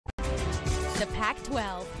The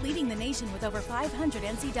Pac-12, leading the nation with over 500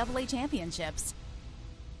 NCAA championships.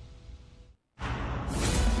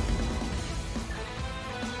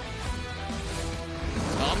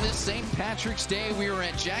 On this St. Patrick's Day, we are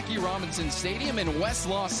at Jackie Robinson Stadium in West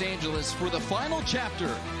Los Angeles for the final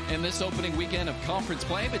chapter in this opening weekend of conference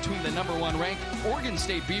play between the #1 ranked Oregon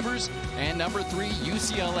State Beavers and #3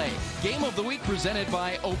 UCLA. Game of the week presented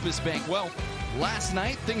by Opus Bank. Well, last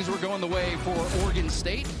night things were going the way for Oregon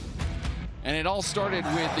State, and it all started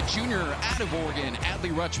with the junior out of Oregon,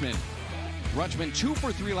 Adley Rutschman. Rutschman 2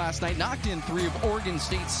 for 3 last night, knocked in 3 of Oregon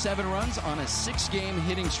State's 7 runs on a 6-game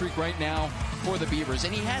hitting streak right now for the Beavers.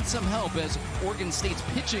 And he had some help as Oregon State's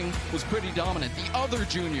pitching was pretty dominant. The other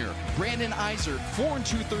junior, Brandon Eisert, 4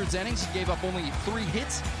 2/3 innings, gave up only 3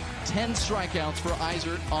 hits, 10 strikeouts for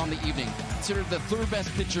Eisert on the evening. Considered the 3rd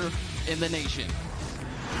best pitcher in the nation.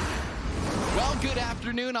 Well, good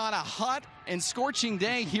afternoon on a hot and scorching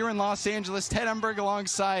day here in Los Angeles. Ted Umberg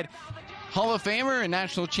alongside Hall of Famer and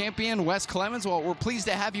national champion Wes Clemens. Well, we're pleased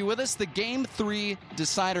to have you with us. The Game 3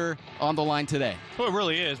 decider on the line today. Well, it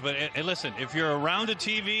really is. But listen, if you're around a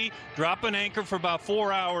TV, drop an anchor for about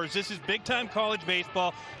 4 hours. This is big-time college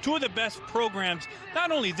baseball. 2 of the best programs,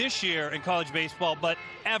 not only this year in college baseball, but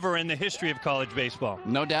ever in the history of college baseball.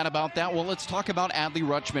 No doubt about that. Well, let's talk about Adley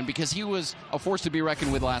Rutschman because he was a force to be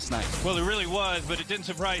reckoned with last night. Well, it really was, but it didn't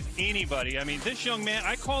surprise anybody. I mean, this young man,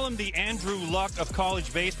 I call him the Andrew Luck of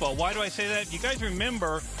college baseball. Why do I say that? You guys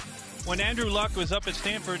remember when Andrew Luck was up at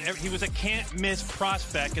Stanford, he was a can't-miss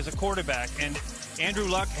prospect as a quarterback, and Andrew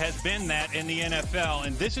Luck has been that in the NFL,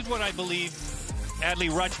 and this is what I believe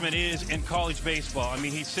Adley Rutschman is in college baseball. I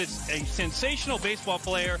mean, he's a sensational baseball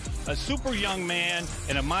player, a super young man,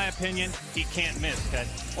 and in my opinion, he can't miss, Ted.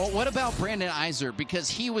 Well, what about Brandon Eisert? Because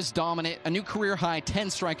he was dominant, a new career high, 10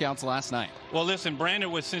 strikeouts last night. Well, listen,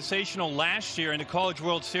 Brandon was sensational last year in the College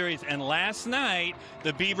World Series, and last night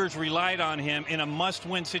the Beavers relied on him in a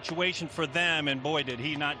must-win situation for them, and boy, did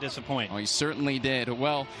he not disappoint. Oh, he certainly did.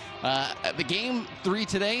 Well, the Game 3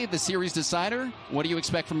 today, the series decider, what do you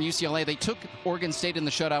expect from UCLA? They took Oregon State in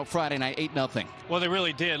the shutout Friday night, 8-0. Well, they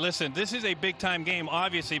really did. Listen, this is a big-time game,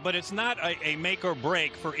 obviously, but it's not a make or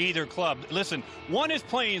break for either club. Listen, one is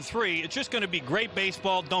playing 3. It's just going to be great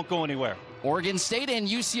baseball. Don't go anywhere. Oregon State and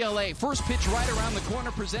UCLA. First pitch right around the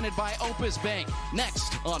corner, presented by Opus Bank.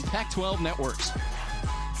 Next on Pac-12 Networks.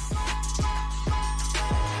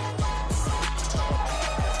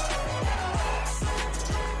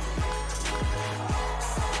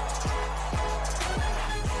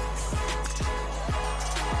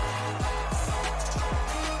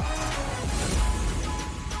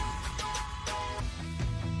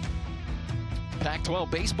 Pac-12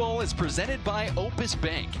 baseball is presented by Opus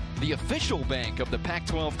Bank, the official bank of the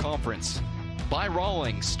Pac-12 Conference. By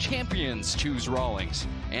Rawlings, champions choose Rawlings.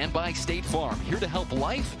 And by State Farm, here to help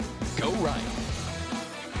life go right.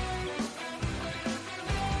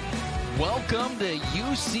 Welcome to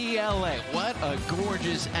UCLA. What a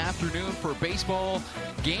gorgeous afternoon for baseball.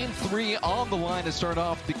 Game 3 on the line to start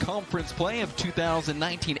off the conference play of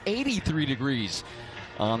 2019. 83 degrees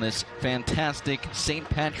on this fantastic St.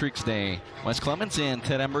 Patrick's Day. Wes Clemens and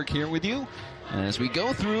Ted Umberg here with you as we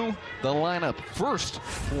go through the lineup. First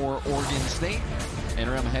for Oregon State,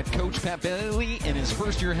 interim head coach Pat Bailey in his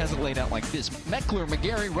first year has it laid out like this: Meckler,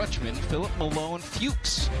 McGarry, Rutschman, Phillip, Malone,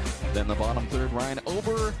 Fuchs. Then the bottom third, Ryan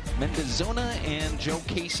Ober, Mendozona, and Joe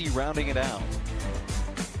Casey rounding it out.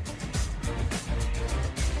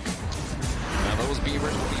 Now those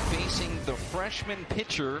Beavers will be facing the freshman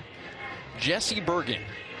pitcher, Jesse Bergen.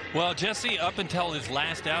 Well, Jesse, up until his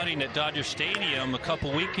last outing at Dodger Stadium a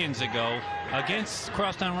couple weekends ago against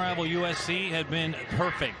crosstown rival USC, had been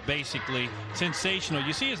perfect, basically. Sensational.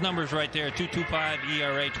 You see his numbers right there, 2.25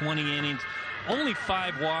 ERA, 20 innings, only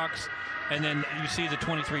 5 walks, and then you see the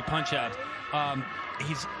 23 punch-outs.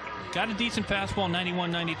 He's got a decent fastball,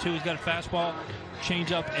 91-92. He's got a fastball,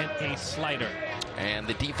 changeup, and a slider. And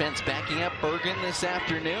the defense backing up Bergen this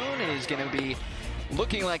afternoon is going to be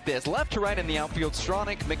looking like this: left to right in the outfield,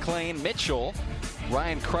 Stronach, McLean, Mitchell,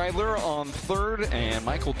 Ryan Kreidler on third, and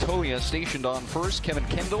Michael Tolia stationed on first. Kevin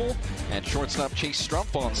Kendall at shortstop, Chase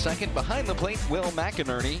Strumpf on second. Behind the plate, Will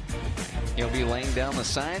McInerney. He'll be laying down the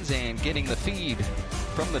signs and getting the feed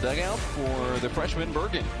from the dugout for the freshman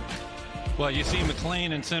Bergen. Well, you see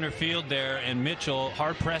McLean in center field there, and Mitchell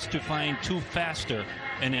hard-pressed to find 2 faster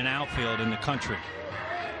in an outfield in the country.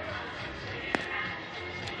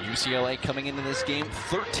 UCLA coming into this game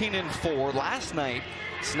 13-4. Last night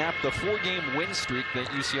snapped the 4-game win streak that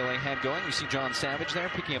UCLA had going. You see John Savage there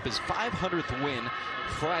picking up his 500th win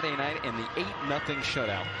Friday night in the 8-0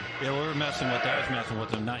 shutout. Yeah, we were messing with that. I was messing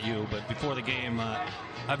with him, not you. But before the game,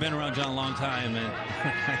 I've been around John a long time, and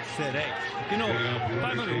I said, hey,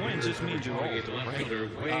 500 wins just means you're old,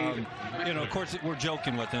 right? Of course, we're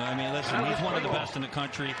joking with him. I mean, listen, he's one of the best in the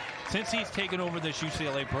country. Since he's taken over this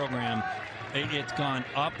UCLA program, it's gone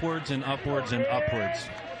upwards and upwards and upwards.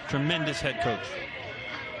 Tremendous head coach.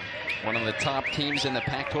 One of the top teams in the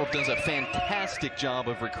Pac-12, does a fantastic job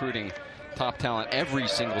of recruiting top talent every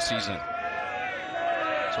single season.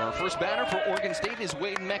 So our first batter for Oregon State is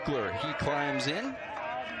Wade Meckler. He climbs in.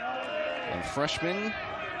 And freshman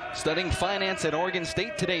studying finance at Oregon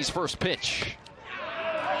State. Today's first pitch.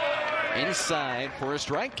 Inside for a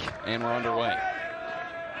strike, and we're underway.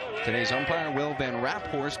 Today's umpire, Will Van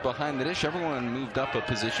Raphorst, behind the dish. Everyone moved up a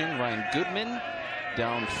position. Ryan Goodman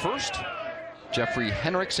down first. Jeffrey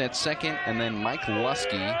Henricks at second, and then Mike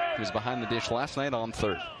Lusky, who was behind the dish last night, on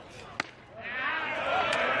third.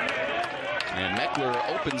 And Meckler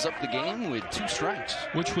opens up the game with 2 strikes.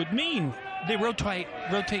 Which would mean they rotate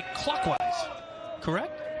clockwise,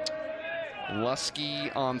 correct?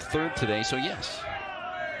 Lusky on third today, so yes.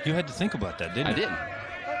 You had to think about that, didn't you? I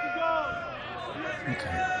did.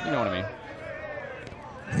 Okay. You know what I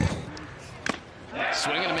mean.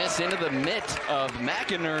 Swing and a miss into the mitt of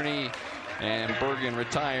McInerney. And Bergen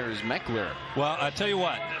retires Meckler. Well, I tell you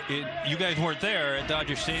what, you guys weren't there at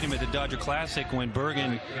Dodger Stadium at the Dodger Classic when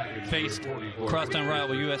Bergen faced crosstown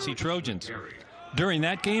rival USC Trojans. During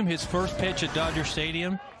that game, his first pitch at Dodger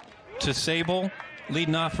Stadium to Sable,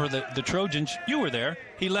 leading off for the Trojans, you were there,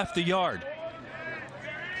 he left the yard.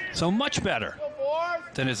 So much better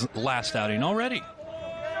than his last outing already.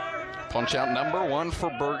 Punch out number 1 for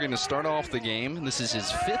Bergen to start off the game. This is his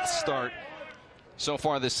 5th start so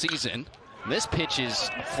far this season. This pitch is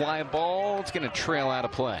a fly ball. It's going to trail out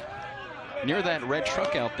of play. Near that red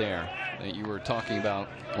truck out there that you were talking about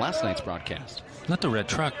last night's broadcast. Not the red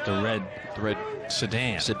truck, the red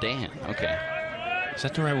sedan. Sedan, okay. Is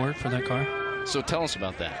that the right word for that car? So tell us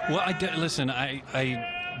about that. Well, listen,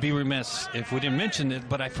 I'd be remiss if we didn't mention it,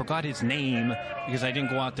 but I forgot his name because I didn't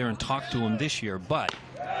go out there and talk to him this year. But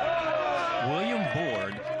William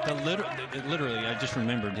Board, literally, I just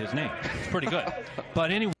remembered his name. It's pretty good. But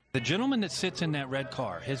anyway, the gentleman that sits in that red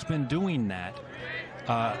car has been doing that,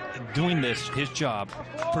 his job,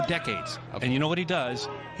 for decades. Okay. And you know what he does?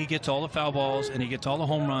 He gets all the foul balls and he gets all the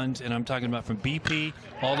home runs, and I'm talking about from BP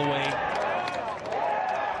all the way.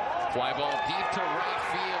 Fly ball deep to right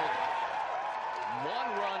field.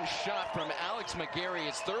 1-run shot from Alex McGarry,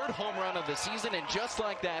 his 3rd home run of the season, and just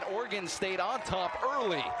like that, Oregon State on top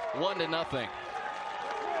early, 1-0.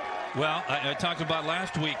 Well, I talked about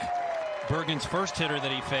last week. Bergen's first hitter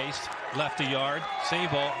that he faced left the yard,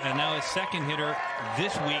 Sable, and now his second hitter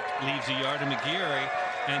this week leaves the yard, and McGarry.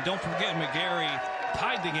 And don't forget, McGarry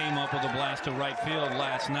tied the game up with a blast to right field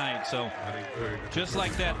last night. So just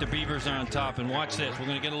like that, the Beavers are on top. And watch this. We're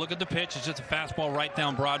going to get a look at the pitch. It's just a fastball right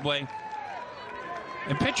down Broadway.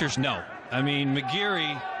 And pitchers know. I mean,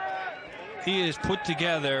 McGarry, he is put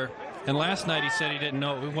together. And last night he said he didn't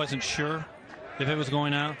know. He wasn't sure if it was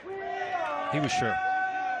going out. He was sure.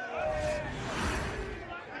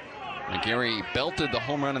 McGarry belted the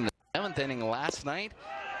home run in the 7th inning last night.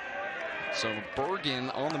 So Bergen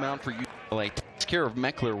on the mound for UCLA takes care of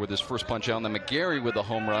Meckler with his first punch out, and then McGarry with the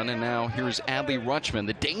home run. And now here's Adley Rutschman,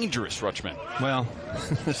 the dangerous Rutschman. Well,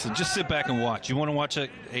 listen, just sit back and watch. You want to watch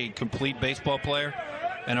a complete baseball player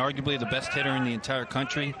and arguably the best hitter in the entire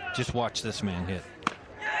country? Just watch this man hit.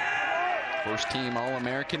 First team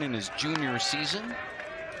All-American in his junior season,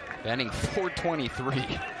 batting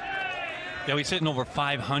 .423. Yeah, he's hitting over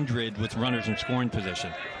 500 with runners in scoring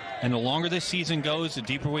position. And the longer this season goes, the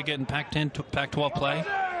deeper we get in Pac-10 to Pac-12 play,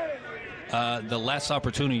 the less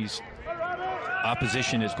opportunities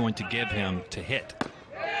opposition is going to give him to hit.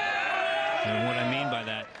 And what I mean by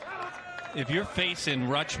that, if you're facing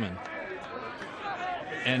Rutschman,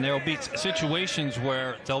 and there will be situations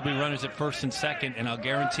where there'll be runners at first and second, and I'll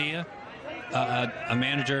guarantee you a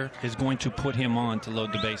manager is going to put him on to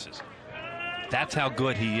load the bases. That's how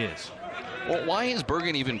good he is. Well, why is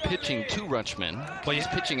Bergen even pitching to Rutschman? Well, he's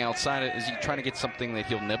pitching outside. Is he trying to get something that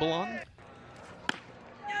he'll nibble on?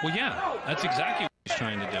 Well, yeah, that's exactly what he's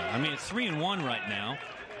trying to do. I mean, it's 3-1 right now.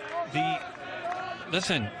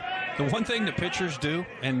 Listen, the one thing the pitchers do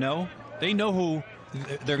and know, they know who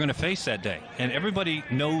they're going to face that day. And everybody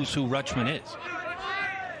knows who Rutschman is.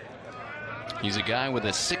 He's a guy with a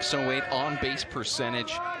 .608 on-base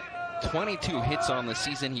percentage, 22 hits on the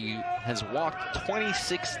season. He has walked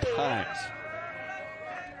 26 times.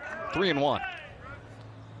 3-1.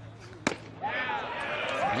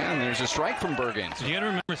 And there's a strike from Bergen. So you got to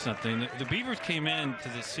remember something. The Beavers came into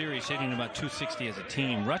this series hitting about 260 as a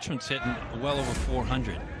team. Rutschman's hitting well over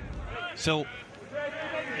 400. So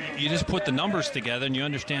you just put the numbers together and you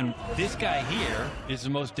understand this guy here is the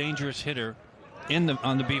most dangerous hitter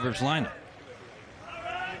on the Beavers lineup.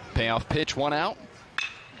 Payoff pitch, 1 out.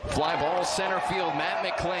 Fly ball center field. Matt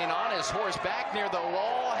McClain on his horse back near the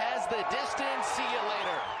wall. Has the distance. See you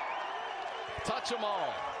later. Touch them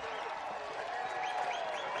all.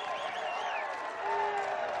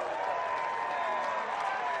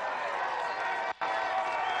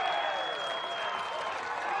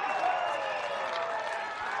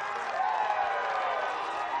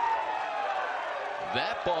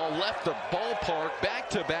 That ball left the ballpark.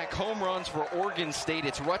 Back-to-back home runs for Oregon State.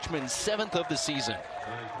 It's Rutschman's 7th of the season.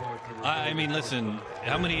 I mean, listen,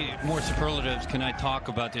 how many more superlatives can I talk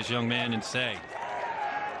about this young man and say?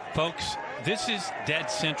 Folks, this is dead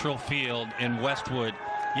central field in Westwood.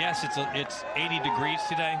 Yes, it's 80 degrees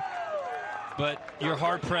today, but you're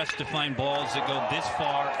hard-pressed to find balls that go this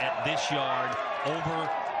far at this yard over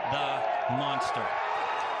the monster.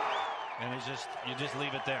 And you just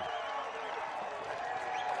leave it there.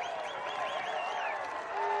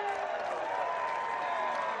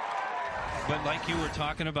 But like you were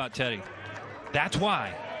talking about, Teddy, that's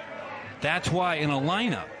why in a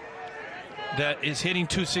lineup that is hitting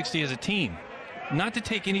 260 as a team, not to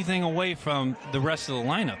take anything away from the rest of the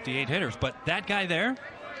lineup, the 8 hitters, but that guy there,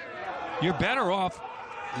 you're better off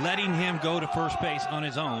letting him go to first base on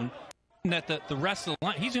his own. That the rest of the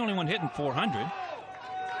line, he's the only one hitting 400.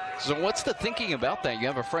 So what's the thinking about that? You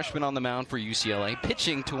have a freshman on the mound for UCLA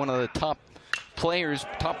pitching to one of the top players,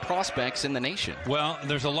 top prospects in the nation. Well,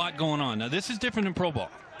 there's a lot going on. Now, this is different in pro ball,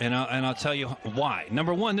 and I'll tell you why.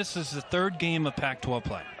 Number one, this is the 3rd game of Pac-12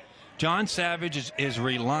 play. John Savage is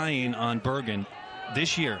relying on Bergen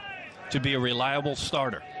this year to be a reliable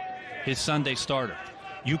starter, his Sunday starter.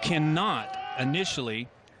 You cannot initially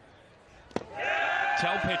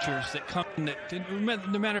tell pitchers that come,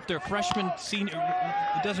 no matter if they're freshmen, senior,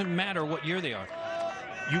 it doesn't matter what year they are.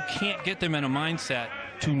 You can't get them in a mindset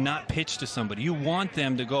to not pitch to somebody. You want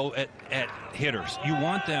them to go at hitters. You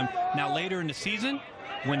want them, now later in the season,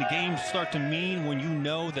 when the games start to mean, when you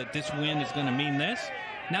know that this win is going to mean this,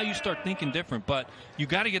 now you start thinking different, but you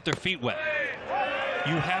got to get their feet wet.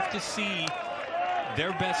 You have to see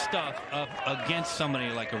their best stuff against somebody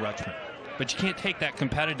like a Rutschman. But you can't take that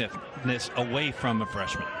competitiveness away from a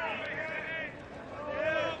freshman.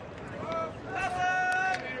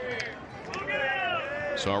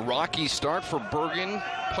 So a rocky start for Bergen.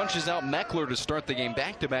 Punches out Meckler to start the game.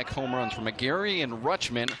 Back-to-back home runs for McGarry and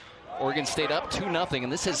Rutschman. Oregon State up 2-0,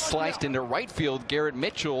 and this is sliced into right field. Garrett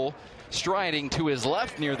Mitchell striding to his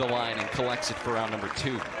left near the line and collects it for round number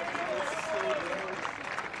 2.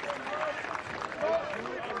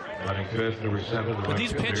 But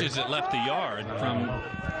these pitches that left the yard from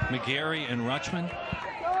McGarry and Rutschman,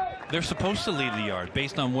 they're supposed to leave the yard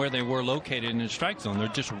based on where they were located in the strike zone. They're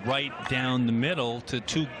just right down the middle to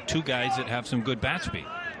two guys that have some good bat speed.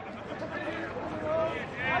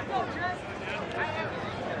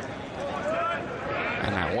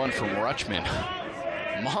 And that one from Rutschman.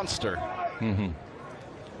 Monster.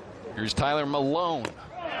 Here's Tyler Malone.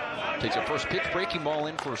 Takes a first pitch, breaking ball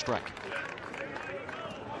in for a strike.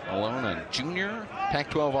 Malone, a junior,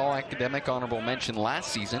 Pac-12 All-Academic honorable mention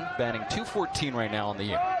last season, batting .214 right now on the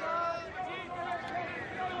year.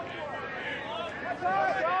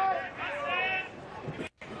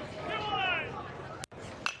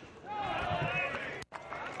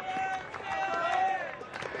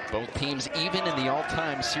 Both teams even in the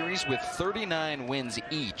all-time series with 39 wins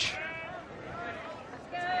each.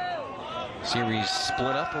 Series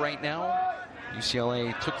split up right now.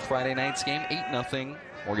 UCLA took Friday night's game 8-0.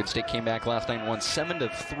 Oregon State came back last night and won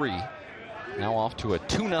 7-3. Now off to a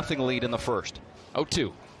 2-0 lead in the first.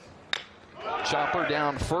 0-2. Chopper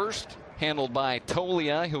down first, handled by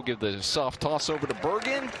Tolia. He'll give the soft toss over to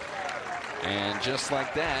Bergen. And just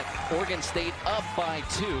like that, Oregon State up by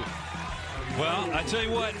 2. Well, I tell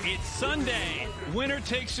you what, it's Sunday. Winner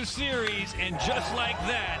takes the series, and just like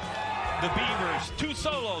that, the Beavers, 2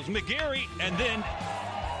 solos, McGarry, and then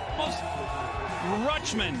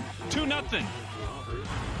Rutschman, 2-0.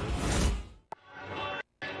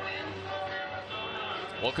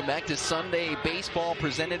 Welcome back to Sunday Baseball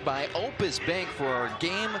presented by Opus Bank for our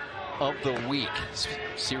game of the week.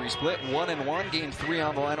 Series split 1-1, game 3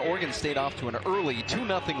 on the line. Oregon State off to an early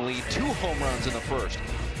 2-0 lead, 2 home runs in the first.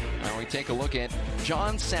 Now we take a look at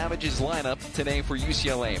John Savage's lineup today for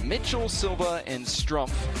UCLA. Mitchell, Silva, and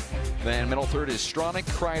Strumpf. Then middle third is Stronach,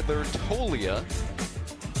 Kreidler, Tolia,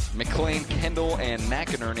 McLean, Kendall, and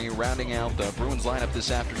McInerney rounding out the Bruins lineup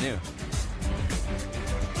this afternoon.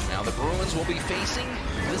 Now the Bruins will be facing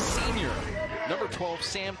the senior, number 12,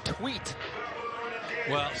 Sam Tweet.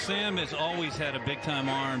 Well, Sam has always had a big-time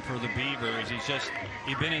arm for the Beavers.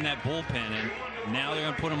 He's been in that bullpen, and now they're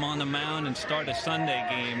going to put him on the mound and start a Sunday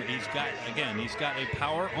game. He's got a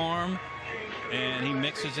power arm, and he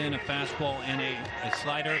mixes in a fastball and a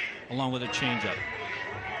slider along with a changeup.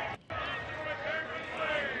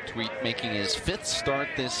 Tweet making his 5th start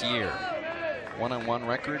this year. 1-on-1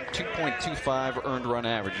 record, 2.25 earned run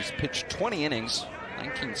average. He's pitched 20 innings,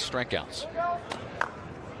 19 strikeouts.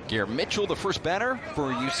 Garrett Mitchell, the first batter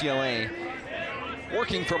for UCLA,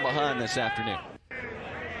 working from behind this afternoon.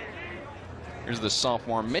 Here's the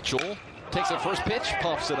sophomore Mitchell. Takes the first pitch,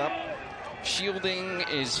 pops it up. Shielding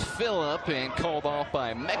is Phillip and called off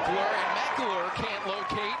by Meckler. And Meckler can't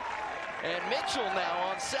locate. And Mitchell now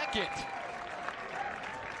on second.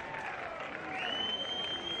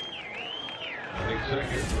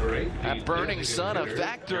 That burning sun a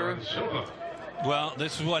factor. Well,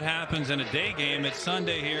 this is what happens in a day game. It's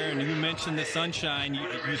Sunday here, and you mentioned the sunshine.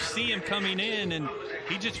 You see him coming in, and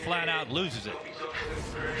he just flat out loses it.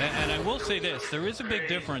 And I will say this, there is a big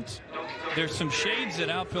difference. There's some shades that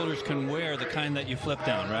outfielders can wear, the kind that you flip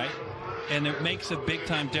down, right? And it makes a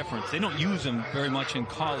big-time difference. They don't use them very much in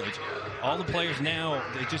college. All the players now,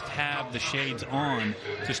 they just have the shades on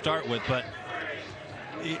to start with, but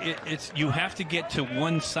you have to get to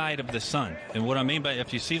one side of the sun. And what I mean by,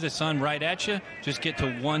 if you see the sun right at you, just get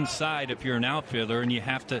to one side if you're an outfielder, and you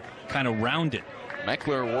have to kind of round it.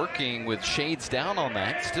 Meckler working with shades down on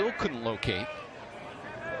that, still couldn't locate.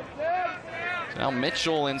 Now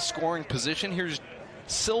Mitchell in scoring position. Here's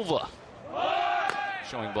Silva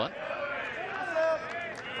showing bunt.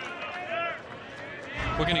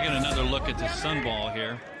 We're going to get another look at the sun ball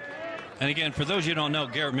here. And again, for those you don't know,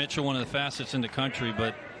 Garrett Mitchell, one of the fastest in the country,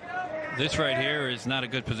 but this right here is not a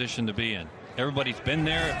good position to be in. Everybody's been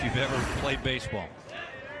there if you've ever played baseball.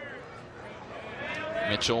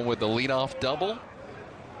 Mitchell with the leadoff double.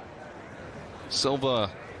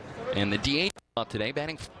 Silva and the DH today,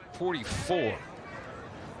 batting 44.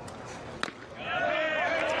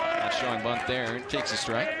 Not showing bunt there. Takes a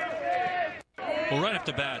strike. Well, right off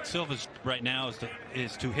the bat, Silva's right now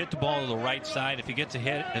is to hit the ball to the right side. If he gets a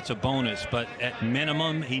hit, it's a bonus. But at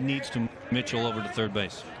minimum, he needs to Mitchell over to third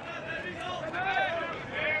base.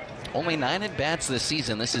 Only 9 at-bats this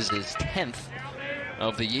season. This is his 10th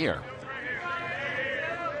of the year.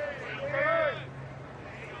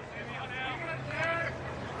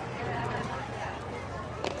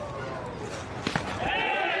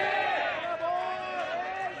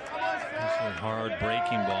 That's a hard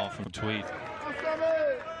breaking ball from Tweet.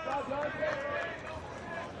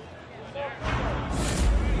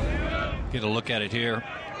 Get a look at it here.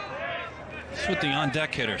 That's what the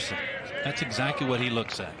on-deck hitter said. That's exactly what he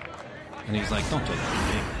looks at. And he's like, don't do that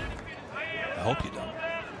to me. I hope you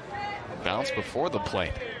don't. Bounce before the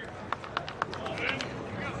plate.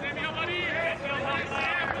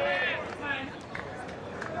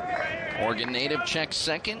 Oregon native checks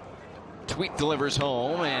second. Tweet delivers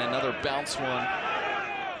home, and another bounce one.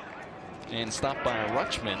 And stopped by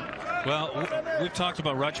Rutschman. Well, we've talked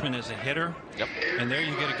about Rutschman as a hitter. Yep. And there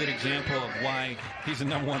you get a good example of why he's the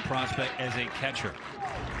 #1 prospect as a catcher.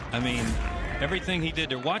 I mean, everything he did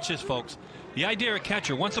there. Watch this, folks. The idea of a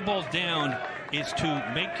catcher, once the ball's down, is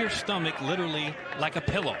to make your stomach literally like a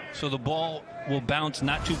pillow. So the ball will bounce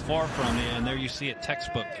not too far from you. And there you see it,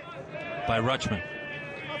 textbook by Rutschman.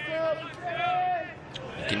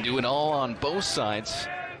 You can do it all on both sides.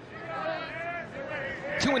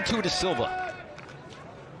 2-2 to Silva.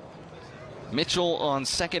 Mitchell on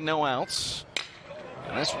second, no outs.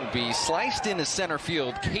 And this will be sliced into center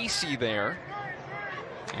field. Casey there.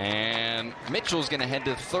 And Mitchell's going to head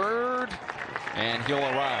to third, and he'll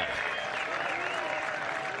arrive.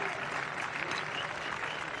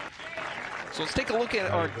 So let's take a look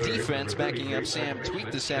at our defense backing up Sam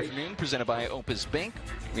Tweet this afternoon, presented by Opus Bank.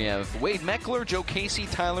 We have Wade Meckler, Joe Casey,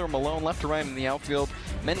 Tyler Malone left to right in the outfield.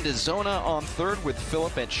 Mendozona on third with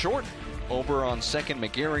Phillip at short. Ober on second,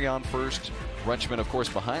 McGarry on first. Rutschman, of course,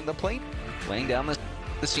 behind the plate, laying down the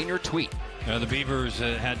senior Tweet. The Beavers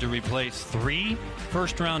had to replace 3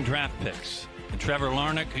 first-round draft picks. And Trevor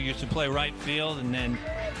Larnach, who used to play right field, and then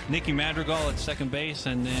Nicky Madrigal at second base,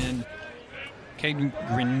 and then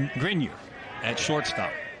Caden Grenier at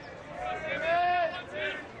shortstop.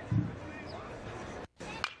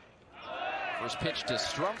 First pitch to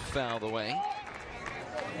Strumpf, fouled away.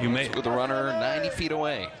 with the runner 90 feet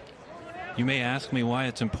away. You may ask me why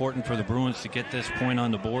it's important for the Bruins to get this point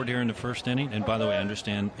on the board here in the first inning. And by the way, I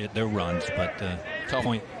understand their runs, but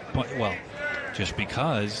well, just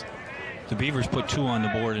because the Beavers put 2 on the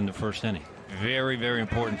board in the first inning. Very, very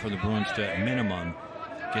important for the Bruins to, at minimum,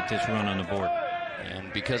 get this run on the board.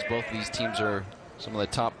 And because both of these teams are some of the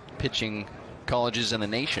top pitching colleges in the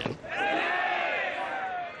nation,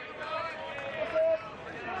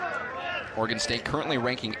 Oregon State currently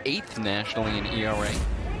ranking 8th nationally in ERA,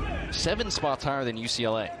 7 spots higher than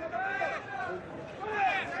UCLA.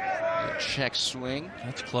 Check swing.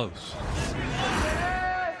 That's close.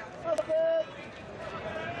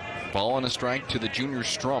 Ball and a strike to the junior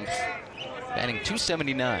Strumpf, batting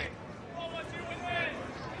 .279.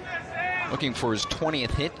 Looking for his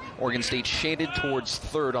 20th hit. Oregon State shaded towards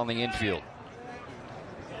third on the infield.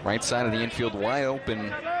 Right side of the infield wide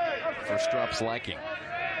open for Strumpf's liking.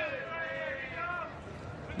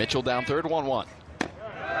 Mitchell down third, 1-1.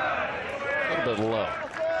 A little bit low.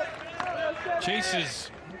 Chase is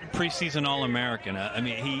preseason All-American. I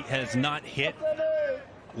mean, he has not hit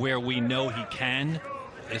where we know he can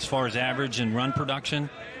as far as average and run production,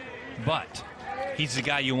 but he's the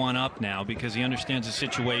guy you want up now because he understands the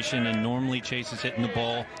situation, and normally Chase is hitting the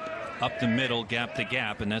ball up the middle, gap to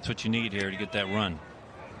gap, and that's what you need here to get that run.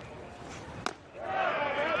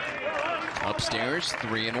 Upstairs,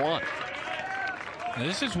 3-1. Now,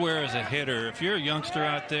 this is where, as a hitter, if you're a youngster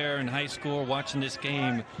out there in high school watching this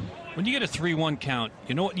game, when you get a 3-1 count,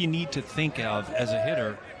 you know what you need to think of as a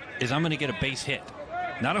hitter is I'm going to get a base hit.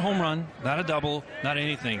 Not a home run, not a double, not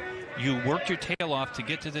anything. You worked your tail off to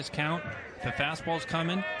get to this count. If a fastball's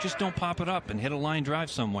coming, just don't pop it up and hit a line drive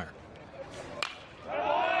somewhere.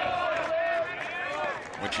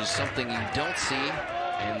 Which is something you don't see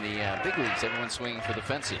in the big leagues. Everyone's swinging for the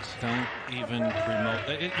fences. Don't even remote.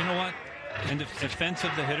 You know what? In the defense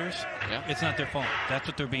of the hitters, it's not their fault. That's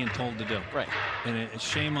what they're being told to do. Right. And it's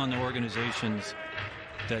shame on the organizations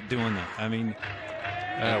that doing that. I mean,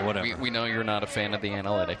 whatever. We know you're not a fan of the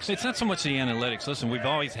analytics. It's not so much the analytics. Listen, we've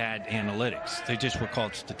always had analytics. They just were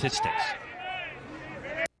called statistics.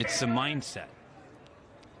 It's the mindset.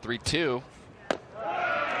 3-2.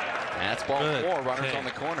 That's ball Good 4. Runners take on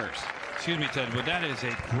the corners. Excuse me, Ted, but that is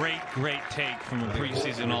a great take from a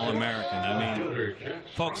preseason All-American. I mean,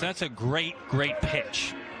 folks, that's a great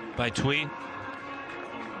pitch by Tweed.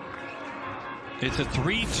 It's a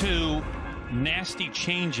 3-2 nasty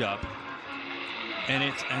changeup,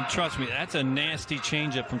 and trust me, that's a nasty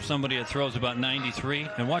changeup from somebody that throws about 93.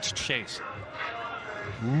 And watch Chase,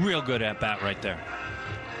 real good at bat right there.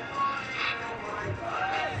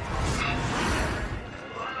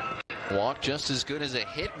 Walk just as good as a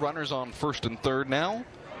hit. Runners on first and third now.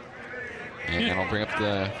 And I'll bring up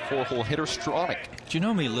the 4-hole hitter, Stronach. Do you know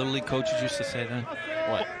how many Little League coaches used to say that?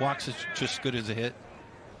 What? Walks is just as good as a hit.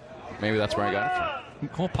 Maybe that's where I got it from.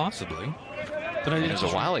 Well, possibly. But it was a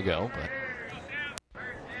while ago, but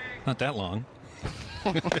not that long.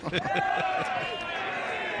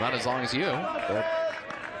 Not as long as you. But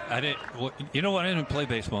I didn't. Well, you know what? I didn't play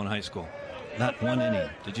baseball in high school. Not one inning.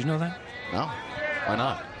 Did you know that? No. Why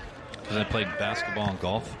not? Because I played basketball and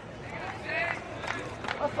golf.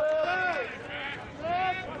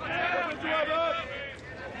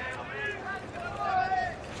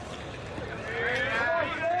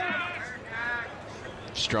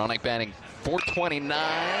 Stronach batting .429.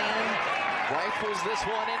 Rifles this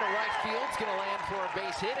one into right field. It's going to land for a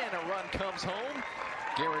base hit, and a run comes home.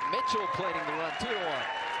 Garrett Mitchell plating the run 2-1.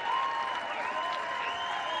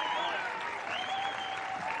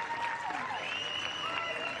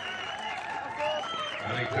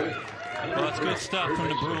 Well, that's good stuff from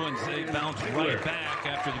the Bruins. They bounce right back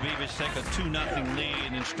after the Beavers take a 2-0 lead,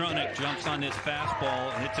 and then Stronach jumps on this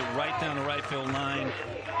fastball and hits it right down the right field line,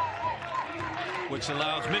 which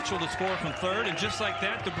allows Mitchell to score from third. And just like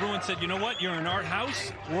that, the Bruins said, you know what, you're in our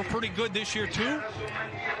house. We're pretty good this year, too.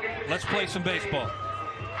 Let's play some baseball.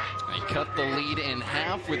 They cut the lead in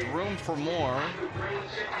half with room for more.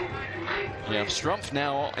 You have Strumpf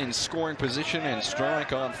now in scoring position and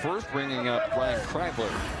Stronach on first, bringing up Brian Kreidler.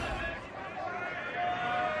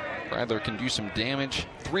 Kreidler can do some damage.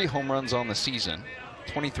 3 home runs on the season.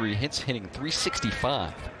 23 hits, hitting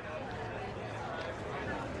 .365.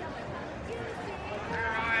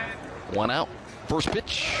 1 out. First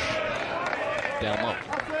pitch. Down low.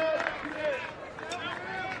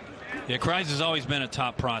 Yeah, Kreis has always been a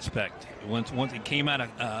top prospect. Once he came out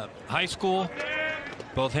of high school,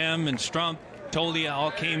 both him and Strumpf, Tolia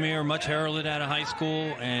all came here much heralded out of high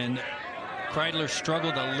school, and Kreidler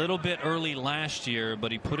struggled a little bit early last year,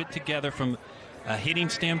 but he put it together from a hitting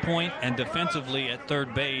standpoint and defensively at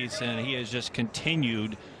third base, and he has just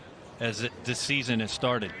continued as this season has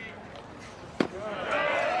started. And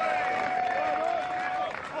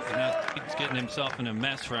now he's getting himself in a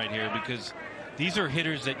mess right here, because these are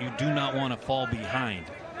hitters that you do not want to fall behind.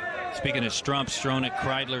 Speaking of Strump, Stronach,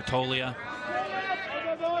 Kreidler, Tolia,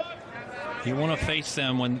 you want to face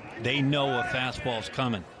them when they know a fastball's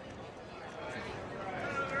coming.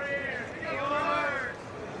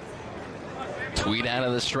 Tweed out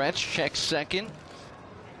of the stretch, checks second.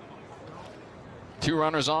 2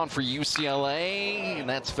 runners on for UCLA, and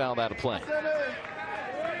that's fouled out of play.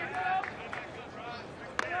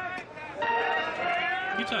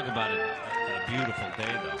 You talk about a beautiful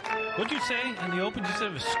day, though. What'd you say in the Open? You said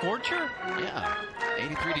it was scorcher? Yeah,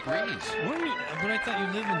 83 degrees. Where are you? But I thought you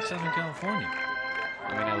lived in Southern California.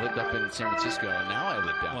 I mean, I lived up in San Francisco, and now I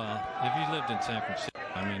live down. Well, if you lived in San Francisco,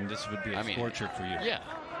 I mean, this would be a scorcher for you. Yeah.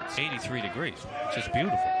 83 degrees. It's just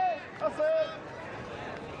beautiful.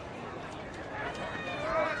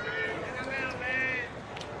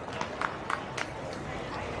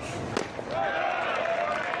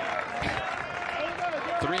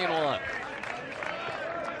 Three and one.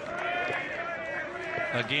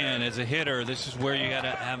 Again, as a hitter, this is where you got to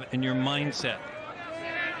have in your mindset.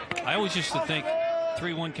 I always used to think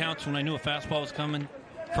 3-1 counts when I knew a fastball was coming.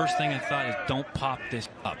 First thing I thought is don't pop this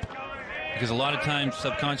up. Because a lot of times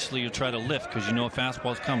subconsciously you'll try to lift because you know a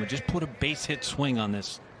fastball's coming. Just put a base hit swing on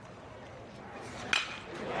this.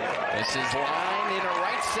 This is line into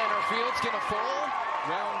right center field. It's going to fall.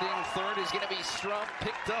 Rounding third is going to be Strump.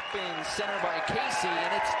 Picked up in center by Casey,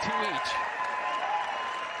 and it's 2 each.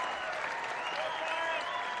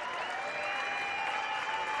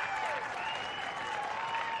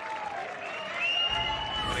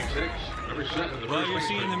 Well, you're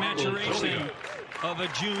seeing the maturation of a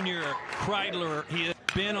junior. Kreidler, he has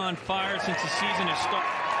been on fire since the season has started,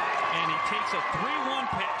 and he takes a 3-1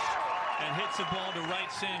 pitch and hits the ball to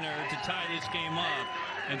right center to tie this game up.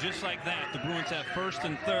 And just like that, the Bruins have first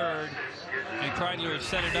and third, and Kreidler has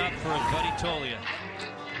set it up for his buddy Tolia.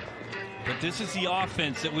 But this is the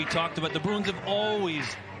offense that we talked about. The Bruins have always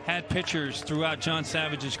had pitchers throughout John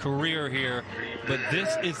Savage's career here, but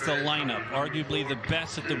this is the lineup, arguably the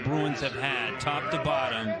best that the Bruins have had, top to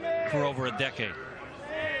bottom, for over a decade.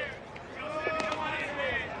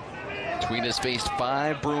 Tweed has faced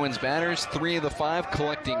 5 Bruins batters, 3 of the 5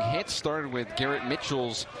 collecting hits. Started with Garrett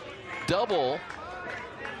Mitchell's double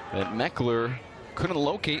that Meckler couldn't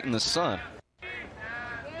locate in the sun.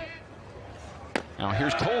 Now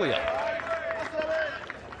here's Tolia.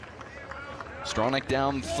 Stronach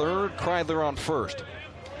down third, Kreidler on first.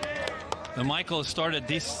 Now Michael has started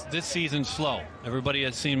this season slow. Everybody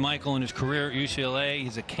has seen Michael in his career at UCLA.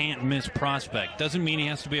 He's a can't-miss prospect. Doesn't mean he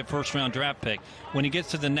has to be a first-round draft pick. When he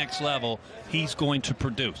gets to the next level, he's going to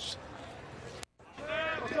produce.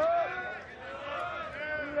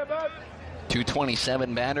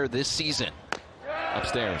 .227 batter this season.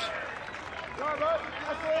 Upstairs.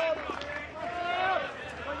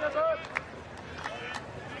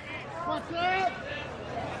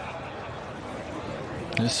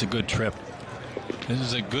 This is a good trip. This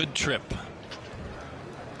is a good trip.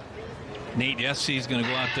 Nate Yessie is going to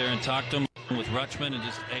go out there and talk to him with Rutschman and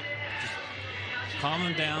just calm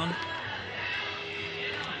him down.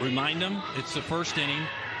 Remind him it's the first inning.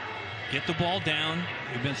 Get the ball down.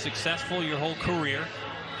 You've been successful your whole career.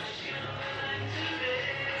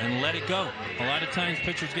 And let it go. A lot of times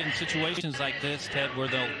pitchers get in situations like this, Ted, where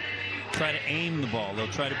they'll try to aim the ball. They'll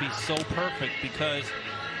try to be so perfect because,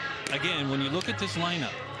 again, when you look at this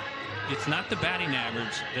lineup, it's not the batting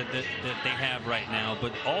average that they have right now,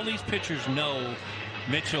 but all these pitchers know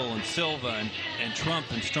Mitchell and Silva and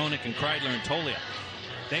Trump and Stronach and Kreidler and Tolia.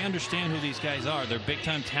 They understand who these guys are. They're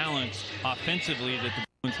big-time talents offensively that the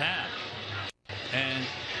Bruins have.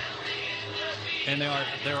 And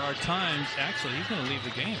there are times, actually, he's going to leave the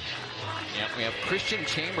game. Yeah, we have Christian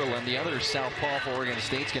Chamberlain, the other southpaw for Oregon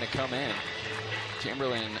State's going to come in.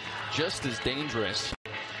 Chamberlain just as dangerous.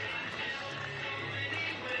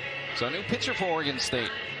 So a new pitcher for Oregon State.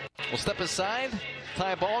 We'll step aside,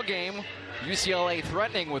 tie ball game. UCLA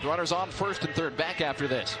threatening with runners on first and third. Back after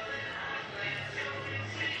this.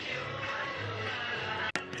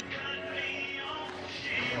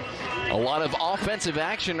 A lot of offensive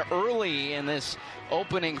action early in this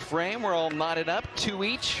opening frame. We're all knotted up, 2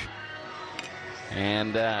 each.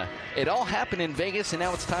 And it all happened in Vegas, and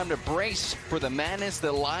now it's time to brace for the madness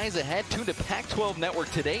that lies ahead. Tune to Pac-12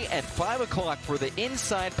 Network today at 5 o'clock for the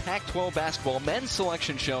Inside Pac-12 Basketball Men's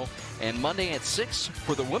Selection Show, and Monday at 6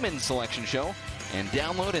 for the Women's Selection Show. And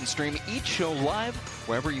download and stream each show live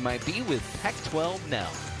wherever you might be with Pac-12 Now.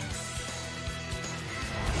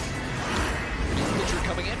 pitcher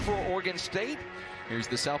coming in for Oregon State. Here's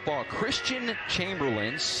the southpaw Christian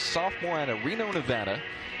Chamberlain, sophomore out of Reno, Nevada.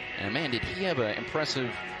 And man, did he have an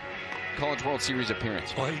impressive College World Series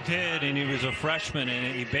appearance. Well, he did, and he was a freshman,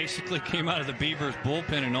 and he basically came out of the Beavers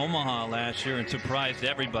bullpen in Omaha last year and surprised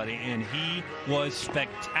everybody, and he was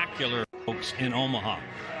spectacular, folks, in Omaha.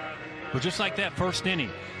 But just like that first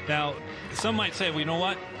inning. Now, some might say, well, you know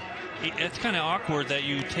what? It's kind of awkward that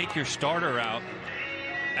you take your starter out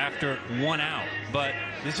after 1 out, but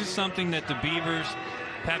this is something that the Beavers,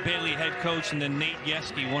 Pat Bailey, head coach, and then Nate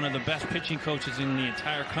Yeske, one of the best pitching coaches in the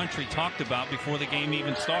entire country, talked about before the game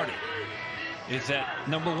even started. Is that,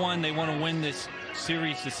 number one, they want to win this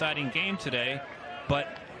series deciding game today,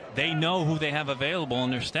 but they know who they have available on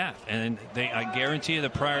their staff. And I guarantee you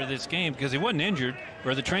that prior to this game, because he wasn't injured,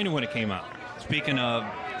 or the trainer when it came out. Speaking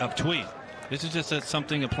of Tweed, this is just a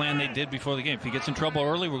plan they did before the game. If he gets in trouble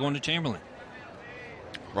early, we're going to Chamberlain.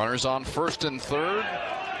 Runners on first and third.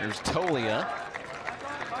 Here's Tolia.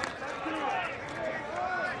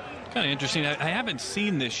 Kind of interesting. I haven't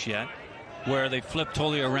seen this yet, where they flip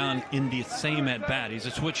Tolia around in the same at bat. He's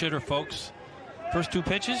a switch hitter, folks. First 2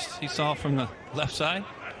 pitches he saw from the left side.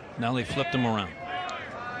 Now they flipped him around.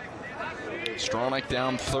 Stronach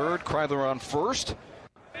down third. Kreidler on first.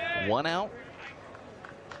 1 out.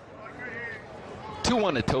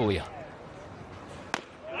 2-1 to Tolia.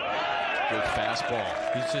 Good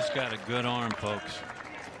fastball. He's just got a good arm, folks.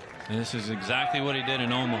 And this is exactly what he did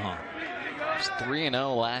in Omaha. He was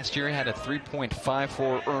 3-0 last year. He had a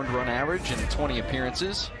 3.54 earned run average in 20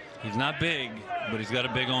 appearances. He's not big, but he's got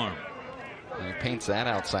a big arm. And he paints that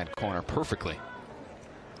outside corner perfectly.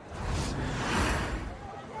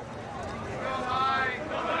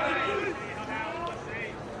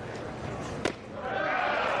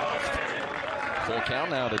 Full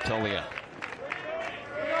count now to Tolia.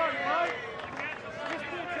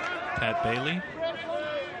 Pat Bailey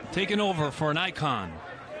taking over for an icon.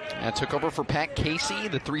 And took over for Pat Casey,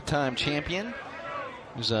 the 3-time champion.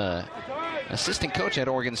 He was an assistant coach at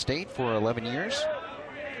Oregon State for 11 years.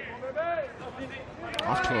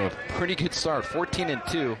 Off to a pretty good start,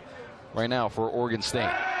 14-2 right now for Oregon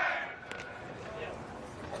State.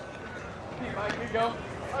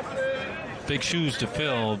 Big shoes to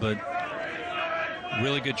fill, but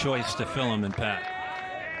really good choice to fill them in Pat.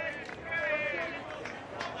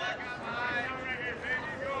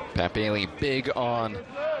 Pat Bailey big on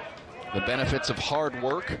the benefits of hard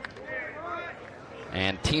work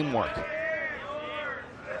and teamwork.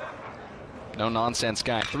 No nonsense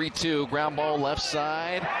guy. 3-2, ground ball left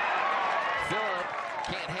side. Phillip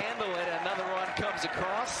can't handle it. Another run comes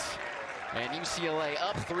across, and UCLA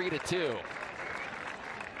up 3-2.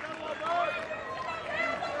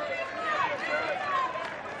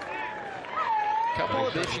 Couple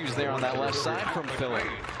of issues there on that left side from Phillip.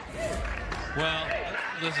 Well,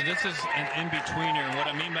 listen, this is an in-betweener, and what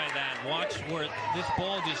I mean by that, watch where this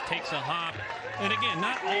ball just takes a hop. And again,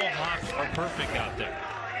 not all hops are perfect out there.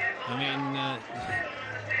 I mean,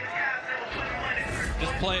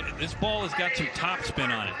 this ball has got some top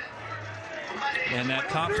spin on it. And that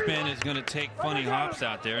top spin is going to take funny hops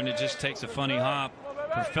out there, and it just takes a funny hop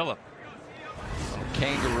for Phillip.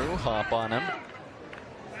 Kangaroo hop on him.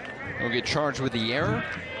 He'll get charged with the error.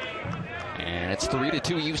 And it's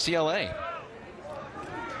 3-2 UCLA.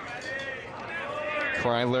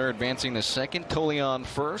 Kreidler advancing to second. Tolia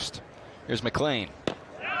first. Here's McLean.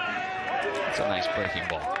 It's a nice breaking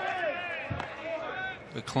ball.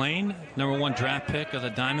 McLean, #1 draft pick of the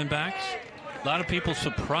Diamondbacks. A lot of people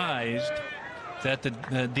surprised that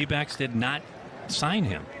the D-backs did not sign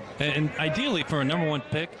him. And ideally, for a #1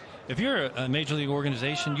 pick, if you're a major league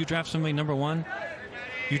organization, you draft somebody #1,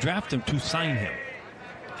 you draft him to sign him.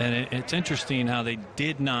 And it's interesting how they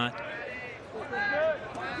did not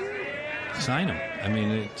sign him. I mean,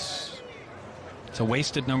 it's a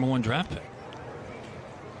wasted #1 draft pick.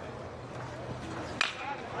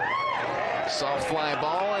 Soft fly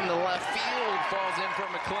ball in the left field, falls in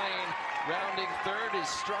from McLean. Rounding third is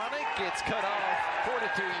Stronach. It's cut off.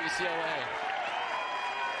 4-2 UCLA.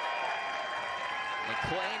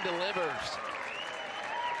 McLean delivers.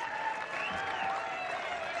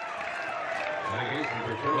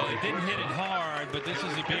 Well, it didn't hit it hard, but this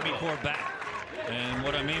is a BB-4 bat. And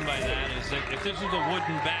what I mean by that is that if this was a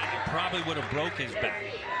wooden bat, it probably would have broke his back.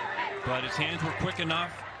 But his hands were quick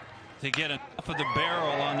enough to get enough of the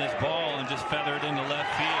barrel on this ball and just feather it into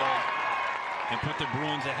left field and put the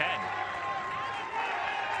Bruins ahead.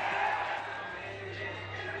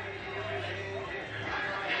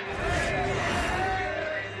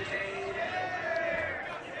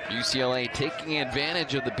 UCLA taking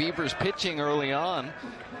advantage of the Beavers pitching early on.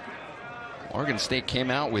 Oregon State came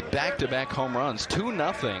out with back-to-back home runs,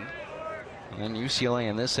 2-0. And then UCLA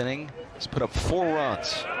in this inning has put up 4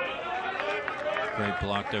 runs. Great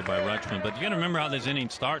block there by Rutschman. But you got to remember how this inning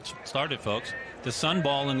started, folks. The sun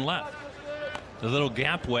ball in left. The little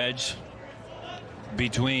gap wedge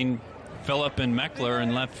between Phillip and Meckler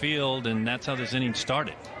in left field, and that's how this inning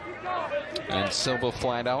started. And Silva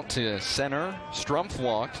flied out to center. Strumpf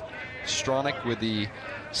walked. Stronach with the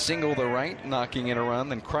single to right, knocking in a run.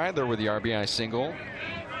 Then Kreidler with the RBI single.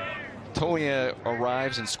 Tolia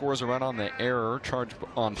arrives and scores a run on the error charge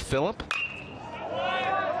on Phillip.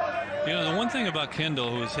 You know, the one thing about Kendall,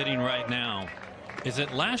 who is hitting right now, is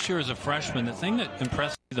that last year as a freshman, the thing that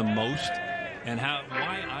impressed me the most, and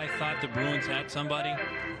why I thought the Bruins had somebody,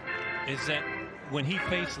 is that when he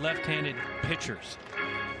faced left-handed pitchers,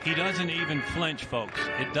 he doesn't even flinch, folks.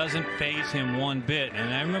 It doesn't faze him one bit.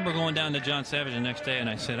 And I remember going down to John Savage the next day, and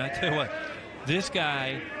I said, I tell you what, this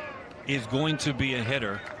guy is going to be a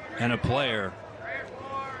hitter and a player.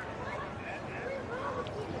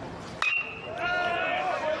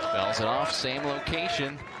 Bells it off, same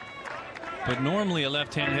location. But normally a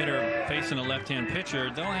left-hand hitter facing a left-hand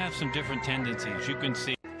pitcher, they'll have some different tendencies. You can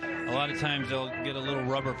see a lot of times they'll get a little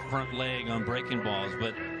rubber front leg on breaking balls,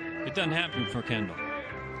 but it doesn't happen for Kendall.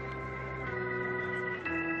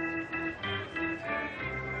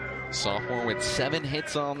 Sophomore with 7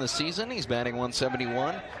 hits on the season. He's batting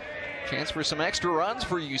 .171. Chance for some extra runs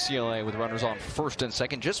for UCLA with runners on first and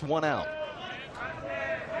second. Just 1 out.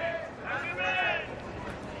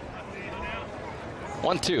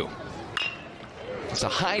 One-two. It's a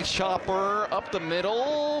high chopper up the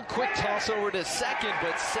middle. Quick toss over to second,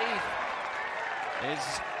 but safe is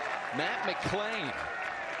Matt McClain.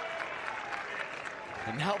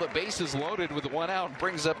 And now the base is loaded with 1 out.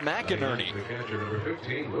 Brings up McInerney. The catcher, number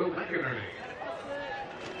 15, Will McInerney.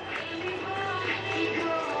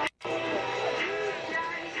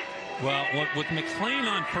 Well, with McClain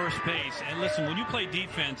on first base, and listen, when you play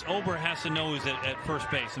defense, Ober has to know who's at first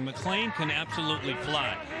base, and McClain can absolutely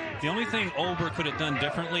fly. The only thing Ober could have done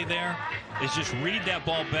differently there is just read that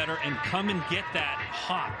ball better and come and get that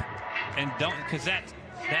hop. And don't, because that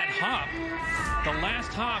hop, the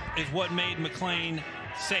last hop is what made McClain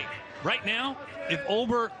safe. Right now, if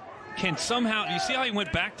Ober can somehow, you see how he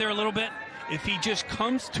went back there a little bit? If he just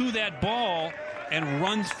comes to that ball and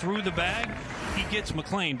runs through the bag, he gets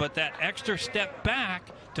McClain. But that extra step back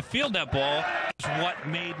to field that ball is what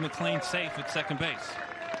made McClain safe at second base.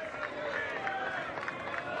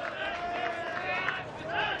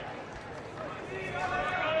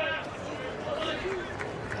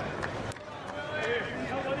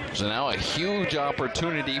 So now a huge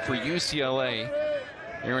opportunity for UCLA.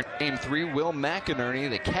 Here in game 3, Will McInerney,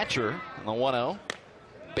 the catcher, on the 1-0.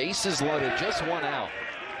 Bases loaded, just 1 out.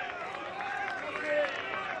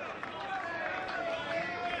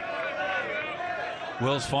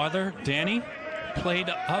 Will's father, Danny, played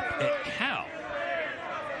up at Cal.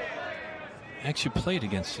 Actually played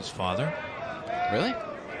against his father. Really?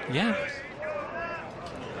 Yeah.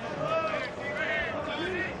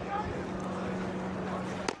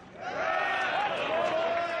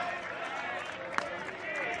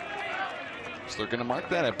 So they're going to mark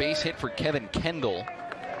that a base hit for Kevin Kendall.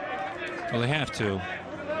 Well, they have to.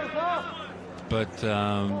 But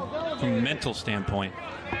from a mental standpoint,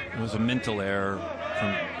 it was a mental error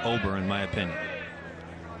from Ober, in my opinion.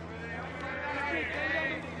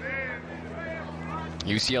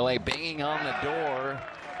 UCLA banging on the door,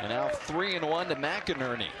 and now 3-1 to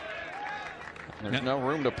McInerney. There's no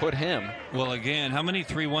room to put him. Well, again, how many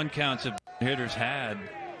 3-1 counts have hitters had,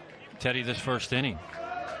 Teddy, this first inning?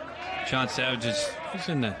 Sean Savage he's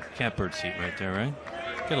in the catbird seat right there, right?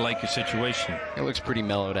 Gotta like your situation. It looks pretty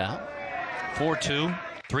mellowed out. 4-2,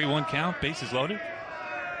 3-1 count, bases loaded.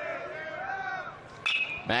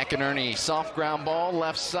 McInerney, soft ground ball,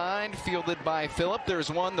 left side, fielded by Phillip. There's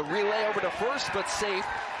one, the relay over to first, but safe.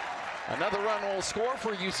 Another run will score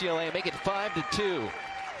for UCLA, make it 5-2.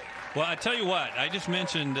 Well, I tell you what, I just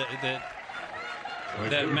mentioned that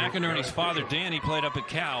McInerney's father, Danny, played up at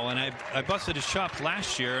Cal, and I busted his chops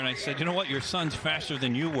last year, and I said, you know what, your son's faster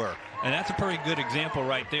than you were. And that's a pretty good example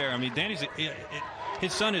right there. I mean, Danny's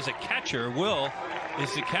his son is a catcher. Will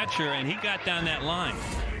is the catcher, and he got down that line.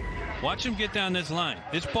 Watch him get down this line.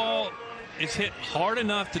 This ball is hit hard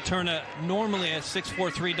enough to turn normally a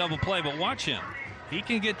 6-4-3 double play, but watch him. He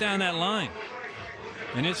can get down that line.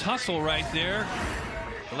 And his hustle right there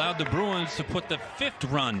allowed the Bruins to put the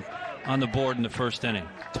 5th run on the board in the first inning.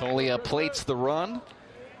 Tolia plates the run.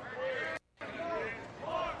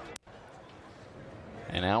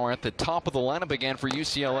 And now we're at the top of the lineup again for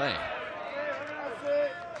UCLA.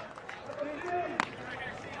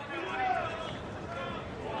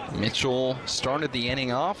 Mitchell started the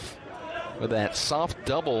inning off with that soft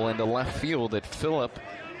double into left field that Phillip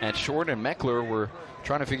at short and Meckler were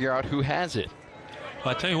trying to figure out who has it.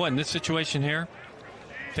 Well, I'll tell you what, in this situation here,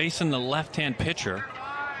 facing the left-hand pitcher,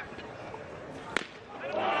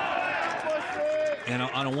 and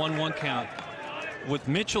on a 1-1 count, with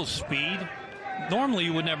Mitchell's speed, normally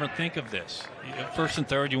you would never think of this. First and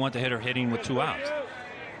third, you want the hitter hitting with 2 outs.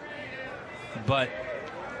 But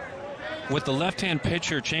with the left-hand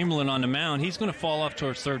pitcher, Chamberlain, on the mound, he's going to fall off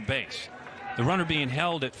towards third base. The runner being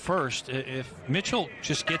held at first, if Mitchell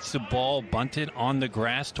just gets the ball bunted on the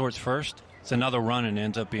grass towards first, it's another run and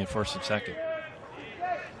ends up being first and second.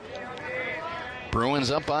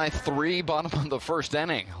 Bruins up by 3, bottom of the first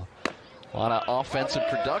inning. A lot of offensive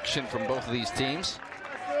production from both of these teams.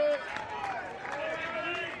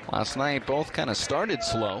 Last night, both kind of started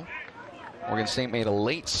slow. Oregon State made a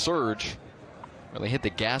late surge, really hit the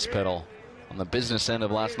gas pedal on the business end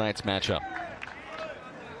of last night's matchup.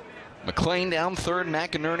 McLean down third,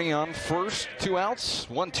 McInerney on first. 2 outs,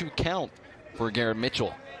 1-2 count for Garrett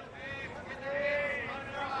Mitchell.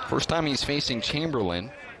 First time he's facing Chamberlain.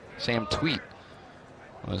 Sam Tweet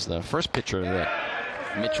was the first pitcher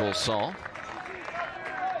that Mitchell saw.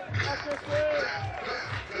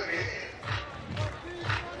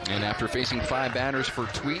 And after facing 5 batters for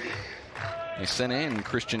Tweet, they sent in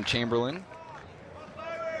Christian Chamberlain.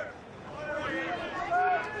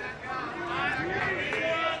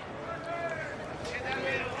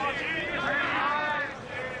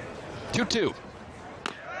 Two.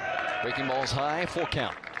 Breaking balls high, full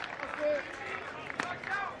count.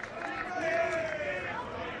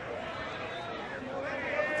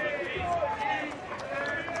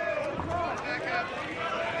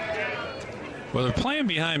 Well, they're playing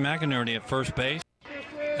behind McInerney at first base.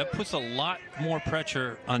 That puts a lot more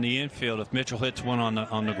pressure on the infield if Mitchell hits one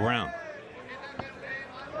on the ground.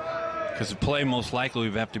 Because the play most likely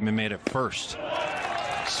would have to be made at first.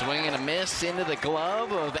 Swing and a miss into the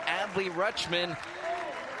glove of Adley Rutschman.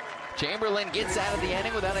 Chamberlain gets out of the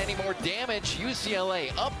inning without any more damage.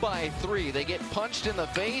 UCLA up by 3. They get punched in the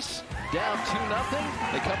face, down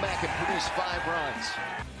 2-0. They come back and produce 5 runs.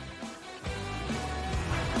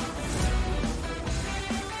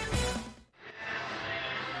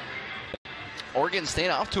 Oregon State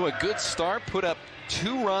off to a good start, put up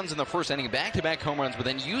 2 runs in the first inning, back-to-back home runs, but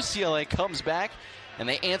then UCLA comes back and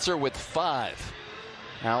they answer with 5.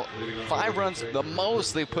 Now, 5 runs, the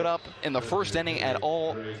most they put up in the first inning at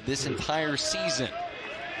all this entire season.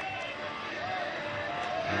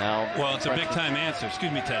 Now, well, it's a big-time answer.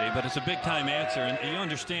 Excuse me, Teddy, but it's a big-time answer. And you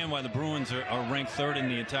understand why the Bruins are ranked 3rd in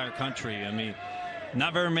the entire country. I mean,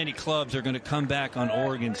 not very many clubs are going to come back on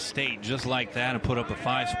Oregon State just like that and put up a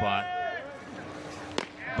 5 spot.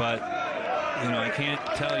 But, you know, I can't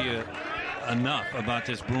tell you enough about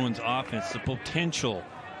this Bruins offense, the potential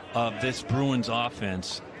of this Bruins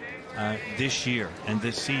offense this year and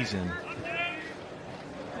this season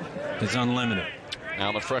is unlimited.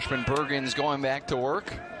 Now the freshman Bergen's going back to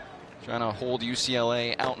work, trying to hold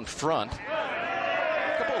UCLA out in front.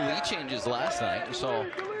 A couple of lead changes last night. We saw a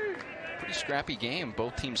pretty scrappy game,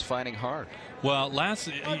 both teams fighting hard. Well,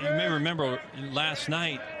 you may remember last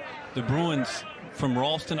night the Bruins, from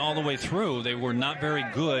Ralston all the way through, they were not very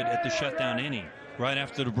good at the shutdown inning. Right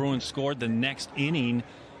after the Bruins scored the next inning,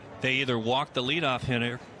 they either walked the leadoff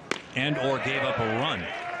hitter and or gave up a run.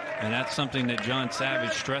 And that's something that John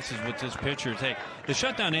Savage stresses with his pitchers. Hey, the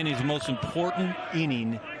shutdown inning is the most important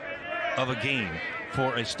inning of a game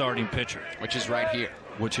for a starting pitcher. Which is right here.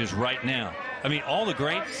 Which is right now. I mean, all the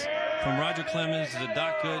greats, from Roger Clemens to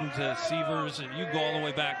Doc Gooden to Severs, you go all the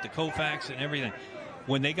way back to Koufax and everything.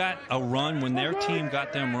 When they got a run, when their team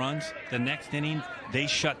got them runs, the next inning, they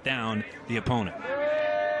shut down the opponent.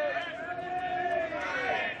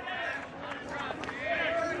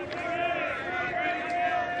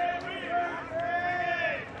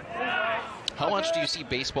 How much do you see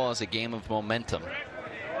baseball as a game of momentum?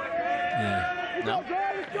 Yeah. No?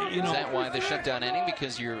 Is that why they shut down inning?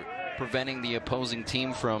 Because you're preventing the opposing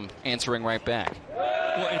team from answering right back?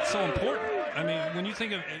 Well, it's so important. I mean, when you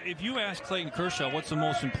think of, if you ask Clayton Kershaw what's the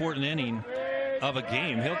most important inning of a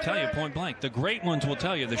game, he'll tell you point blank. The great ones will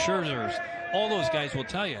tell you, the Scherzers, all those guys will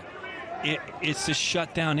tell you, it's the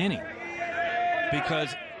shutdown inning.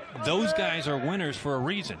 Because those guys are winners for a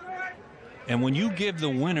reason. And when you give the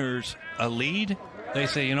winners a lead, they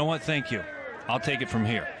say, you know what, thank you. I'll take it from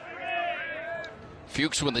here.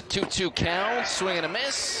 Fuchs with a 2-2 count, swing and a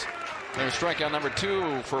miss. There's strikeout number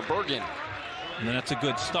 2 for Bergen. And that's a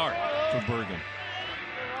good start for Bergen.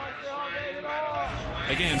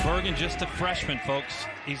 Again, Bergen just a freshman, folks.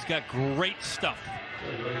 He's got great stuff.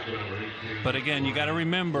 But again, you got to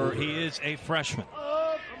remember he is a freshman.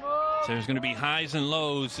 So there's going to be highs and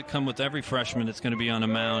lows that come with every freshman that's going to be on a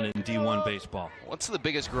mound in D1 baseball. What's the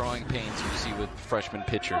biggest growing pains you see with freshman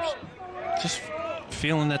pitchers? Just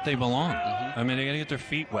feeling that they belong. I mean, they got to get their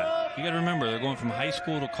feet wet. You got to remember, they're going from high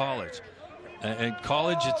school to college. At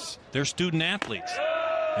college, they're student athletes,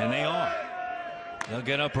 and they are. They'll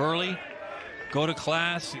get up early, go to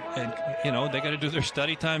class, and they got to do their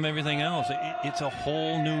study time, everything else. It's a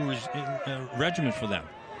whole new regimen for them.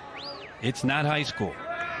 It's not high school.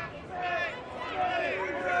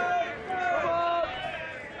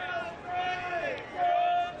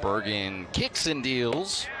 Bergen kicks and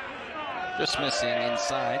deals. Just missing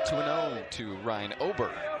inside 2-0 to Ryan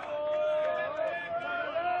Ober.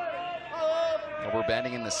 Ober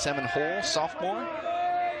batting in the 7-hole, sophomore,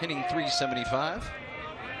 hitting .375.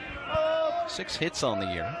 6 hits on the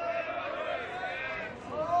year.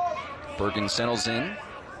 Bergen settles in,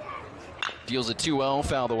 deals a 2-0,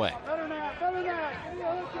 fouled away.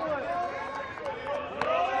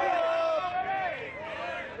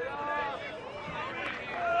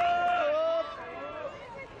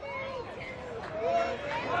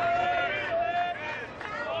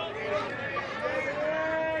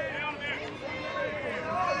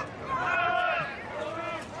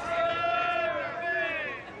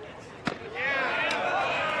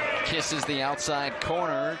 Kisses the outside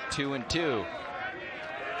corner, 2-2.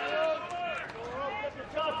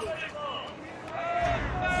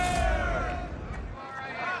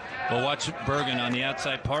 We'll watch Bergen on the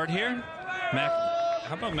outside part here.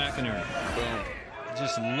 How about McInerney? Boom.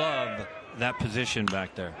 Just love that position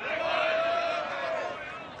back there.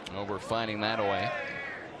 Oh, we're finding that away.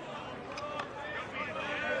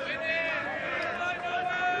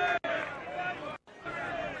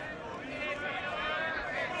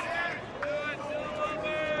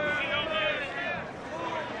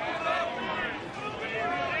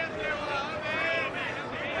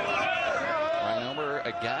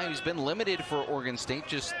 He's been limited for Oregon State,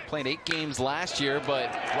 just played 8 games last year,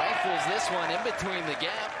 but rifles this one in between the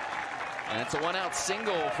gap, and it's a 1-out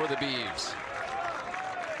single for the Beavs.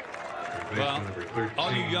 Well,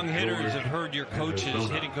 all you young hitters have heard your coaches,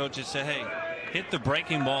 hitting coaches, say, hey, hit the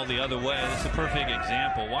breaking ball the other way. That's a perfect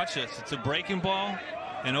example. Watch this. It's a breaking ball,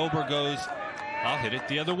 and Ober goes, I'll hit it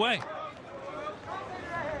the other way.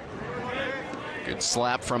 Good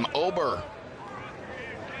slap from Ober.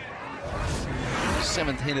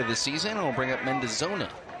 7th hit of the season, and we'll bring up Mendozona.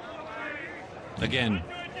 Again,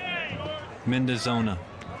 Mendozona,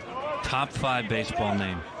 top 5 baseball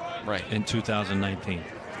name right in 2019.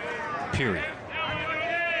 Period.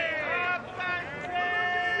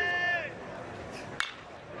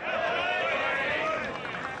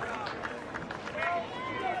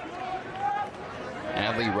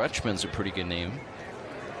 Adley Rutschman's a pretty good name.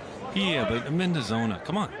 Yeah, but Mendozona,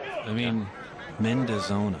 come on. I mean,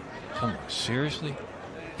 Mendozona. Come on, seriously?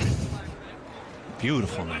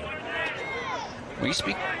 Beautiful name. We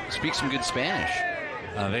speak some good Spanish.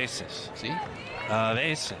 A veces. See? A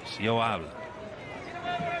veces. Yo hablo.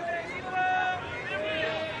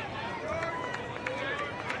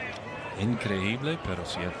 Increíble, pero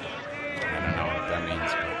cierto. I don't know what that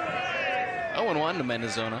means. 0-1 to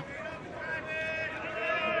Mendozona.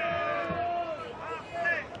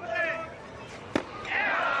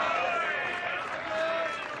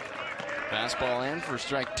 Fastball in for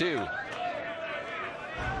strike 2.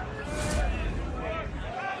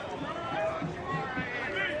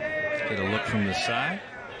 Get a look from the side.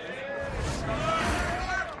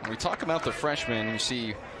 When we talk about the freshmen, you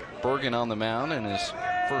see Bergen on the mound in his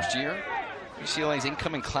first year. UCLA's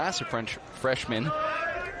incoming class of freshmen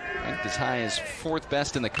ranked as high as 4th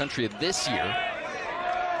best in the country this year,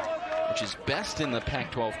 which is best in the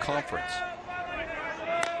Pac-12 conference.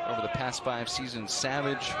 Over the past 5 seasons,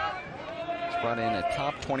 Savage brought in a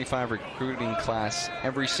top 25 recruiting class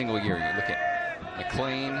every single year. You look at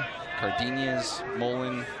McLean, Cardenas,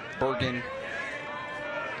 Mullen, Bergen.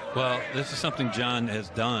 Well, this is something John has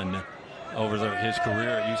done over his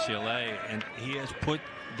career at UCLA, and he has put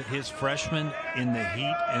his freshmen in the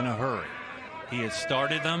heat in a hurry. He has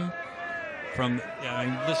started them from,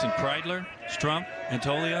 listen, Kreidler, Strump, and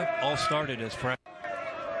Tolia all started as freshmen.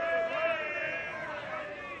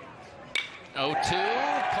 0-2,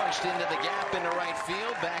 punched into the gap into right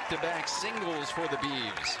field. Back-to-back singles for the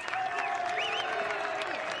Beavs.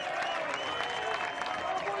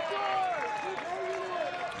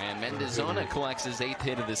 And Mendozona collects his 8th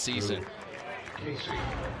hit of the season.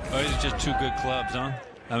 Oh, these are just 2 good clubs, huh?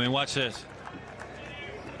 I mean, watch this.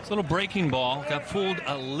 This little breaking ball got fooled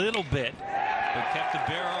a little bit, but kept the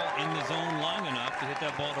barrel in the zone long enough to hit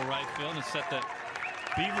that ball to right field and set the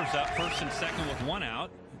Beavers up first and second with one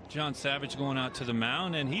out. John Savage going out to the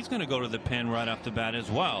mound, and he's going to go to the pen right off the bat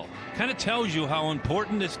as well. Kind of tells you how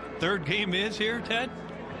important this third game is here, Ted.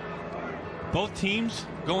 Both teams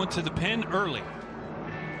going to the pen early.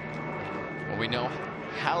 Well, we know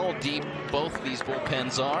how deep both these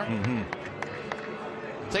bullpens are.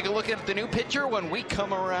 Take a look at the new pitcher when we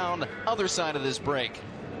come around other side of this break.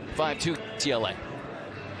 5-2 UCLA.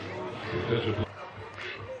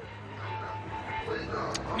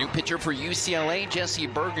 New pitcher for UCLA, Jesse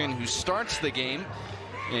Bergen, who starts the game,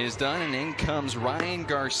 is done, and in comes Ryan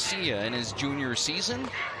Garcia in his junior season.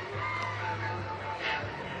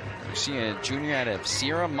 Garcia, junior out of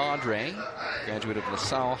Sierra Madre, graduate of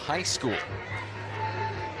LaSalle High School.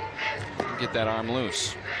 Get that arm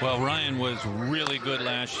loose. Well, Ryan was really good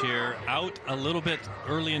last year. Out a little bit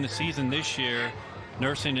early in the season this year,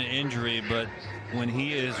 nursing an injury, but when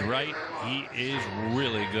he is right, he is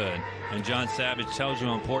really good. And John Savage tells you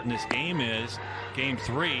how important this game is, game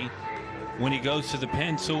 3, when he goes to the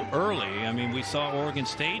pen so early. I mean, we saw Oregon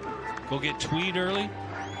State go get Tweed early,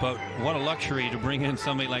 but what a luxury to bring in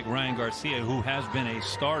somebody like Ryan Garcia, who has been a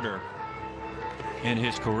starter in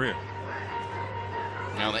his career.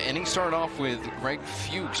 Now the inning started off with Greg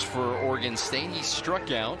Fuchs for Oregon State. He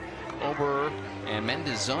struck out Ober and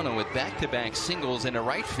Mendizano with back-to-back singles into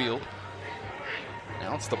right field.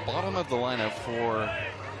 Now it's the bottom of the lineup for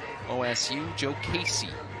OSU, Joe Casey.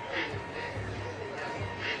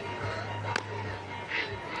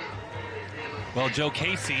 Well, Joe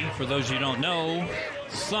Casey, for those you don't know,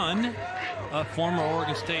 son of former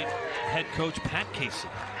Oregon State head coach Pat Casey.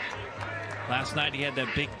 Last night he had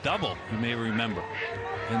that big double, you may remember,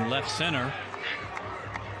 in left center.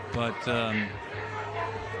 But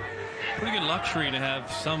pretty good luxury to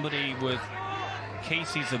have somebody with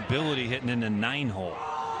Casey's ability hitting in the 9-hole.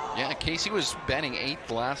 Yeah, Casey was batting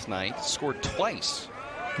 8th last night, scored twice.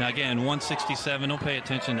 Now again, 167. Don't pay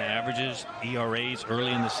attention to averages, ERAs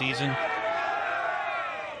early in the season.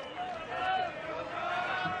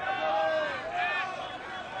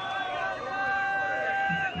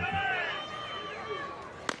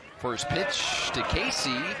 First pitch to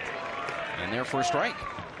Casey, and there for a strike.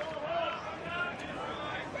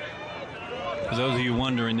 For those of you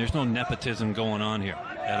wondering, there's no nepotism going on here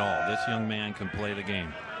at all. This young man can play the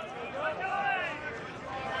game.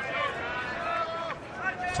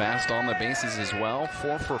 Fast on the bases as well,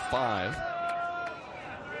 4 for 5.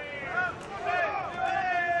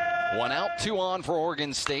 1 out, 2 on for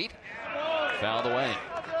Oregon State. Fouled away.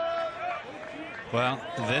 Well,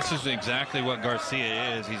 this is exactly what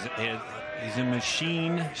Garcia is. He's a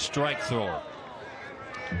machine strike thrower.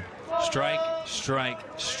 Strike, strike,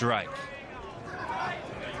 strike.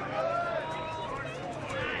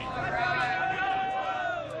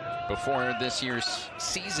 Before this year's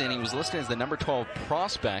season, he was listed as the number 12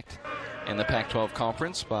 prospect in the Pac-12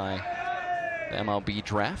 conference by the MLB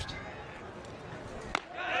draft.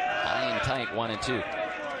 High and tight, 1 and 2.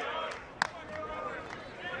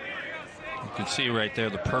 You can see right there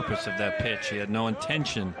the purpose of that pitch. He had no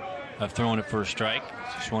intention of throwing it for a strike.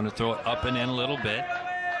 Just wanted to throw it up and in a little bit,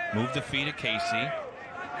 move the feet of Casey,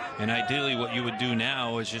 and ideally what you would do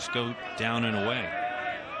now is just go down and away.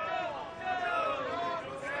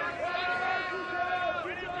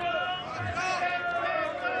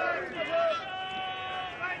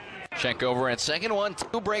 Check over at second,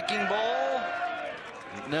 1-2, breaking ball.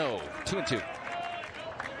 No, 2 and 2.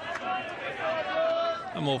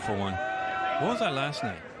 I'm 0 for 1. What was I last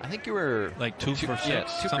night? I think you were like 2 for 6. Yeah,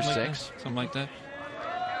 2 for 6. Something like that.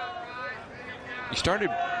 You started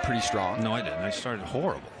pretty strong. No, I didn't. I started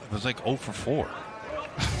horrible. It was like 0 for 4.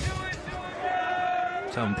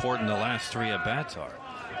 That's how important the last 3 at bats are.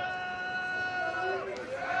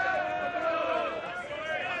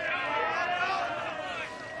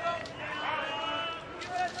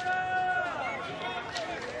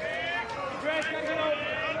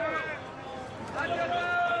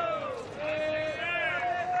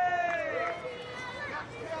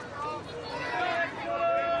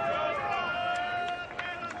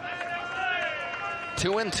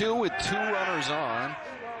 Two and 2 with 2 runners on.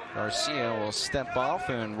 Garcia will step off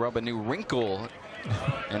and rub a new wrinkle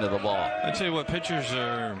into the ball. I tell you what, pitchers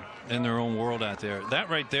are in their own world out there. That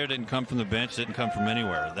right there didn't come from the bench, didn't come from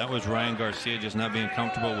anywhere. That was Ryan Garcia just not being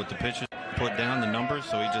comfortable with the pitches, put down the numbers,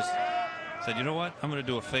 so he just said, you know what, I'm going to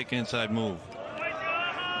do a fake inside move.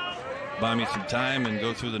 Buy me some time and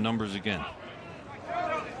go through the numbers again.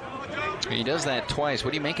 He does that twice. What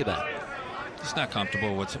do you make of that? It's not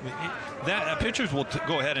comfortable. That pitchers will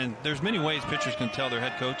go ahead, and there's many ways pitchers can tell their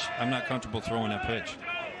head coach, I'm not comfortable throwing that pitch.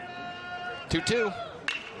 2-2.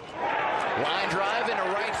 Line drive into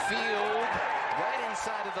right field. Right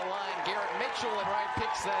side of the line. Garrett Mitchell at right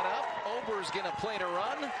picks that up. Ober's going to play to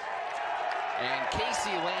run. And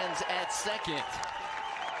Casey lands at second.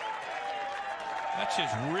 That's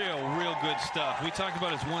just real good stuff. We talked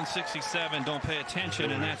about his 167, don't pay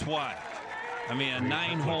attention, and that's why. I mean, a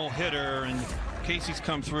 9-hole hitter, and Casey's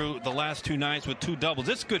come through the last 2 nights with 2 doubles.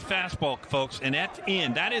 It's a good fastball, folks, and that's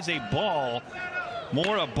in. That is a ball,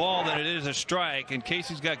 more a ball than it is a strike, and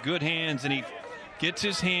Casey's got good hands, and he gets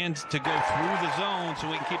his hands to go through the zone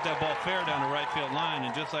so we can keep that ball fair down the right field line,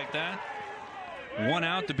 and just like that, 1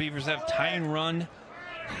 out. The Beavers have tying run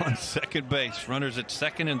on second base. Runners at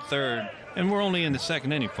second and third, and we're only in the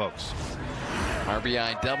second inning, folks.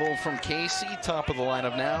 RBI double from Casey. Top of the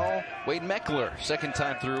lineup now, Wade Meckler, second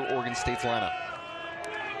time through Oregon State's lineup.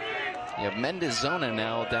 You have Mendozona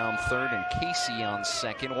now down third and Casey on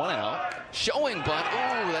second. 1 out. Showing bunt.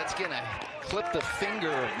 Ooh, that's going to clip the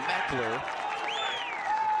finger of Meckler.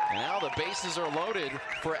 And now the bases are loaded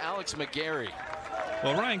for Alex McGarry.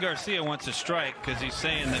 Well, Ryan Garcia wants a strike because he's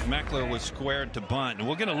saying that Meckler was squared to bunt. And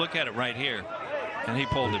we're going to look at it right here. And he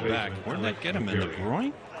pulled it back. Where did that get him? In the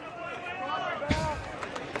groin?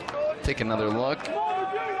 Take another look.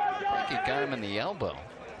 I think it got him in the elbow.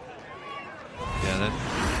 Yeah,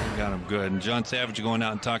 that got him good. And John Savage going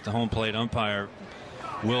out and talked to home plate umpire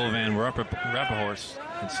Will Van Rapperhorst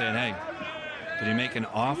and said, hey, did he make an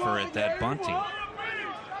offer at that bunting?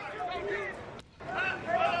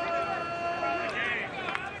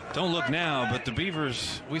 Don't look now, but the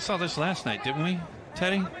Beavers, we saw this last night, didn't we,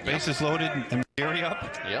 Teddy? Bases loaded and McGarry up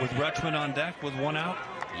with Rutschman on deck with 1 out.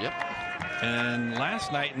 Yep. And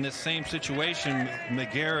last night in this same situation,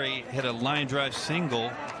 McGarry hit a line drive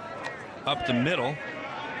single up the middle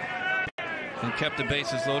and kept the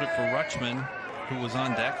bases loaded for Rutschman, who was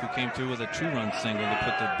on deck, who came through with a 2-run single to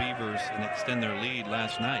put the Beavers and extend their lead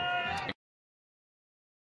last night.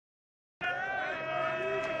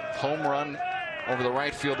 Home run over the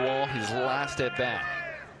right field wall, his last at bat.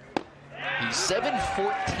 He's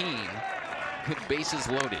 7-14 with bases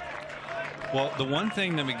loaded. Well, the one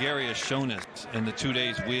thing that McGarry has shown us in the 2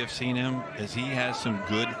 days we have seen him is he has some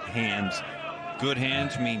good hands. Good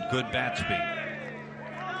hands mean good bat speed.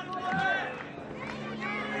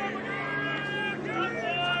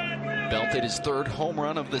 Belted his 3rd home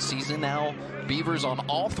run of the season. Now Beavers on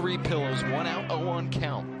all 3 pillows. 1 out, 0-1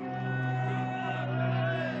 count.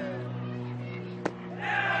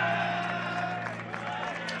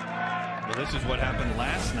 Well, this is what happened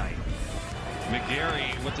last night.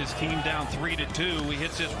 McGarry with his team down 3-2. He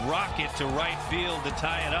hits his rocket to right field to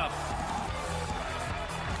tie it up.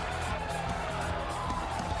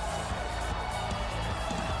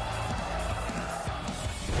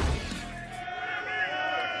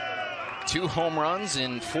 Two home runs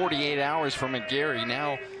in 48 hours for McGarry.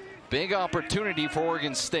 Now big opportunity for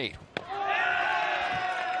Oregon State.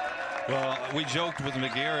 Well, we joked with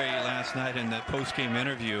McGarry last night in that post-game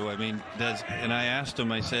interview. I mean, and I asked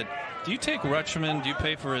him, I said, do you take Rutschman? Do you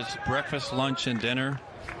pay for his breakfast, lunch, and dinner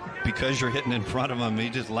because you're hitting in front of him? He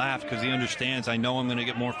just laughed because he understands I know I'm going to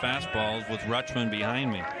get more fastballs with Rutschman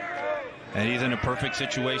behind me. And he's in a perfect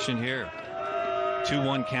situation here.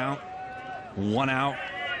 2-1 count, 1 out.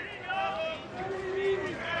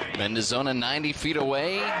 Mendozona 90 feet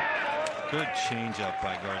away. Good changeup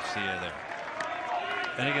by Garcia there.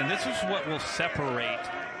 And again, this is what will separate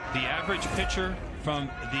the average pitcher from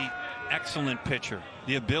the excellent pitcher.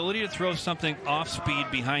 The ability to throw something off speed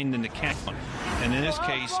behind the count. And in this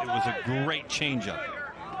case, it was a great changeup.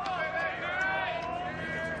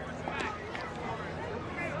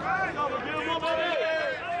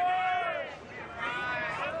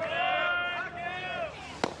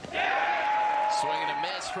 Swing and a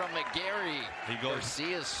miss from McGarry. He goes.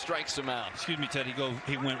 Garcia strikes him out. Excuse me, Ted.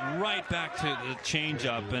 He went right back to the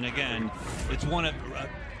changeup, and again, it's one of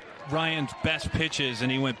Ryan's best pitches,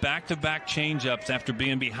 and he went back-to-back changeups after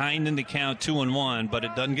being behind in the count 2-1, but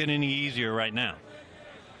it doesn't get any easier right now.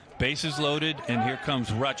 Bases loaded, and here comes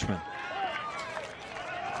Rutschman.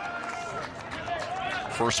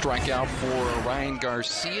 First strikeout for Ryan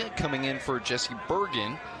Garcia, coming in for Jesse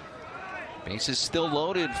Bergen. Bases still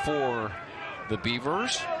loaded for the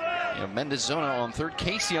Beavers. You have Mendozona on third,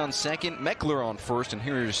 Casey on second, Meckler on first, and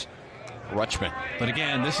here's Rutschman. But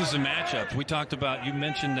again, this is a matchup. We talked about, you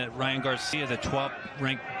mentioned that Ryan Garcia, the 12th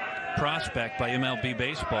ranked prospect by MLB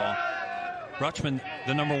baseball. Rutschman,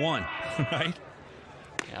 the #1, right?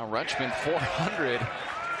 Now Rutschman 400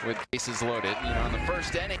 with bases loaded. You know, in the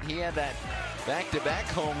first inning, he had that back-to-back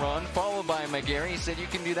home run, followed by McGarry. He said, you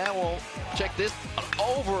can do that. Well, check this,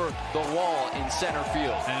 over the wall in center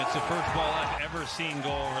field. And it's the first ball I've ever seen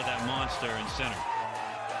go over that monster in center.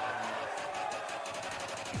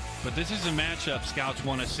 But this is a matchup scouts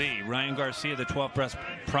want to see. Ryan Garcia, the 12th best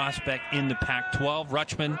prospect in the Pac-12.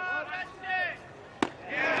 Rutschman,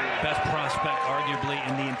 best prospect arguably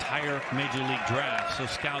in the entire Major League draft. So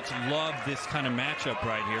scouts love this kind of matchup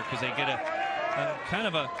right here because they get a kind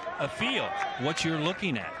of a feel what you're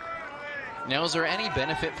looking at. Now, is there any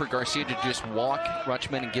benefit for Garcia to just walk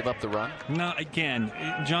Rutschman and give up the run? No, again,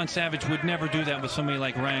 John Savage would never do that with somebody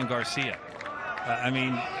like Ryan Garcia. I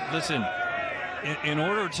mean, listen, in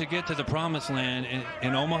order to get to the promised land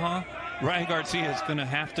in Omaha, Ryan Garcia is going to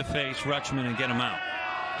have to face Rutschman and get him out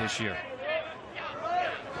this year.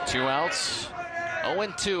 2 outs,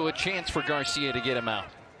 0-2, a chance for Garcia to get him out.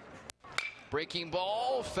 Breaking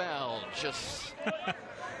ball, foul, just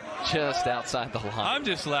outside the line. I'm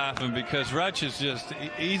just laughing because Rutsch is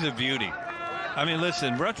he's a beauty. I mean,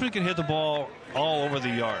 listen, Rutschman can hit the ball all over the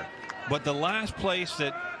yard, but the last place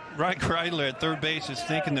that Ryan Kreidler at third base is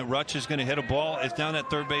thinking that Rutsch is going to hit a ball is down that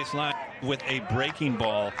third base line with a breaking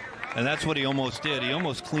ball, and that's what he almost did. He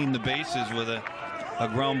almost cleaned the bases with a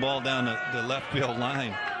ground ball down the left field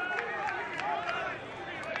line.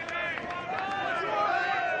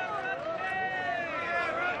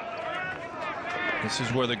 This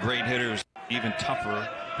is where the great hitters even tougher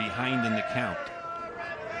behind in the count.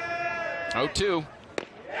 0-2.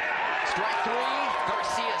 Strike 3.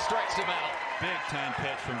 Garcia strikes him out. Big time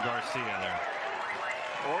pitch from Garcia there.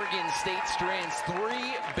 Oregon State strands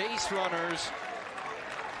 3 base runners.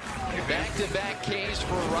 Back-to-back Ks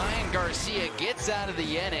for Ryan Garcia. Gets out of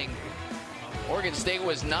the inning. Oregon State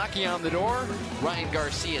was knocking on the door. Ryan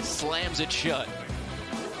Garcia slams it shut.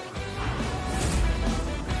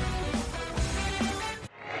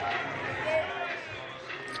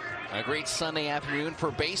 A great Sunday afternoon for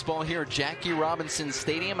baseball here at Jackie Robinson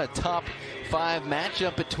Stadium. A top 5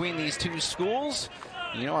 matchup between these two schools.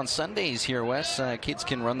 You know, on Sundays here, Wes, kids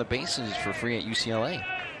can run the bases for free at UCLA.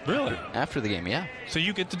 Really? After the game, yeah. So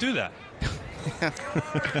you get to do that.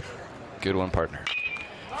 Good one, partner.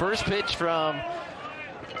 First pitch from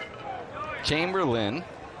Chamberlain.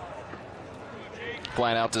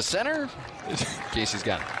 Flying out to center. Casey's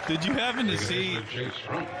got it. Did you happen to see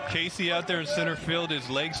Casey out there in center field, his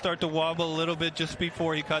legs start to wobble a little bit just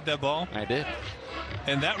before he caught that ball? I did.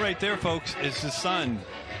 And that right there, folks, is the sun.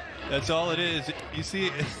 That's all it is. You see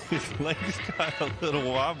his legs got a little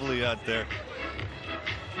wobbly out there.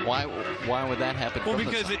 Why would that happen? Well,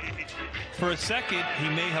 because for a second, he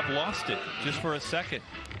may have lost it. Just for a second.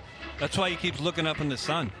 That's why he keeps looking up in the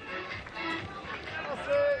sun.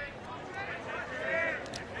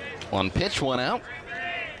 1 pitch, 1 out.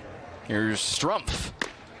 Here's Strumpf.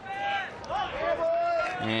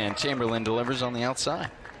 And Chamberlain delivers on the outside.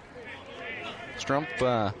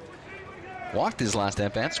 Strumpf walked his last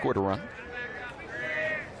at-bat, scored a run.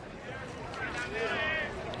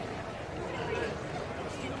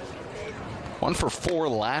 One for 4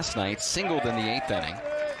 last night, singled in the 8th inning.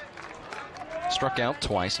 Struck out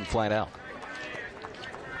twice and flat out.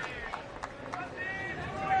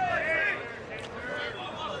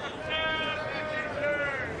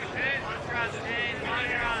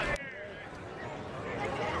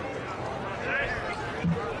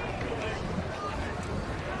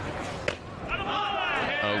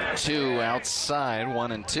 Two outside,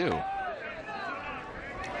 1-2.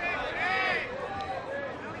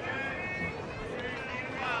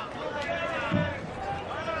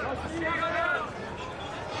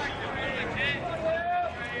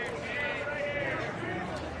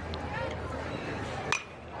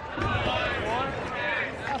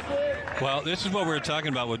 Well, this is what we were talking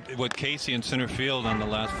about with Casey in center field on the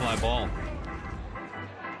last fly ball.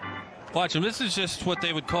 Watch him. This is just what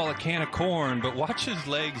they would call a can of corn, but watch his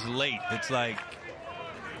legs late. It's like,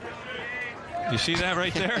 you see that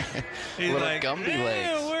right there? He's little like, Gumby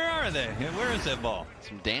legs. Where are they? Where is that ball?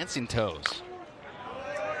 Some dancing toes.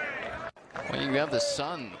 Well, you have the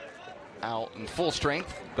sun out in full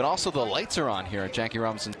strength, but also the lights are on here at Jackie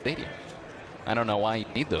Robinson Stadium. I don't know why you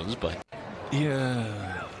need those, but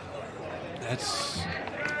yeah, that's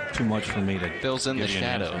too much for me to. Fills in the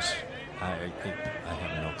shadows. I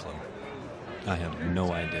have no clue. I have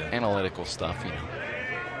no idea. Analytical stuff, you know.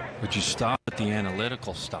 Would you stop with the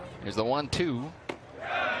analytical stuff? Here's the 1-2.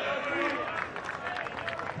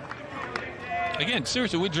 Again,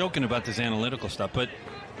 seriously, we're joking about this analytical stuff, but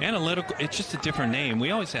analytical, it's just a different name.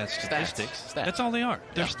 We always have statistics. Stats. That's all they are.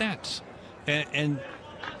 They're stats. And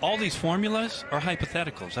all these formulas are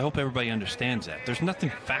hypotheticals. I hope everybody understands that. There's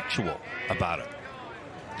nothing factual about it.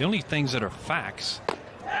 The only things that are facts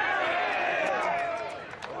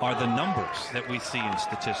are the numbers that we see in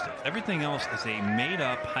statistics. Everything else is a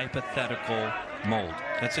made-up hypothetical mold.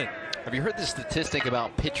 That's it. Have you heard the statistic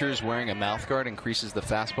about pitchers wearing a mouth guard increases the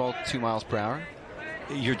fastball 2 miles per hour?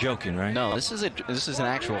 You're joking, right? No, this is an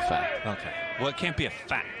actual fact. Okay. Well, it can't be a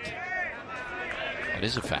fact. It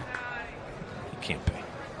is a fact. It can't be.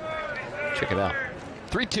 Check it out.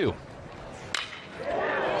 3-2.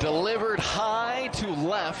 Delivered high to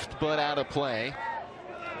left, but out of play.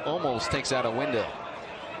 Almost takes out a window.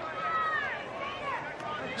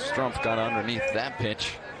 Strumpf got underneath that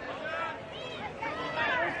pitch.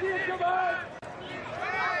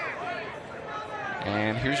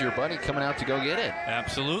 And here's your buddy coming out to go get it.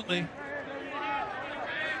 Absolutely.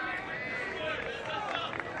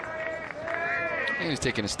 He's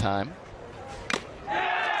taking his time.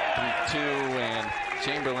 3-2, and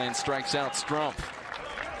Chamberlain strikes out Strumpf.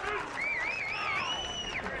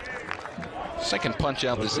 Second punch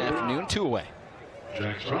out this afternoon, 2 away.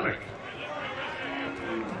 Jack Stronach.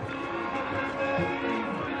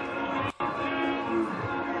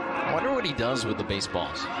 I wonder what he does with the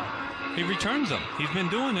baseballs. He returns them. He's been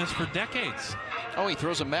doing this for decades. Oh, he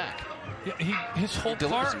throws them back. His whole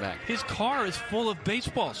delivers car, them back. his car is full of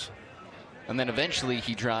baseballs. And then eventually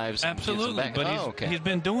he drives. Absolutely, and gives them but back. he's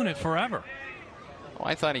been doing it forever. Oh,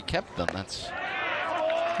 I thought he kept them. That's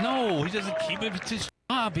No, he doesn't keep it. It's his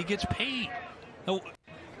job. He gets paid. No,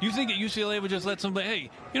 you think at UCLA would just let somebody, hey,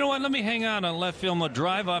 you know what, let me hang out on left field. I'm going to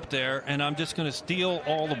drive up there, and I'm just going to steal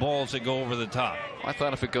all the balls that go over the top. I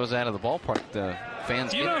thought if it goes out of the ballpark, the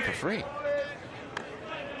fans get it for free.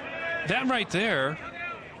 That right there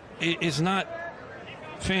is not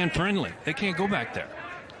fan-friendly. They can't go back there.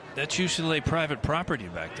 That's UCLA private property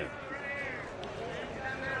back there.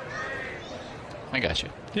 I got you.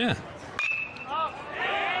 Yeah.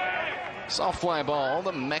 Soft fly ball.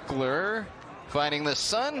 The Meckler fighting the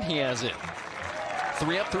sun. He has it.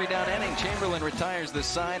 3 up, 3 down inning. Chamberlain retires the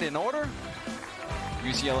side in order.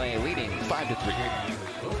 UCLA leading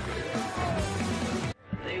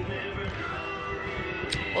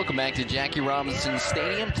 5-3. Welcome back to Jackie Robinson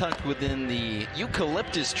Stadium, tucked within the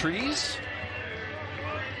eucalyptus trees.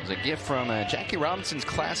 It was a gift from Jackie Robinson's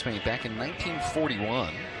classmate back in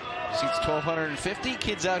 1941. Seats 1,250.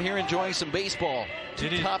 Kids out here enjoying some baseball. Two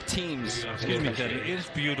top teams. Excuse me, Teddy. It is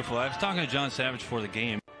beautiful. I was talking to John Savage before the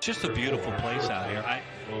game. It's just a beautiful place out here.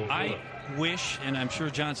 I wish, and I'm sure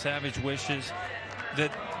John Savage wishes,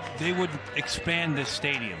 that they would expand this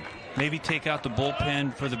stadium. Maybe take out the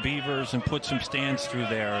bullpen for the Beavers and put some stands through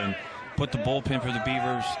there, and put the bullpen for the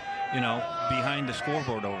Beavers, you know, behind the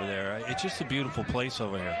scoreboard over there. It's just a beautiful place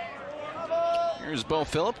over here. Here's Bo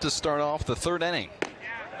Phillip to start off the third inning.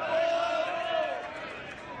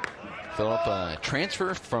 Phillip,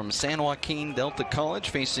 transfer from San Joaquin Delta College,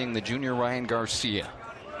 facing the junior Ryan Garcia.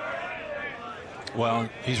 Well,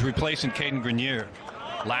 he's replacing Caden Grenier,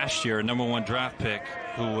 last year, #1 draft pick,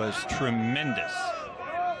 who was tremendous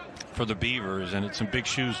for the Beavers, and it's some big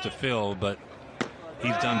shoes to fill, but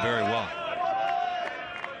he's done very well.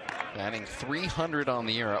 Batting .300 on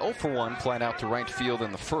the year, 0 for 1, flat out to right field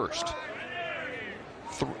in the first.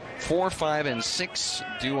 4, 5, and 6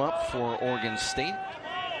 due up for Oregon State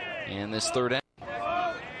in this third inning.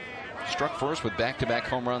 Struck first with back-to-back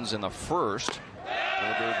home runs in the first,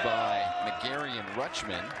 delivered by McGarry and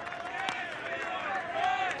Rutschman.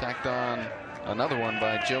 Tacked on another one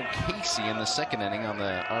by Joe Casey in the second inning on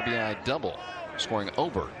the RBI double, scoring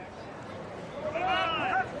over.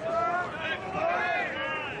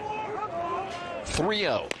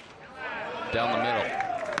 .30 down the middle.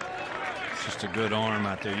 It's just a good arm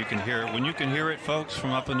out there. You can hear it. When you can hear it, folks,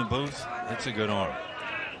 from up in the booth, it's a good arm.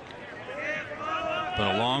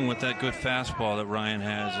 But along with that good fastball that Ryan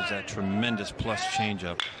has is that tremendous plus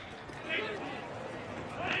changeup.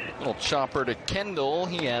 Little chopper to Kendall.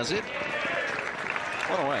 He has it.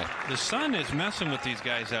 1 away. The sun is messing with these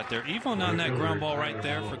guys out there. Even on that ground ball right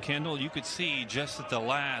there for Kendall, you could see just at the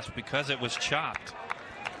last, because it was chopped,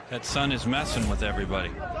 that sun is messing with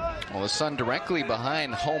everybody. Well, the sun directly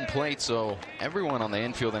behind home plate, so everyone on the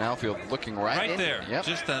infield and outfield looking right in there. Yep.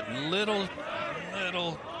 Just that little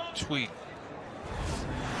tweak.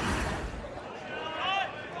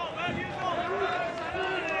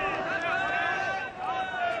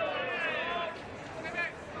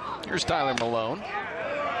 Here's Tyler Malone.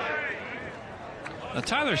 Now,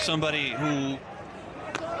 Tyler's somebody who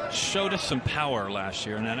showed us some power last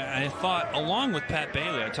year, and I thought, along with Pat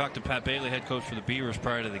Bailey, I talked to Pat Bailey, head coach for the Beavers,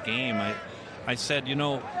 prior to the game. I said, you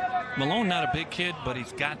know, Malone, not a big kid, but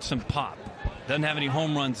he's got some pop. Doesn't have any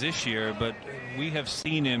home runs this year, but we have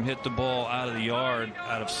seen him hit the ball out of the yard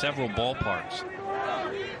out of several ballparks.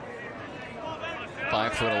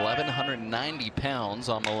 5'11", 190 pounds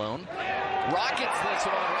on Malone. Rockets this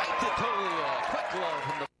one right to Tolia. Quick glove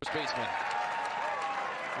from the first baseman.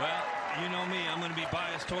 Well, You know me, I'm going to be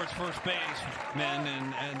biased towards first base, man,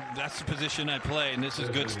 and that's the position I play, and this is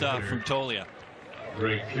good stuff from Tolia.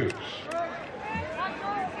 Great Fuchs.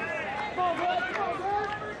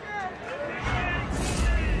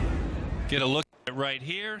 Get a look at it right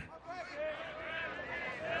here.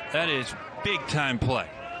 That is big-time play.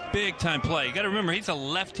 Big-time play. You got to remember, he's a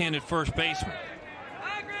left-handed first baseman.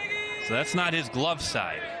 So that's not his glove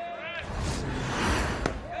side.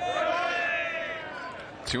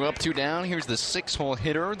 2 up, 2 down. Here's the 6-hole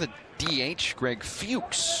hitter, the DH, Greg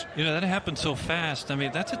Fuchs. You know, that happened so fast. I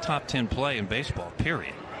mean, that's a top 10 play in baseball,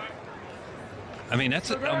 period. I mean, that's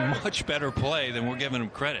a much better play than we're giving him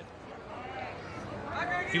credit.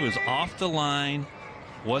 He was off the line,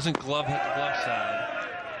 wasn't glove side.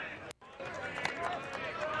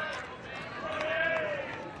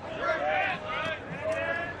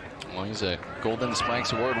 Well, he's a Golden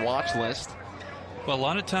Spikes Award watch list. Well, a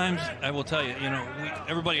lot of times, I will tell you,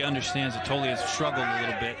 everybody understands that Tolia has struggled a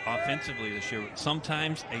little bit offensively this year.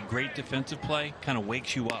 Sometimes a great defensive play kind of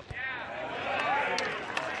wakes you up.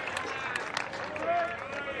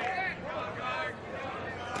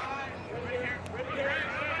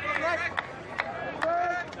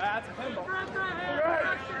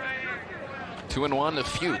 Two and 1 to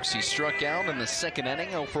Fuchs. He struck out in the second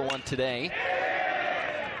inning, 0 for 1 today.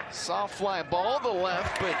 Soft fly ball to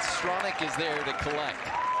left, but Stronach is there to collect.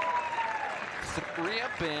 3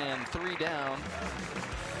 up and 3 down.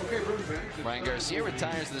 Ryan Garcia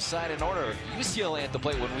retires the side in order. UCLA at the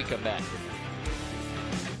plate when we come back.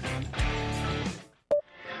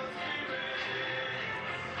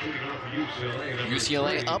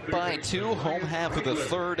 UCLA up by 2, home half of the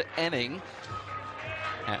third inning.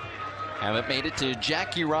 Haven't made it to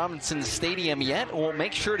Jackie Robinson Stadium yet. We'll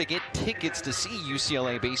make sure to get tickets to see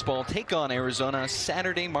UCLA baseball take on Arizona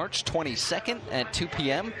Saturday, March 22nd at 2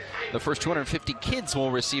 p.m. The first 250 kids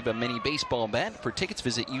will receive a mini baseball bat. For tickets,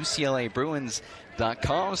 visit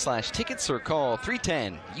UCLABruins.com/tickets or call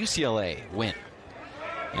 310-UCLA-WIN.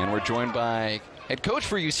 And we're joined by head coach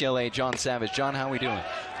for UCLA, John Savage. John, how are we doing?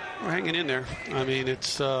 We're hanging in there. I mean,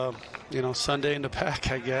 it's Sunday in the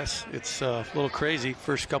pack, I guess. It's a little crazy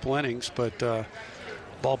first couple innings, but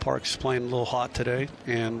ballpark's playing a little hot today,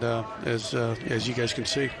 and as you guys can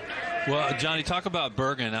see. Well, Johnny, talk about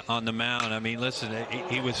Bergen on the mound. I mean, listen,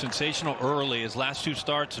 he was sensational early. His last 2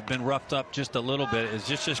 starts have been roughed up just a little bit. Is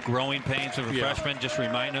this just growing pains of a freshman? Just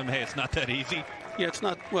remind him, hey, it's not that easy. Yeah, it's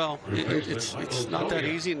not. Well, it's not that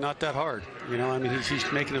easy, and not that hard. I mean, he's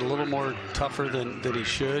making it a little more tougher than he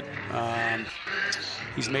should.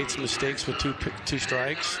 He's made some mistakes with two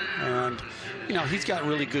strikes, and he's got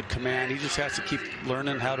really good command. He just has to keep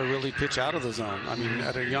learning how to really pitch out of the zone. I mean,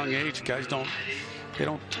 at a young age, guys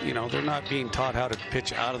they're not being taught how to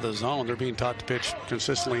pitch out of the zone. They're being taught to pitch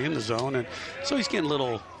consistently in the zone, and so he's getting a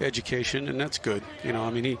little education, and that's good. I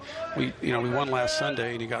mean, we won last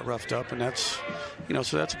Sunday, and he got roughed up, and that's,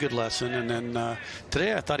 so that's a good lesson. And then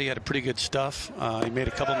today, I thought he had a pretty good stuff. He made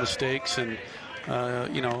a couple mistakes, and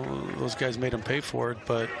those guys made him pay for it,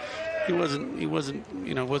 but he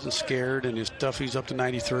wasn't scared, and his stuff, he's up to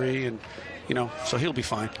 93, and so he'll be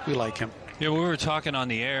fine. We like him. Yeah, we were talking on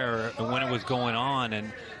the air when it was going on,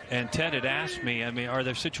 and Ted had asked me, I mean, are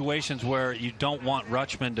there situations where you don't want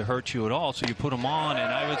Rutschman to hurt you at all, so you put him on?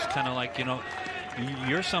 And I was kind of like,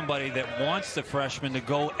 you're somebody that wants the freshman to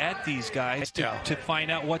go at these guys to find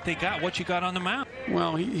out what you got on the mound.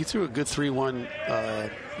 Well, he threw a good 3-1,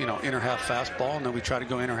 inner half fastball, and then we tried to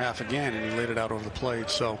go inner half again, and he laid it out over the plate.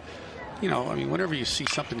 So, I mean, whenever you see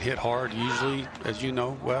something hit hard, usually, as you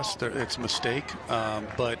know, Wes, it's a mistake.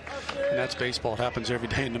 But that's baseball. It happens every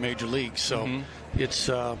day in the major leagues. So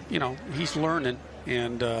it's, he's learning,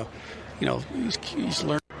 and, he's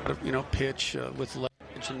learning how to, pitch with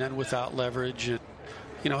leverage and then without leverage. And,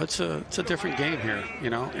 it's a different game here,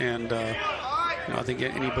 and I think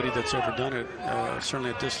anybody that's ever done it,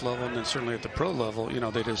 certainly at this level and then certainly at the pro level,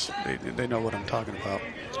 they know what I'm talking about.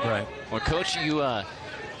 Right. Well, Coach,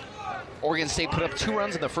 Oregon State put up 2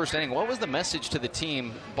 runs in the first inning. What was the message to the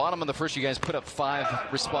team? Bottom of the first, you guys put up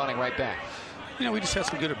 5, responding right back. We just had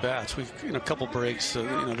some good at-bats. We, a couple breaks,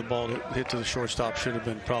 the ball hit to the shortstop should have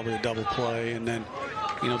been probably a double play. And then,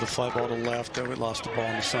 the fly ball to left, we lost the ball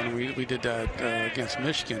in the sun. And we did that against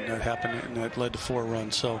Michigan. That happened, and that led to 4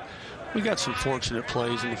 runs. So we got some fortunate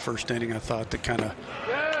plays in the first inning, I thought, that kind of,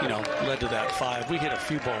 led to that 5. We hit a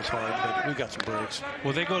few balls hard, but we got some breaks.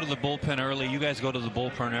 Well, they go to the bullpen early. You guys go to the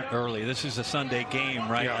bullpen early. This is a Sunday game,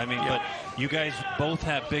 right? Yeah, I mean, but you guys both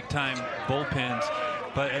have big-time bullpens.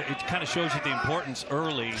 but it kind of shows you the importance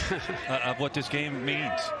early of what this game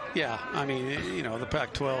means. Yeah, I mean, you know, the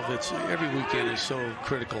Pac-12, it's every weekend is so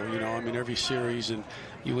critical, you know. I mean, every series, and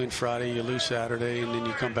you win Friday, you lose Saturday, and then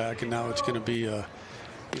you come back, and now it's going to be a,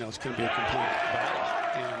 you know, it's going to be a complete battle.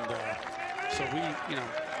 And so we, you know,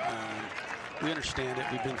 we understand it.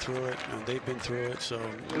 We've been through it, and they've been through it. So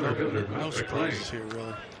no surprises here,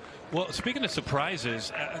 really. Well, speaking of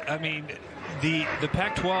surprises, I mean, the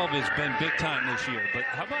Pac-12 has been big time this year. But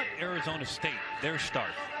how about Arizona State? Their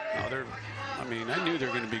start. No, I mean, I knew they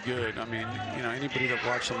were going to be good. I mean, you know, anybody that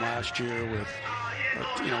watched them last year with,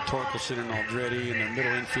 you know, Torkelson and Aldretti, and their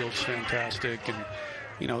middle infield's fantastic, and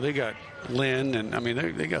you know, they got Lynn, and I mean,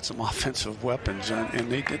 they got some offensive weapons,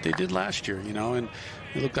 and they did last year, you know, and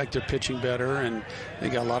it looked like they're pitching better, and they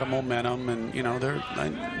got a lot of momentum, and you know,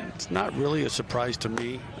 it's not really a surprise to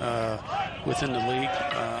me within the league.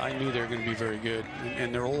 I knew they were going to be very good,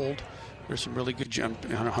 and they're old. There's some really good jump.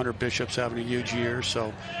 Hunter Bishop's having a huge year,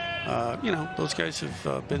 so you know, those guys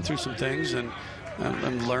have been through some things and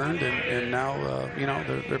learned, and now you know,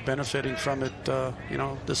 they're benefiting from it, you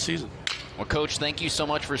know, this season. Well, Coach, thank you so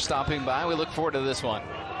much for stopping by. We look forward to this one.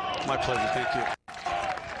 My pleasure. Thank you.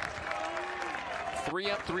 3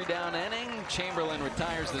 up, 3 down inning. Chamberlain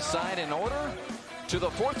retires the side in order. To the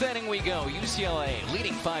 4th inning we go. UCLA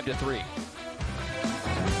leading 5-3.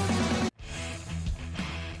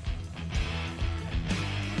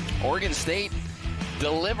 Oregon State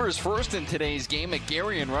delivers first in today's game.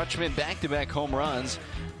 McGarry and Rutschman back-to-back home runs.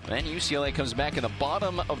 Then UCLA comes back in the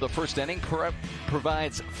bottom of the 1st inning,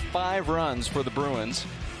 provides 5 runs for the Bruins.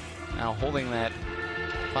 Now holding that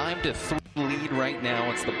 5-3 lead right now.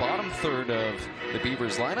 It's the bottom third of the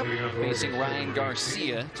Beavers lineup, facing Ryan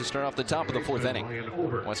Garcia to start off the top of the 4th inning.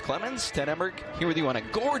 Wes Clemens, Ted Emmerich, here with you on a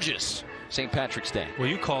gorgeous St. Patrick's Day. Well,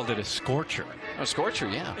 you called it a scorcher. A scorcher,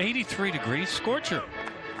 yeah. 83 degrees scorcher.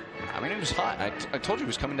 I mean, it was hot. I told you it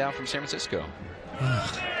was coming down from San Francisco.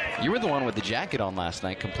 You were the one with the jacket on last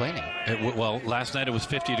night complaining. Well, last night it was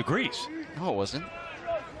 50 degrees. No, it wasn't.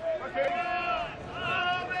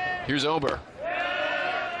 Here's Ober.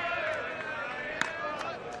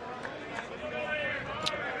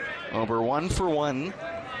 Ober 1 for 1.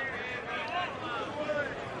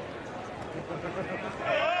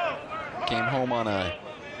 Came home on a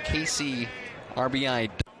Casey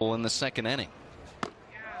RBI double in the 2nd inning.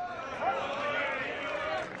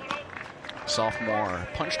 Sophomore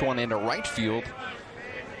punched one into right field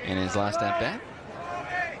in his last at-bat.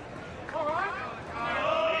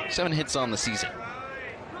 7 hits on the season.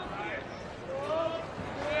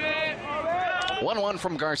 1-1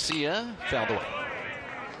 from Garcia. Fouled away.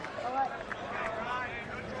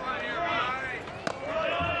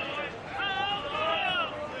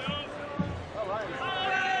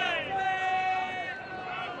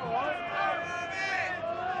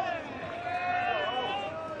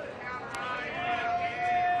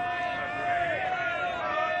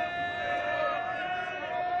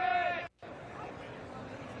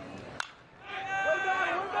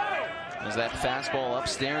 That fastball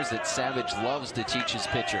upstairs that Savage loves to teach his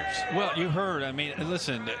pitchers. Well, you heard, I mean,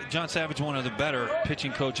 listen, John Savage, one of the better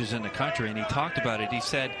pitching coaches in the country, and he talked about it. He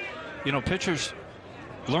said, you know, pitchers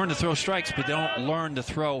learn to throw strikes, but they don't learn to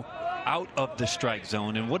throw out of the strike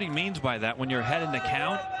zone. And what he means by that, when you're ahead in the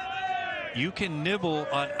count, you can nibble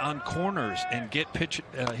on corners and get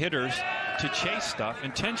hitters to chase stuff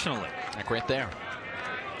intentionally. Like right there.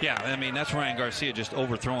 Yeah, I mean, that's Ryan Garcia just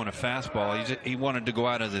overthrowing a fastball. He wanted to go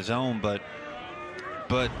out of the zone, but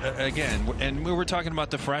again, and we were talking about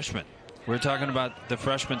the freshman. We're talking about the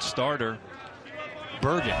freshman starter,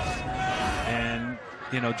 Bergen. And,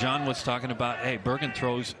 you know, John was talking about, hey, Bergen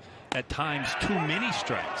throws at times too many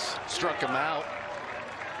strikes. Struck him out.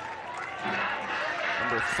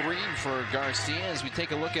 Number 3 for Garcia as we take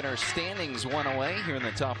a look at our standings, 1 away here in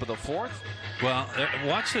the top of the 4th. Well,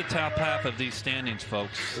 watch the top half of these standings,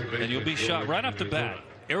 folks, and you'll be shocked right off the bat.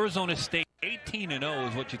 Arizona State 18-0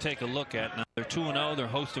 is what you take a look at. Now they're 2-0. They're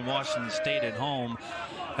hosting Washington State at home.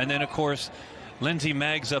 And then, of course, Lindsey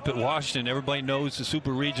Maggs up at Washington. Everybody knows the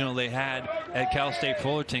super regional they had at Cal State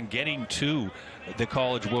Fullerton getting to the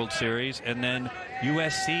College World Series. And then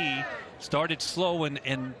USC started slow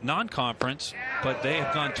in non-conference, but they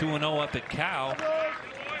have gone 2-0 up at Cal.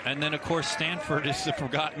 And then, of course, Stanford is the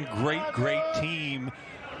forgotten great team.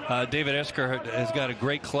 David Esker has got a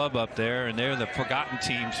great club up there, and they're the forgotten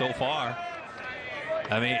team so far.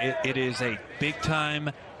 I mean, it is a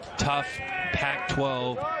big-time, tough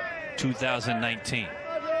Pac-12 2019.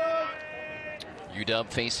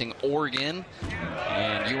 UW facing Oregon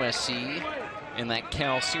and USC in that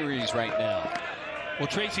Cal series right now. Well,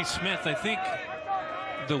 Tracy Smith, I think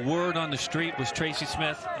the word on the street was Tracy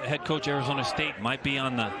Smith, head coach Arizona State, might be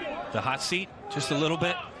on the hot seat just a little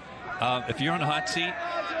bit. If you're on the hot seat,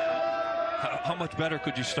 how much better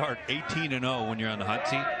could you start 18-0 when you're on the hot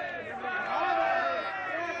seat?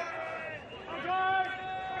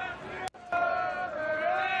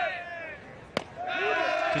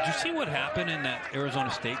 Did you see what happened in that Arizona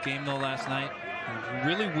State game, though, last night?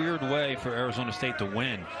 Really weird way for Arizona State to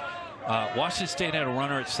win. Washington State had a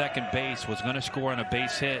runner at second base, was going to score on a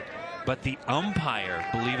base hit, but the umpire,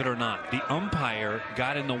 believe it or not, the umpire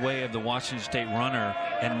got in the way of the Washington State runner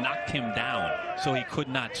and knocked him down, so he could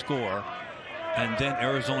not score. And then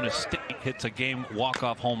Arizona State hits a game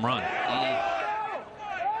walk-off home run.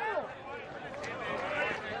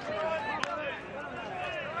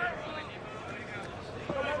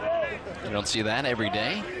 You don't see that every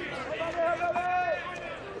day.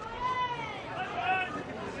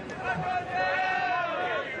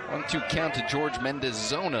 One-two count to George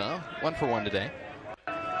Mendozona. 1-for-1 today.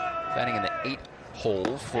 Batting in the 8th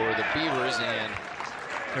hole for the Beavers, and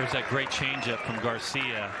there's that great changeup from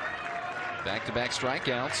Garcia. Back-to-back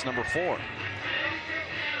strikeouts, number 4.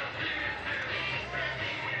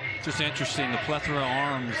 Just interesting, the plethora of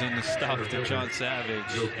arms and the stuff that John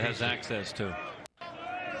Savage has access to.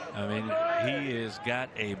 I mean, he has got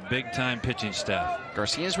a big-time pitching staff.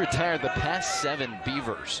 Garcia's retired the past 7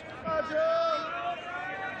 Beavers.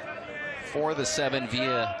 4 of the 7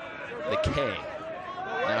 via the K.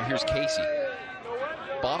 Now here's Casey,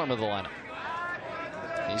 bottom of the lineup.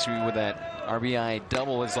 Casey with that RBI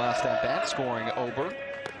double his last at bat, scoring Ober.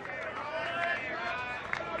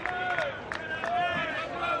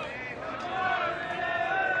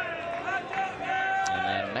 And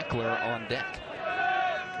then Meckler on deck.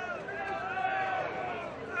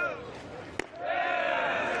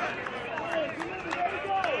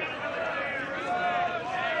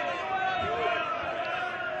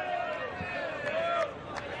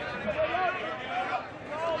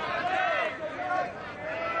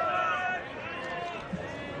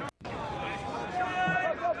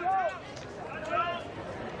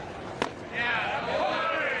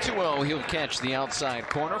 He'll catch the outside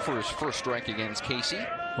corner for his first strike against Casey.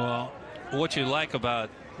 Well, what you like about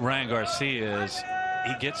Ryan Garcia is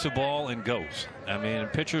he gets the ball and goes. I mean,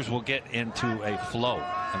 pitchers will get into a flow.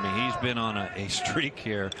 I mean, he's been on a streak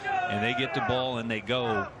here, and they get the ball and they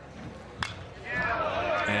go.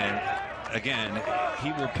 And again,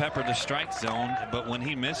 he will pepper the strike zone, but when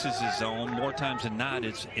he misses his zone, more times than not,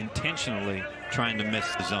 it's intentionally trying to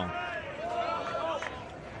miss the zone.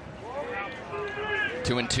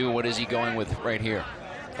 2-2. What is he going with right here?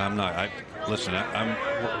 I'm looking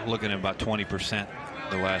at about 20%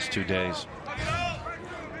 the last 2 days.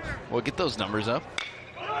 Well, get those numbers up.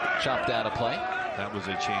 Chopped out of play. That was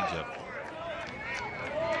a changeup.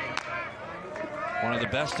 One of the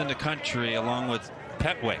best in the country, along with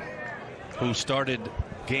Petway, who started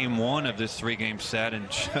game 1 of this 3-game set,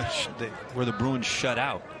 and where the Bruins shut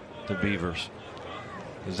out the Beavers.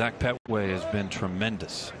 Zach Petway has been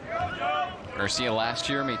tremendous. Garcia last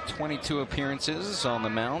year made 22 appearances on the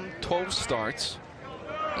mound, 12 starts,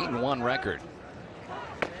 8-1 record.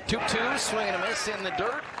 2-2, swing and a miss in the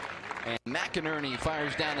dirt, and McInerney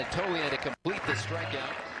fires down to Tolia to complete the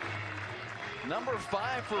strikeout. Number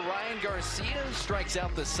 5 for Ryan Garcia, strikes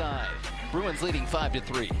out the side. Bruins leading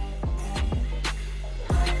 5-3.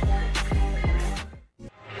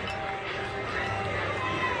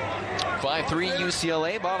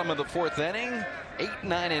 UCLA, bottom of the 4th inning.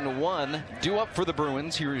 8-9-1 due up for the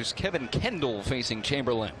Bruins. Here's Kevin Kendall facing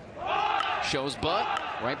Chamberlain. Shows butt,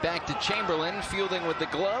 right back to Chamberlain, fielding with the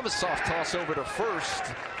glove. A soft toss over to first,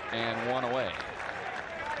 and 1 away.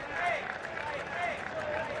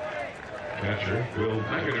 Catcher, Will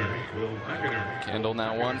McInerney. Kendall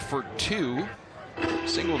now 1 for 2.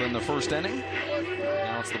 Singled in the 1st inning.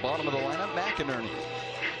 Now it's the bottom of the lineup, McInerney.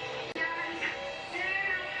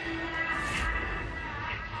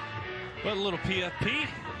 Well, a little PFP.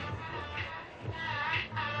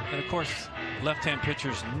 And of course, left-hand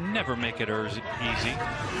pitchers never make it easy.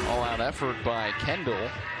 All-out effort by Kendall.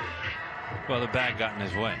 Well, the bag got in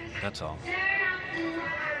his way. That's all.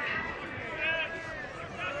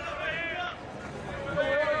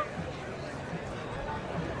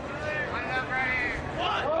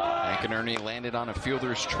 McInerney landed on a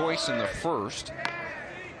fielder's choice in the 1st.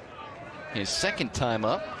 His 2nd time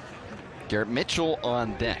up. Garrett Mitchell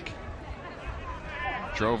on deck.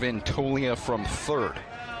 Drove in Tolia from 3rd.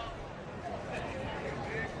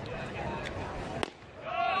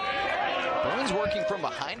 Bruins working from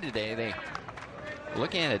behind today. They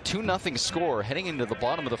looking at a 2-0 score heading into the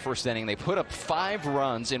bottom of the 1st inning. They put up 5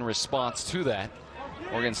 runs in response to that.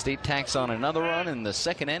 Oregon State tacks on another run in the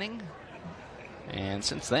second inning. And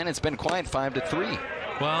since then, it's been quiet, 5-3.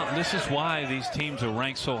 Well, this is why these teams are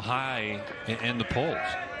ranked so high in the polls.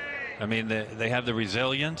 I mean, they have the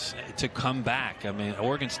resilience to come back. I mean,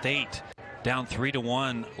 Oregon State down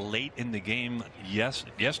 3-1 late in the game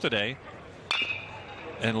yesterday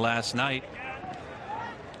and last night.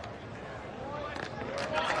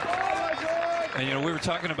 And, you know, we were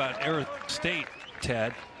talking about Arizona State,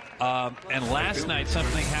 Ted. And last night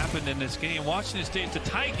something happened in this game. Washington State, it's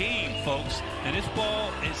a tie game, folks, and this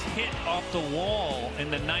ball is hit off the wall in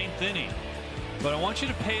the 9th inning. But I want you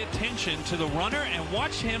to pay attention to the runner and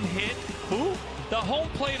watch him hit who? The home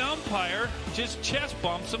plate umpire just chest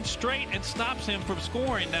bumps him straight and stops him from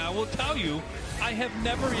scoring. Now, I will tell you, I have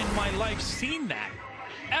never in my life seen that,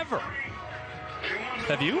 ever.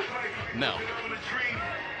 Have you? No.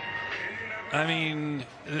 I mean,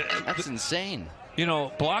 that's insane. You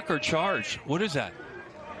know, block or charge, what is that?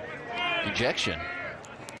 Ejection.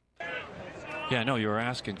 Yeah, I know you were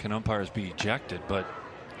asking, can umpires be ejected? But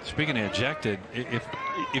speaking of ejected,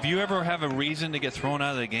 if you ever have a reason to get thrown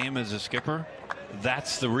out of the game as a skipper,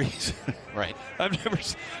 that's the reason. Right. I've never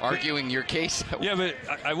arguing your case. Yeah, but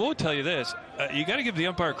I will tell you this: you got to give the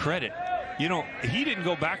umpire credit. You know, he didn't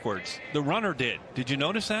go backwards. The runner did. Did you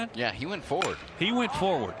notice that? Yeah, he went forward. He went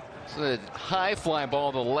forward. It's a high fly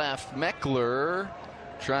ball to the left. Meckler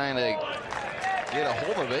trying to get a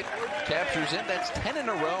hold of it. Captures it. That's 10 in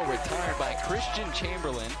a row retired by Christian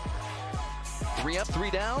Chamberlain. 3 up,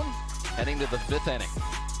 3 down, heading to the 5th inning.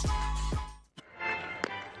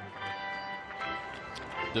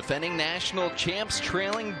 Defending national champs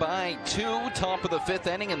trailing by 2, top of the 5th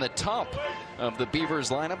inning, and the top of the Beavers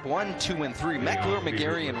lineup, 1, 2, and 3. Meckler,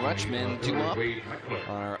 McGarry, and Rutschman 2 up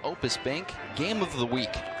on our Opus Bank Game of the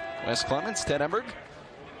Week. Wes Clements, Ted Emberg.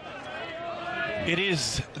 It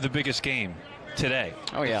is the biggest game today.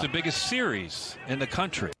 Oh, yeah. It's the biggest series in the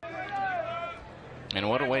country. And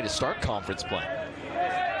what a way to start conference play.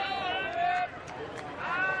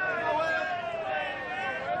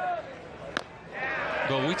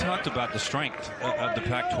 Well, we talked about the strength of the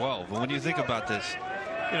Pac-12. And when you think about this,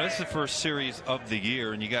 you know, it's the first series of the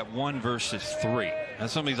year, and you got 1 versus 3. And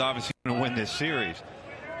somebody's obviously going to win this series.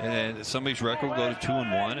 And somebody's record will go to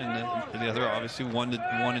 2-1, and the other obviously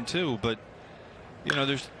 1-2. But you know,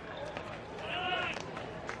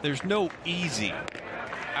 there's no easy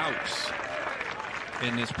outs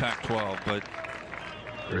in this Pac-12. But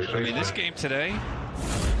I mean, this game today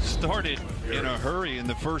started in a hurry in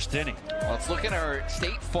the first inning. Let's look at our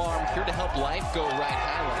State Farm Here to Help Life Go Right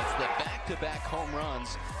highlights. The back-to-back home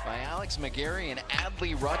runs by Alex McGarry and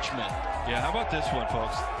Adley Rutschman. Yeah, how about this one,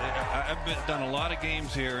 folks? I've done a lot of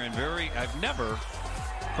games here, and I've never,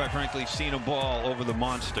 quite frankly, seen a ball over the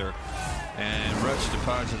monster. And Rutsch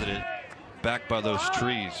deposited it back by those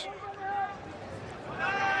trees.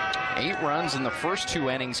 8 runs in the first 2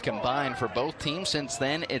 innings combined for both teams. Since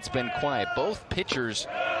then, it's been quiet. Both pitchers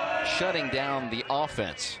shutting down the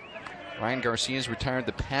offense. Ryan Garcia's retired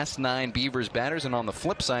the past 9 Beavers batters, and on the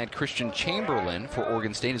flip side, Christian Chamberlain for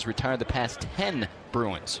Oregon State has retired the past 10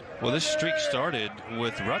 Bruins. Well, this streak started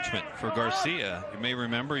with Rutschman for Garcia. You may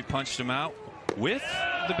remember he punched him out with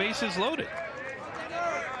the bases loaded.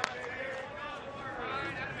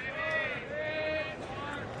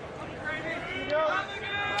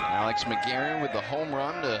 Alex McGarry with the home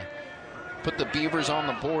run to put the Beavers on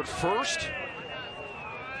the board first.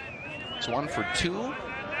 It's 1 for 2.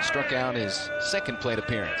 Struck out his second plate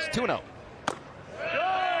appearance. 2-0.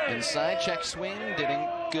 Inside check swing, didn't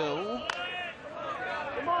go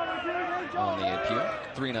on the appeal.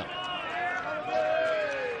 3-0.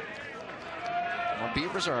 Well,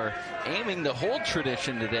 Beavers are aiming to hold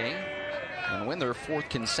tradition today and win their 4th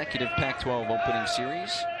consecutive Pac-12 opening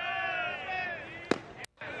series.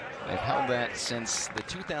 They've held that since the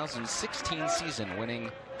 2016 season, winning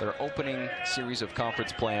their opening series of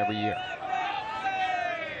conference play every year.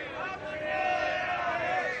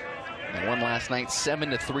 They won last night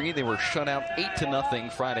 7-3. They were shut out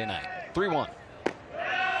 8-0 Friday night. 3-1.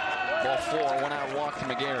 Ball 4, 1 out walk to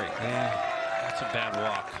McGarry. Yeah, that's a bad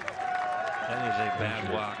walk. That is a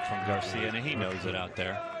bad walk from Garcia, and he knows it out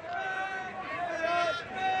there.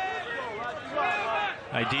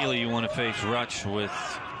 Ideally, you want to face Rutsch with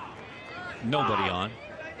nobody on.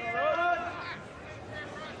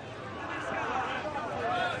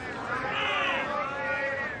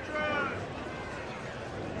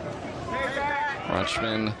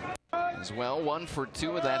 Rutschman as well, 1 for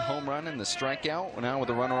 2 with that home run and the strikeout. Now with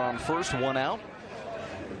the runner on first, 1 out.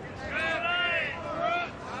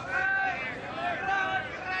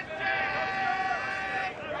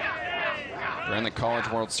 During the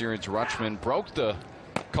College World Series, Rutschman broke the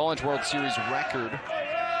College World Series record,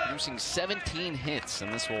 producing 17 hits,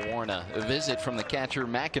 and this will warrant a visit from the catcher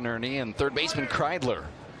McInerney and third baseman Kreidler.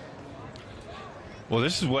 Well,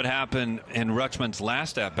 this is what happened in Rutschman's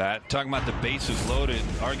last at-bat. Talking about the bases loaded,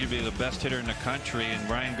 arguably the best hitter in the country, and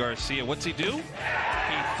Ryan Garcia. What's he do?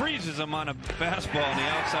 He freezes him on a fastball in the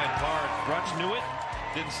outside part. Rutsch knew it,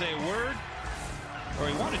 didn't say a word, or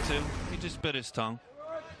he wanted to. He just bit his tongue.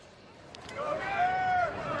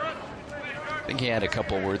 I think he had a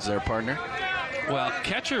couple words there, partner. Well,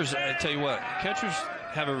 catchers, I tell you what, catchers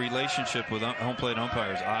have a relationship with home plate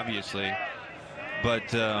umpires, obviously, but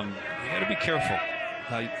you got to be careful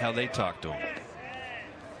how they talk to them,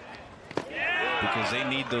 because they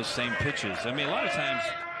need those same pitches. I mean, a lot of times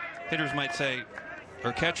hitters might say,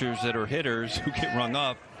 or catchers that are hitters who get rung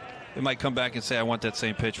up, they might come back and say, I want that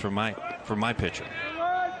same pitch for my pitcher.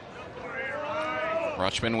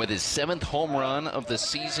 Rutschman with his 7th home run of the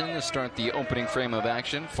season to start the opening frame of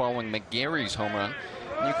action following McGarry's home run.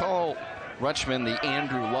 And you call Rutschman the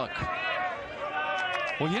Andrew Luck.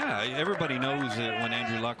 Well, yeah, everybody knows that when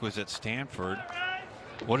Andrew Luck was at Stanford,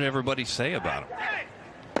 what did everybody say about him?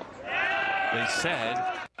 They said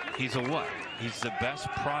he's a what? He's the best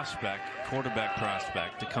quarterback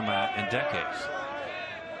prospect to come out in decades.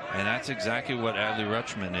 And that's exactly what Adley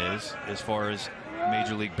Rutschman is as far as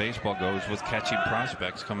Major League Baseball goes, with catching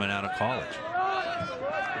prospects coming out of college.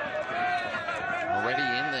 Already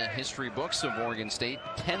in the history books of Oregon State,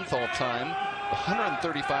 10th all-time,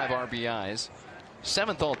 135 RBIs,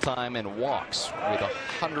 7th all-time in walks with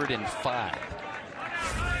 105.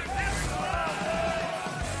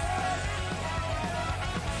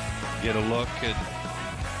 Get a look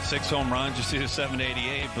at 6 home runs, you see the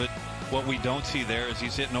 788, but what we don't see there is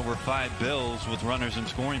he's hitting over 5 bills with runners in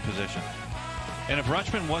scoring position. And if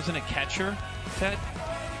Rutschman wasn't a catcher, Ted,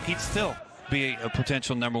 he'd still be a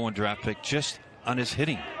potential #1 draft pick just on his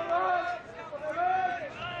hitting.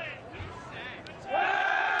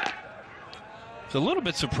 So a little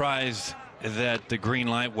bit surprised that the green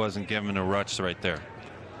light wasn't given to Rutsch right there.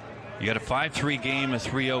 You got a 5-3 game, a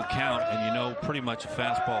 3-0 count, and you know pretty much a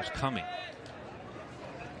fastball's coming.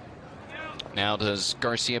 Now does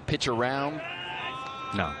Garcia pitch around?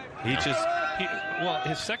 No. Well,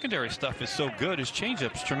 his secondary stuff is so good. His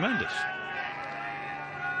changeup's tremendous.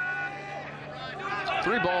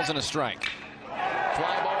 3 balls and a strike.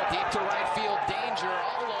 Fly ball deep to right field. Danger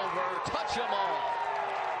all over. Touch 'em all.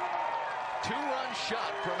 2-run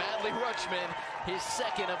shot from Adley Rutschman, his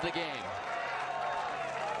 2nd of the game.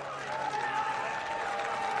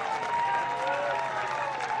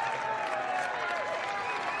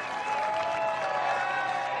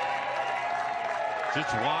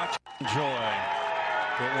 Just watch, enjoy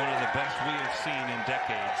what one of the best we have seen in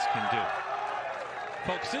decades can do.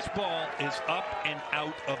 Folks, this ball is up and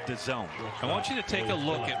out of the zone. I want you to take a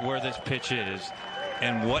look at where this pitch is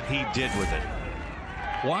and what he did with it.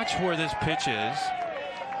 Watch where this pitch is.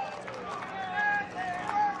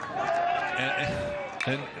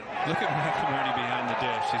 And look at McInerney behind the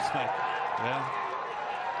dish. He's like, well,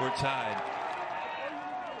 we're tied.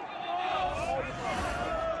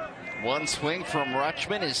 One swing from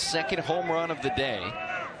Rutschman, his 2nd home run of the day.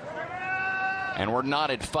 And we're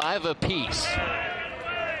knotted 5 apiece.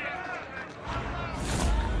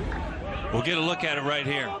 We'll get a look at it right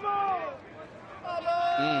here.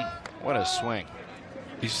 What a swing.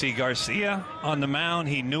 You see Garcia on the mound.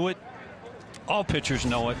 He knew it. All pitchers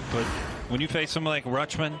know it, but when you face someone like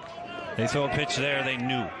Rutschman, they throw a pitch there, they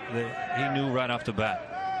knew. He knew right off the bat.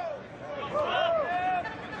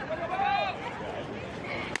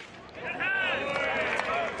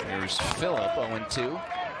 Here's Phillip, 0-2.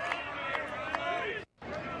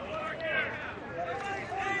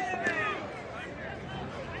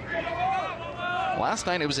 Last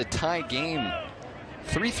night it was a tie game,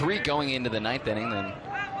 3-3 going into the 9th inning. Then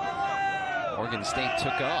Oregon State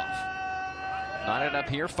took off. Knotted up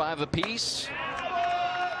here, 5 apiece,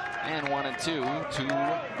 and 1-2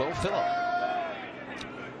 to Bo Phillip.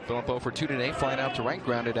 Phillip 0 for 2 today. Flying out to right,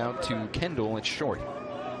 grounded out to Kendall. It's short.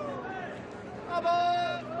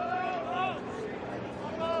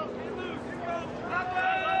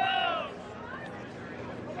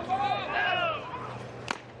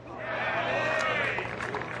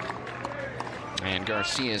 And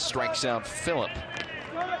Garcia strikes out Phillip.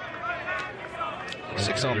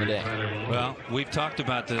 6 on the day. Well, we've talked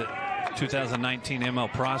about the 2019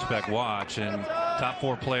 ML Prospect Watch, and top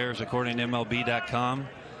 4 players according to MLB.com.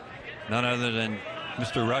 None other than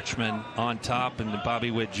Mr. Rutschman on top, and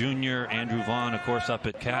Bobby Witt Jr., Andrew Vaughn, of course, up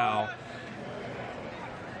at Cal.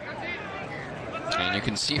 And you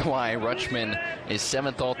can see why Rutschman is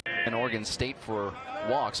 7th all in Oregon State for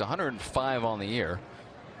walks, 105 on the year.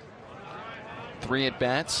 3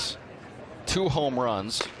 at-bats, 2 home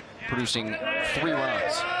runs, producing 3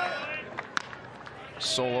 runs.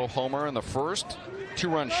 Solo homer in the first,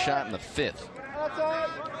 2-run shot in the 5th.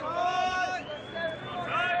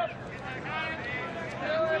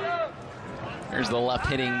 Here's the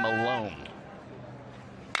left-hitting Malone.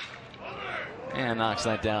 And knocks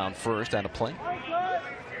that down first, out of play.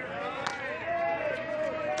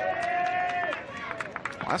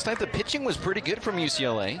 Last night the pitching was pretty good from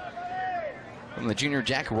UCLA. From the junior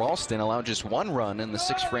Jack Ralston allowed just 1 run in the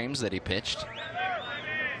 6 frames that he pitched.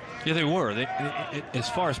 Yeah, they were. As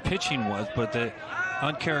far as pitching was, but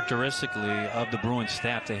uncharacteristically of the Bruins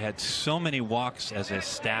staff, they had so many walks as a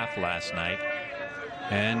staff last night.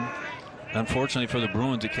 And unfortunately for the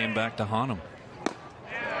Bruins, it came back to haunt them.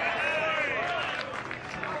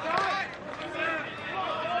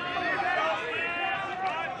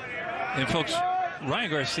 And folks,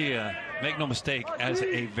 Ryan Garcia, make no mistake, has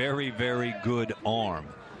a very, very good arm.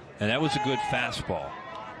 And that was a good fastball.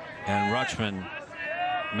 And Rutschman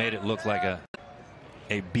made it look like a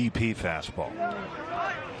BP fastball.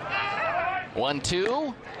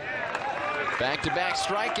 1-2. Back-to-back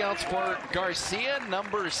strikeouts for Garcia,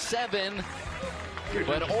 number 7.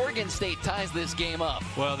 But Oregon State ties this game up.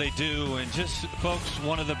 Well, they do. And just, folks,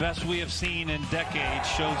 one of the best we have seen in decades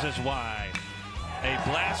shows us why. A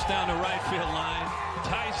blast down the right field line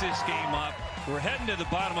ties this game up. We're heading to the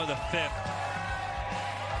bottom of the 5th.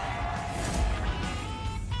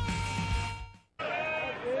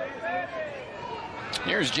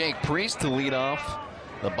 Here's Jake Priest to lead off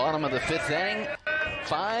the bottom of the 5th inning.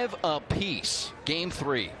 5 apiece. Game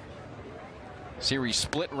 3. Series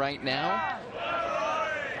split right now.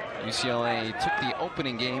 UCLA took the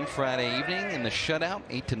opening game Friday evening in the shutout,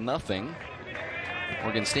 8-0.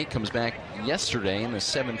 Oregon State comes back yesterday in the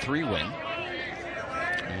 7-3 win.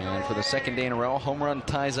 And for the 2nd day in a row, home run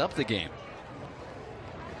ties up the game.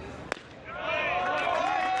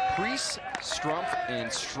 Priest, Strumpf, and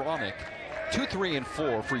Stronach, 2, 3, and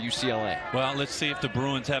 4 for UCLA. Well, let's see if the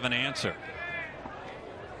Bruins have an answer.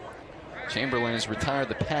 Chamberlain has retired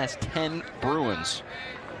the past 10 Bruins.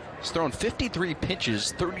 He's thrown 53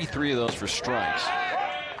 pitches, 33 of those for strikes.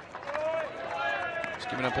 He's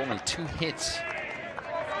given up only 2 hits.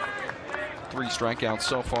 3 strikeouts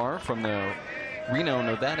so far from the Reno,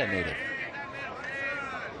 Nevada native.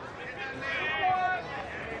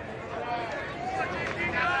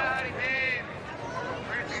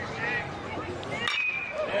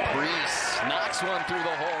 Priest knocks one through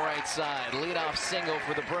the whole right side. Leadoff single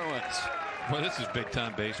for the Bruins. Well, this is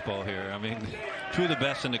big-time baseball here. I mean, 2 of the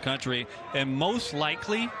best in the country. And most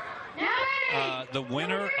likely, the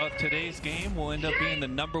winner of today's game will end up being the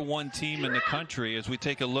 #1 team in the country as we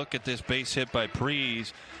take a look at this base hit by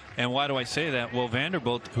Priest. And why do I say that? Well,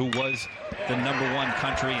 Vanderbilt, who was the #1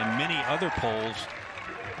 country in many other polls,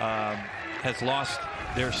 has lost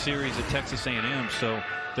their series at Texas A&M. So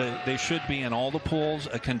they should be in all the polls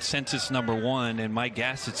a consensus #1. And my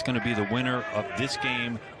guess, it's going to be the winner of this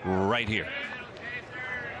game right here.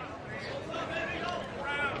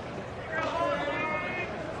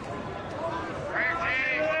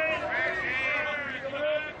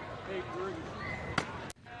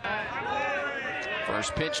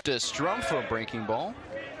 First pitch to Strumpf for a breaking ball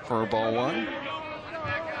for ball 1.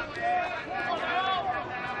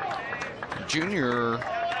 Junior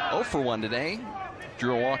 0 for 1 today.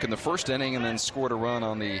 Drew a walk in the 1st inning and then scored a run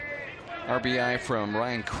on the RBI from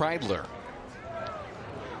Ryan Kreidler.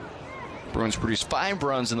 Bruins produced 5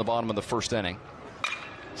 runs in the bottom of the 1st inning.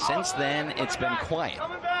 Since then, it's been quiet.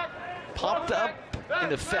 Popped up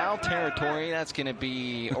into foul territory. That's going to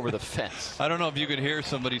be over the fence. I don't know if you could hear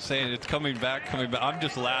somebody saying it's coming back, coming back. I'm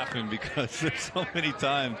just laughing because there's so many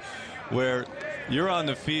times where you're on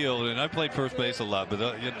the field, and I played first base a lot, but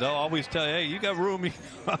they'll always tell you, hey, you got room,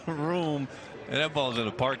 room, and that ball's in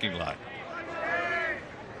a parking lot.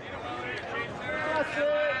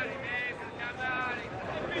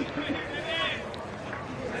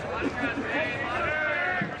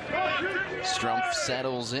 Strumpf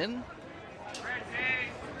settles in.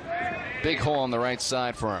 Big hole on the right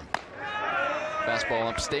side for him.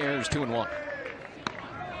 Fastball upstairs, 2-1.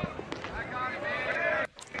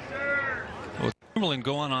 Well, Chamberlain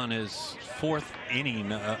going on his 4th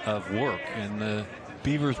inning of work, and the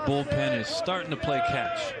Beavers bullpen is starting to play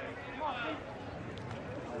catch.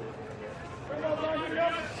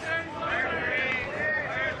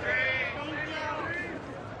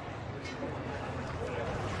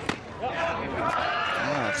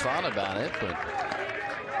 I thought about it, but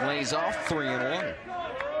lays off 3-1.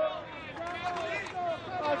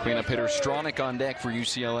 Cleanup hitter Stronach on deck for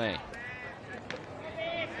UCLA.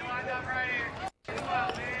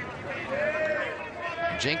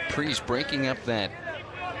 Jake Priest breaking up that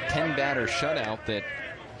 10-batter shutout that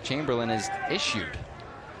Chamberlain has issued.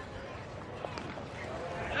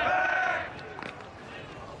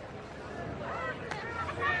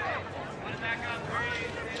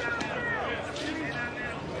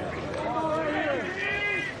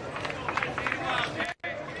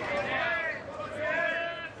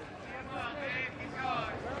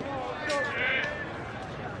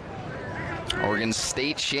 Oregon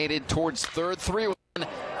State shaded towards third. 3-1.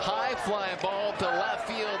 High fly ball to left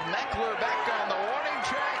field. Meckler back on the warning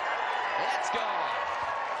track. It's gone.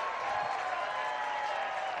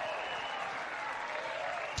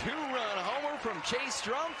 2-run homer from Chase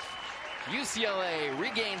Strumpf. UCLA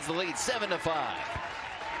regains the lead 7-5.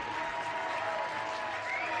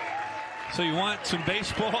 So you want some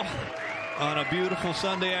baseball on a beautiful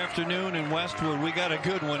Sunday afternoon in Westwood? We got a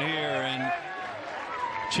good one here, and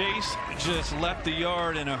Chase just left the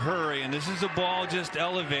yard in a hurry, and this is a ball just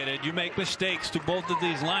elevated. You make mistakes to both of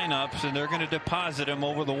these lineups, and they're going to deposit him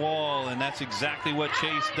over the wall, and that's exactly what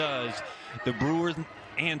Chase does. The Brewers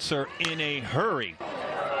answer in a hurry.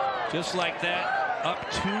 Just like that, up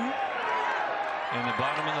 2 in the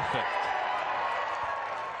bottom of the 5th.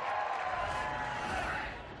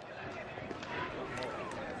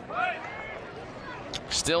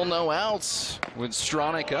 Still no outs with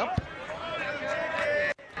Stronach up.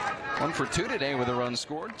 1 for 2 today with a run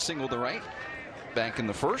scored. Single to right. Back in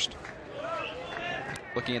the first.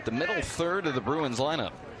 Looking at the middle third of the Bruins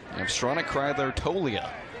lineup. You have Stronach, Kreidler, Tolia.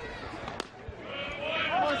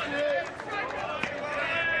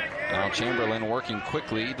 Now Chamberlain working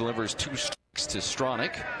quickly. Delivers 2 strikes to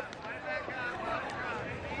Stronach.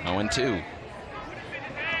 0-2.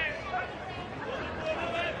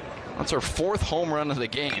 That's our 4th home run of the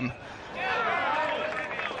game.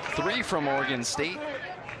 3 from Oregon State.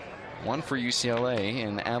 1 for UCLA,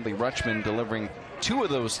 and Adley Rutschman delivering 2 of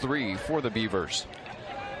those 3 for the Beavers.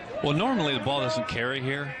 Well, normally the ball doesn't carry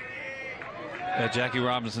here at Jackie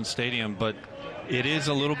Robinson Stadium, but it is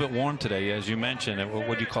a little bit warm today, as you mentioned.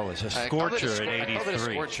 What do you call it? A scorcher at 83. I call it a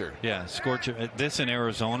scorcher. Yeah, scorcher. This in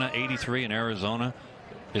Arizona, 83 in Arizona,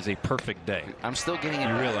 is a perfect day. I'm still getting.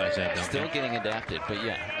 You realize that, don't you? Still getting adapted, but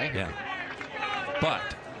yeah. Yeah.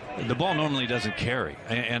 But the ball normally doesn't carry,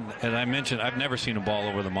 and I mentioned I've never seen a ball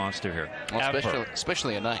over the monster here. Well,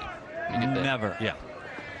 especially at night. Never, yeah.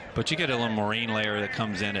 But you get a little marine layer that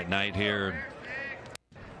comes in at night here.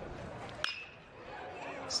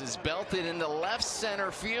 This is belted into left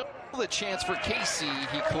center field. The chance for Casey.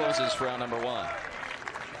 He closes for out number 1.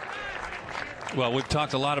 Well, we've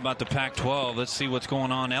talked a lot about the Pac-12. Let's see what's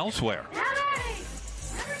going on elsewhere.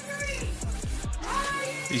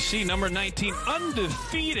 You see number 19,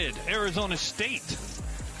 undefeated Arizona State.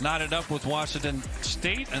 Knotted up with Washington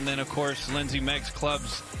State. And then, of course, Lindsey Megg's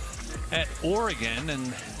clubs at Oregon.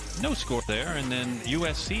 And no score there. And then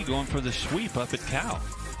USC going for the sweep up at Cal.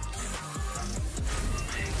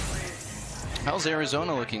 How's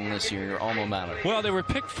Arizona looking this year, your alma mater? Well, they were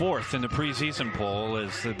picked 4th in the preseason poll,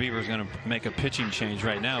 as the Beavers going to make a pitching change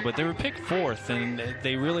right now. But they were picked 4th, and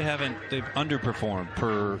they really haven't. They've underperformed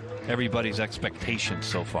per everybody's expectations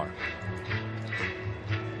so far.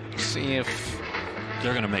 See if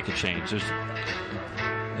they're going to make a change. There's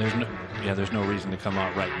no reason to come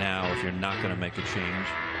out right now if you're not going to make a change.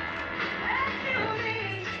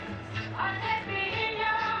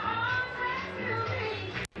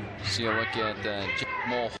 See a look at Jake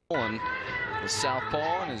Mulholland, the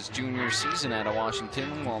southpaw, in his junior season out of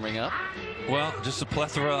Washington, warming up. Well, just a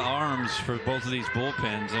plethora of arms for both of these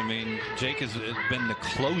bullpens. I mean, Jake has been the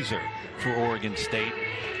closer for Oregon State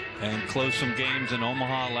and closed some games in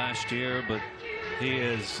Omaha last year, but he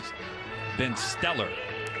has been stellar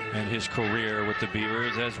in his career with the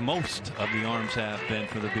Beavers, as most of the arms have been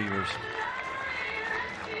for the Beavers.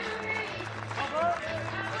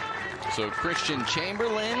 So Christian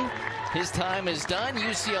Chamberlain, his time is done.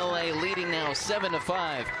 UCLA leading now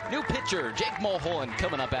 7-5. New pitcher Jake Mulholland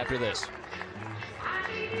coming up after this.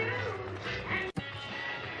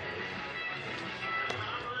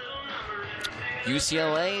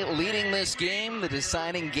 UCLA leading this game, the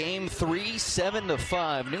deciding game 3,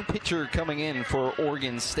 7-5. New pitcher coming in for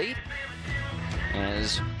Oregon State.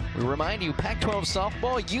 As we remind you, Pac-12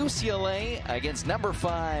 softball, UCLA against number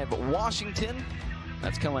 5 Washington.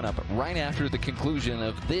 That's coming up right after the conclusion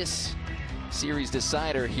of this series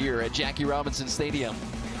decider here at Jackie Robinson Stadium.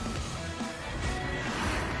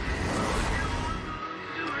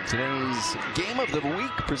 Today's game of the week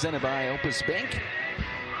presented by Opus Bank.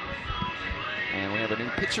 And we have a new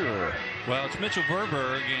pitcher. Well, it's Mitchell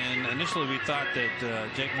Verberg, and initially we thought that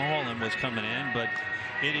Jake Mulholland was coming in, but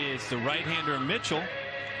it is the right-hander Mitchell.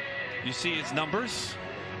 You see his numbers.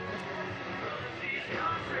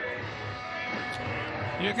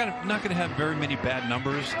 You're not going to have very many bad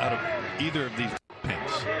numbers out of either of these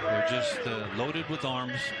pins. They're just loaded with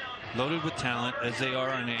arms, loaded with talent, as they are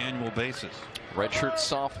on an annual basis. Redshirt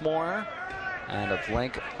sophomore out of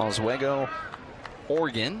Lake Oswego,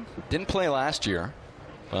 Oregon. Didn't play last year,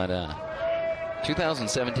 but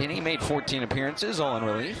 2017 he made 14 appearances, all in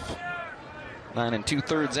relief. 9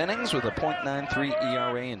 2/3 innings with a .93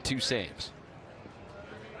 ERA and 2 saves.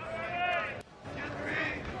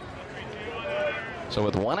 So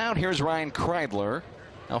with 1 out, here's Ryan Kreidler,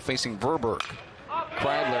 now facing Verberg.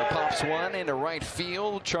 Kreidler pops one into right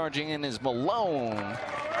field. Charging in is Malone,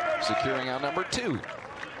 securing out number 2.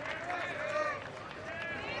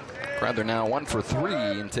 Kreidler now 1 for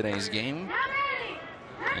 3 in today's game.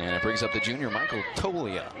 And it brings up the junior Michael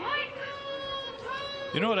Tolia.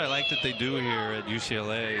 You know what I like that they do here at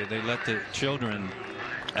UCLA? They let the children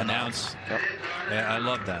announce. Yep. Yeah, I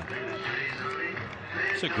love that.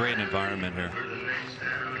 It's a great environment here.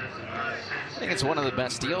 I think it's one of the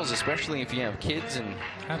best deals, especially if you have kids and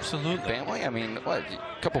family. I mean, what,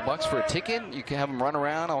 a couple bucks for a ticket? You can have them run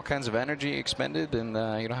around, all kinds of energy expended, and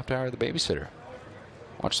you don't have to hire the babysitter.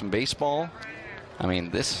 Watch some baseball. I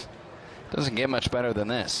mean, this doesn't get much better than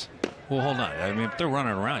this. Well, hold on. I mean, if they're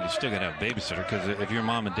running around, you still got to have a babysitter, because if you're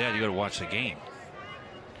mom and dad, you got to watch the game.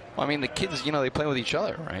 Well, I mean, the kids, you know, they play with each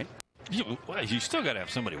other, right? You still got to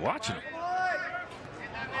have somebody watching them.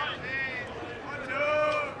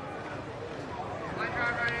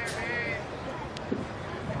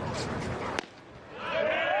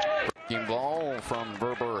 Breaking ball from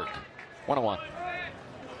Verberg. 1-1.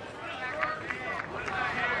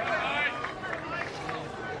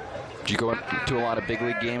 Did you go to a lot of big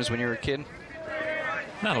league games when you were a kid?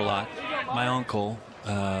 Not a lot. My uncle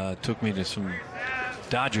took me to some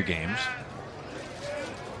Dodger games.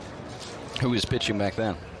 Who was pitching back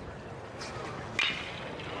then?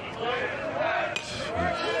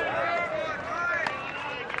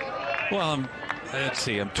 Well, let's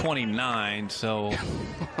see. I'm 29, so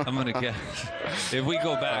I'm going to guess. If we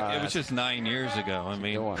go back, it was just 9 years ago. I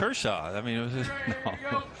mean, Kershaw. I mean, it was just,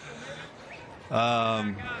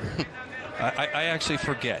 no. I actually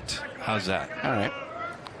forget. How's that? All right.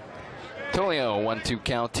 Tolio, 1-2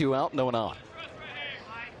 count, 2 out, no one on.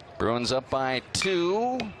 Bruins up by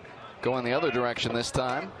 2. Going the other direction this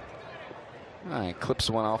time. All right, clips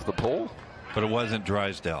one off the pole. But it wasn't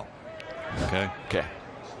Drysdale. Okay. Okay.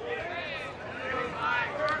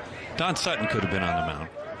 Don Sutton could have been on the mound.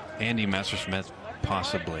 Andy Messersmith,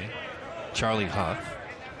 possibly. Charlie Huff.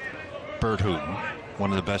 Bert Hooton, one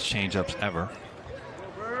of the best changeups ever.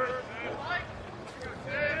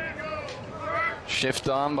 Shift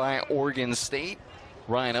on by Oregon State.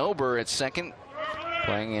 Ryan Ober at second,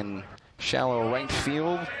 playing in shallow right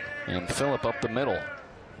field, and Phillip up the middle.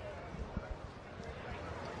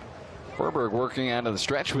 Verberg working out of the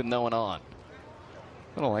stretch with no one on.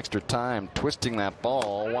 A little extra time twisting that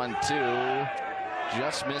ball. 1-2,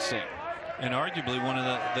 just missing. And arguably one of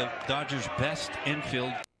the Dodgers' best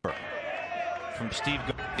infield. From Steve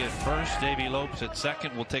Garcia at first, Davey Lopes at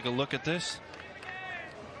second. We'll take a look at this.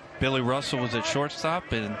 Billy Russell was at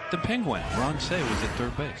shortstop, and the Penguin, Ron Say, was at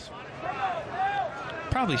third base.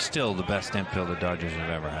 Probably still the best infield the Dodgers have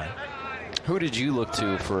ever had. Who did you look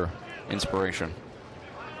to for inspiration?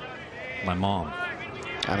 My mom.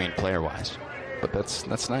 I mean, player-wise. But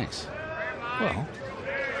that's nice. Well,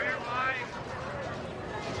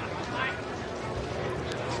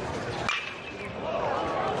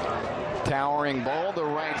 towering ball to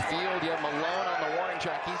right field. You have Malone on the warning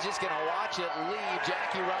track. He's just going to watch it leave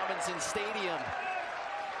Jackie Robinson Stadium.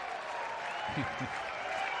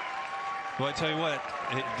 well, I tell you what,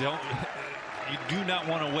 you do not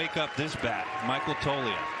want to wake up this bat, Michael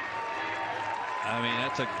Tolia. I mean,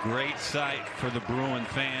 that's a great sight for the Bruin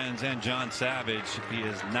fans and John Savage. He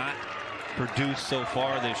has not produced so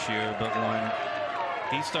far this year, but when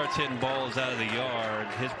he starts hitting balls out of the yard,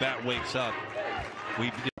 his bat wakes up.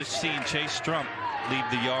 We've just seen Chase Strump leave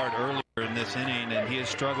the yard earlier in this inning, and he has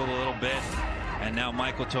struggled a little bit. And now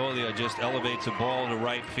Michael Tolia just elevates a ball to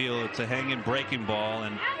right field. It's a hanging breaking ball,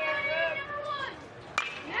 and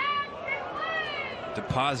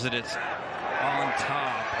deposit it on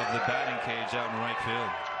top of the batting cage out in right field.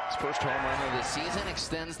 His first home run of the season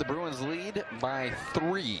extends the Bruins lead by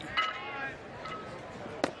 3.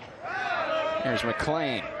 Here's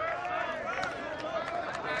McLean.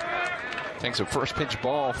 Takes a first pitch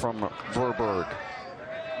ball from Verberg.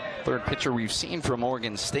 Third pitcher we've seen from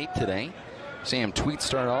Oregon State today. Sam Tweet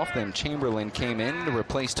started off, then Chamberlain came in to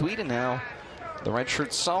replace Tweet, and now the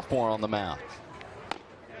redshirt sophomore on the mound.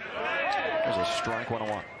 There's a strike,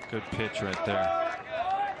 1-1. Good pitch right there.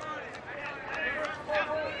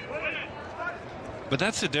 But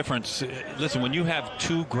that's the difference. Listen, when you have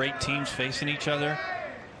two great teams facing each other,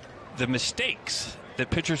 the mistakes that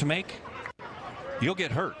pitchers make, you'll get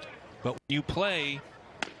hurt. But when you play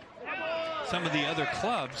some of the other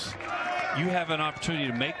clubs, you have an opportunity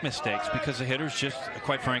to make mistakes because the hitters just,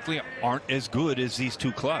 quite frankly, aren't as good as these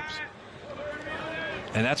two clubs.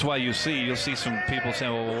 And that's why you'll see some people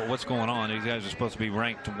saying, well, what's going on? These guys are supposed to be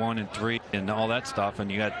ranked 1 and 3 and all that stuff. And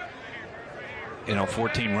you got,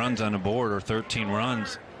 14 runs on the board or 13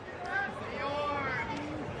 runs.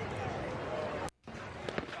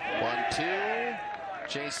 1-2.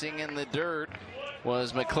 Chasing in the dirt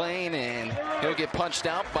was McLean, and he'll get punched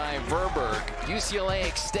out by Verberg. UCLA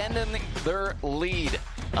extending their lead,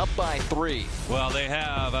 up by 3. Well, they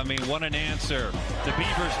have. I mean, what an answer. The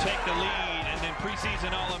Beavers take the lead, and then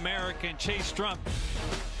preseason All-American Chase Strump.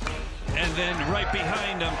 And then right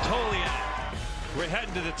behind them, Toliat. We're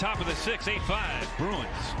heading to the top of the 6th, 8-5, Bruins.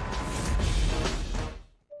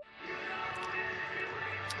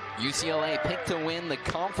 UCLA picked to win the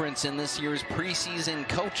conference in this year's preseason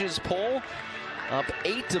coaches poll, up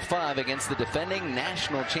 8-5 against the defending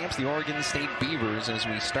national champs, the Oregon State Beavers, as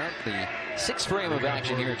we start the 6th frame of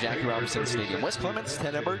action here at Jackie Robinson Stadium. Wes Clements,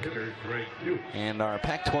 Ted Edberg, and our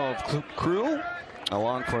Pac-12 crew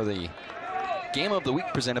along for the Game of the Week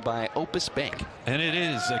presented by Opus Bank. And it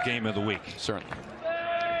is a game of the week. Certainly.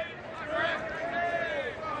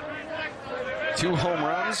 2 home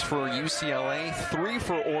runs for UCLA, 3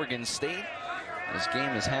 for Oregon State. This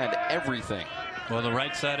game has had everything. Well, the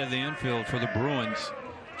right side of the infield for the Bruins,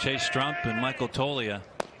 Chase Strump and Michael Toglia.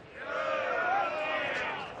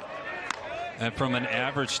 And from an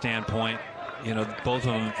average standpoint, both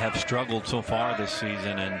of them have struggled so far this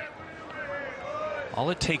season, and all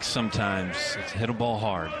it takes sometimes is to hit a ball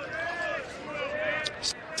hard.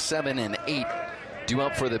 7 and 8 due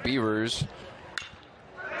up for the Beavers.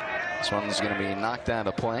 This one's going to be knocked out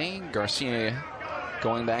of play. Garcia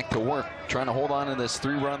going back to work, trying to hold on to this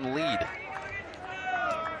 3-run lead.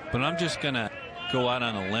 But I'm just going to go out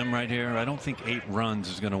on a limb right here. I don't think 8 runs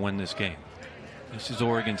is going to win this game. This is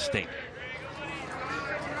Oregon State.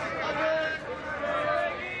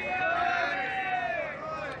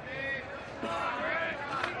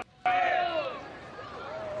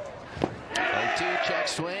 Check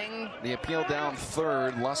swing. The appeal down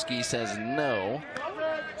third. Lusky says no.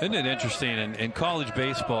 Isn't it interesting? In college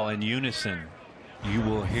baseball, in unison, you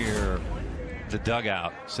will hear the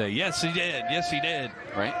dugout say, yes, he did. Yes, he did.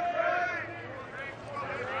 Right.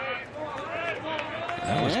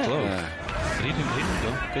 That was close. But he didn't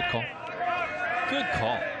go. Good call. Good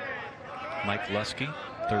call. Mike Lusky,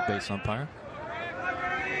 third base umpire.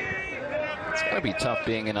 It's got to be tough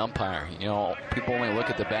being an umpire. People only look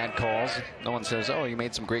at the bad calls. No one says, oh, you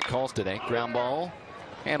made some great calls today. Ground ball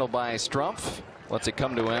handled by Strumpf. Lets it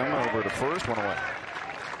come to him over to first. 1 away.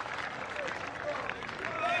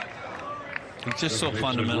 He's just so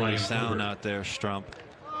fundamentally sound out there, Strump.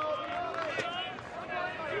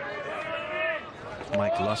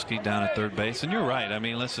 Mike Lusky down at third base. And you're right. I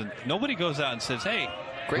mean, listen, nobody goes out and says, hey,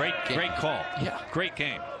 great call. Yeah. Great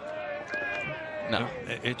game. No.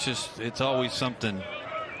 It's always something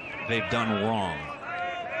they've done wrong.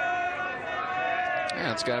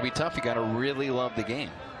 Yeah, it's got to be tough. You got to really love the game.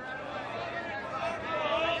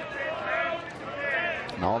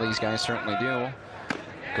 And all these guys certainly do.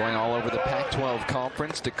 Going all over the Pac-12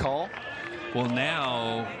 conference to call. Well,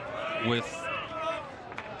 now with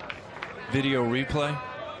video replay,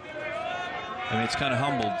 I mean, it's kind of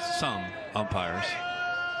humbled some umpires,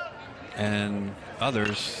 and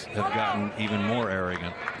others have gotten even more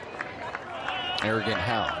arrogant. Arrogant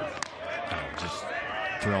how? Just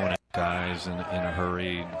throwing at guys in a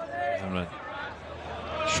hurry, having a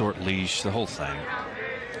short leash, the whole thing.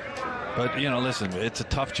 But, listen, it's a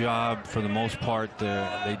tough job for the most part.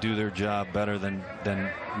 They do their job better than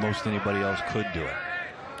most anybody else could do it.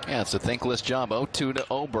 Yeah, it's a thankless job. 0-2 to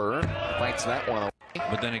Ober. Fights that one away.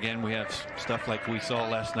 But then again, we have stuff like we saw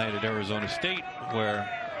last night at Arizona State, where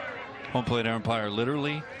home plate umpire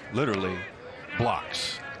literally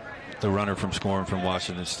blocks the runner from scoring from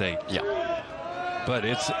Washington State. Yeah. But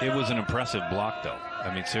it was an impressive block, though.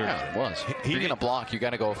 I mean, seriously. Yeah, it was. If you're going to block, you got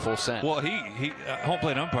to go full send. Well, home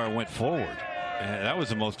plate umpire went forward. And that was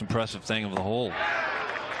the most impressive thing of the whole.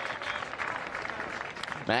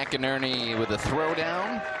 McInerney with a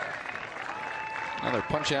throwdown. Another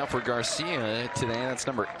punch out for Garcia today. That's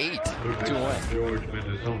number 8. 2 away.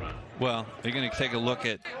 Well, you're going to take a look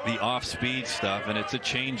at the off-speed stuff, and it's a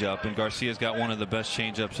changeup, and Garcia's got one of the best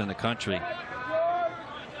changeups in the country.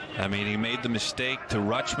 I mean, he made the mistake to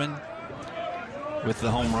Rutschman with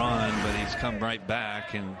the home run, but he's come right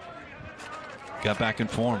back and got back in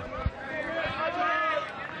form.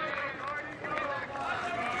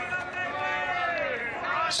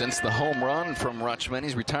 Since the home run from Rutschman,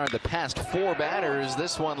 he's retired the past 4 batters.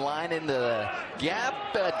 This one line into the gap.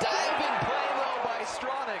 A diving play, though, by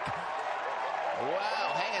Stronach.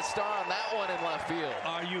 Wow, hang a star on that one in left field.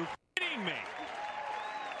 Are you kidding me?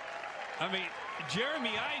 I mean,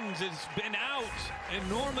 Jeremy Idens has been out, and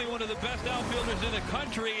normally one of the best outfielders in the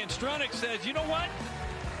country, and Stronach says, you know what?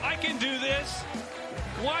 I can do this.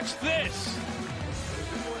 Watch this.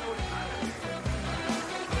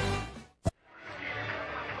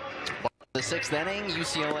 The 6th inning,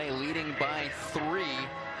 UCLA leading by 3.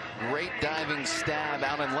 Great diving stab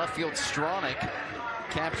out in left field. Stronach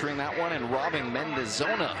capturing that one and robbing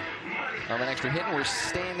Mendozona of an extra hit. And we're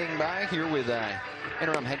standing by here with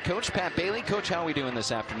interim head coach Pat Bailey. Coach, how are we doing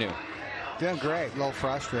this afternoon? Doing great. A little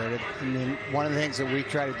frustrated. I mean, one of the things that we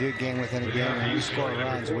try to do game within a game, when we score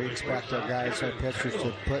runs, we expect our guys, our pitchers,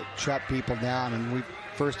 to shut people down. And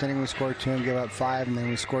first inning we scored 2 and give up 5, and then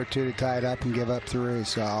we scored 2 to tie it up and give up 3.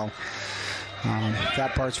 So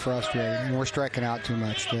that part's frustrating, and we're striking out too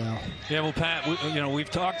much too. Yeah, well, Pat,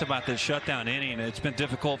 we've talked about this shutdown inning. It's been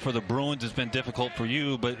difficult for the Bruins. It's been difficult for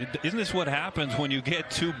you. But isn't this what happens when you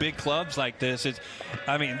get 2 big clubs like this?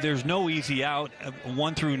 I mean, there's no easy out,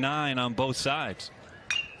 1 through 9 on both sides.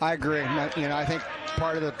 I agree. I think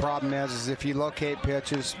part of the problem is if you locate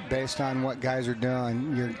pitches based on what guys are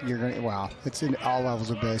doing, you're going to, well, it's in all levels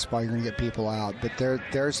of baseball, you're going to get people out. But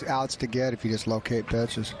there's outs to get if you just locate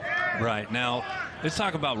pitches. Right. Now, let's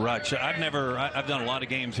talk about Rutsch. I've done a lot of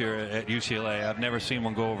games here at UCLA. I've never seen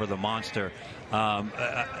one go over the monster.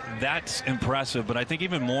 That's impressive, but I think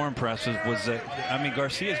even more impressive was that, I mean,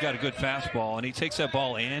 Garcia's got a good fastball, and he takes that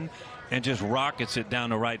ball in and just rockets it down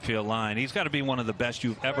the right field line. He's got to be one of the best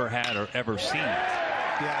you've ever had or ever seen.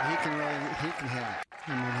 Yeah, he can hit.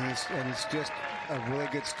 I mean, he's just a really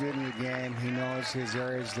good student of the game. He knows his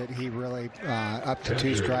areas that he really, up to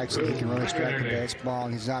 2 strikes, that he can really strike the baseball,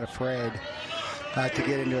 and he's not afraid to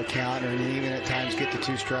get into a counter, and even at times get the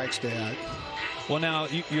 2 strikes to hit. Well, now,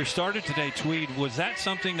 your starter today, Tweed, was that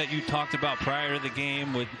something that you talked about prior to the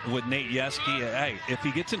game with Nate Yeski? Hey, if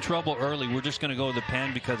he gets in trouble early, we're just going to go to the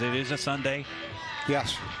pen because it is a Sunday?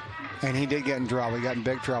 Yes. And he did get in trouble. He got in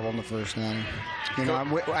big trouble in the first inning.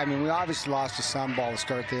 I mean, we obviously lost to some ball to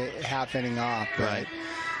start the half inning off, but right.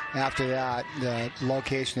 After that, the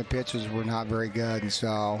location of pitches were not very good, and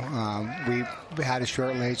so we had a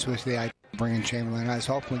short leash with the idea of bringing Chamberlain. I was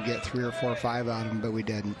hoping we'd get 3 or 4 or 5 out of him, but we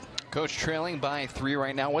didn't. Coach, trailing by 3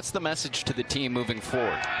 right now. What's the message to the team moving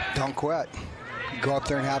forward? Don't quit. Go up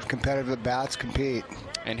there and have competitive at-bats, compete.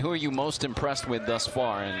 And who are you most impressed with thus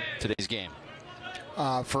far in today's game?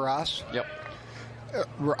 For us? Yep.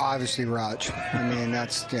 Obviously Rutsch. I mean,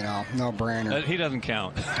 that's, no-brainer. He doesn't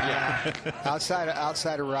count. Yeah. outside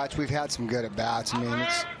of Rutsch, we've had some good at-bats. I mean,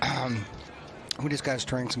 it's we just got to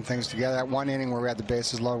string some things together. That one inning where we had the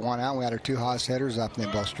bases loaded, 1 out, we had our 2 hottest hitters up, and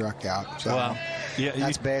they both struck out. So well, yeah,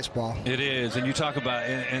 that's baseball. It is, and you talk about,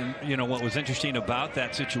 and what was interesting about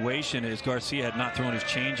that situation is Garcia had not thrown his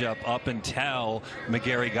changeup up until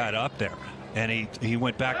McGarry got up there. And he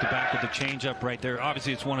went back-to-back with the changeup right there.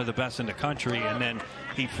 Obviously, it's one of the best in the country. And then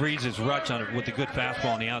he freezes Rutsch on it with a good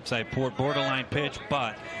fastball on the outside port. Borderline pitch,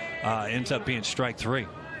 but ends up being strike 3.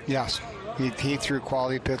 Yes. He threw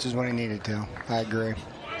quality pitches when he needed to. I agree.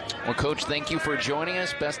 Well, Coach, thank you for joining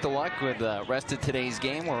us. Best of luck with the rest of today's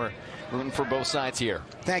game. We're rooting for both sides here.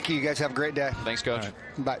 Thank you. You guys have a great day. Thanks, Coach.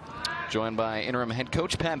 Right. Bye. Joined by interim head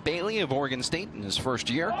coach Pat Bailey of Oregon State in his first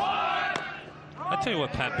year. I tell you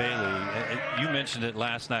what, Pat Bailey, you mentioned it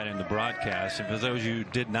last night in the broadcast. And for those of you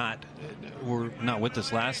who were not with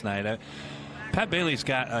us last night, Pat Bailey's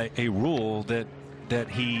got a rule that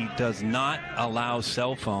he does not allow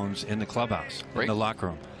cell phones in the clubhouse, in the locker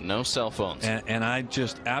room. No cell phones. And I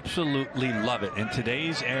just absolutely love it. In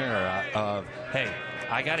today's era of, hey,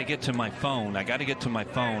 I got to get to my phone. I got to get to my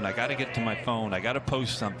phone. I got to get to my phone. I got to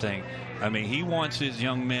post something. I mean, he wants his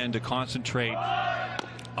young men to concentrate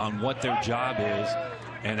on what their job is,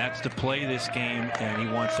 and that's to play this game, and he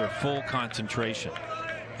wants their full concentration.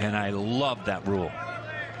 And I love that rule.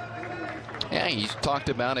 Yeah, he's talked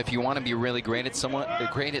about if you want to be really great at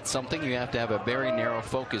something, you have to have a very narrow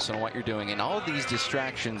focus on what you're doing. And all of these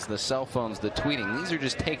distractions, the cell phones, the tweeting, these are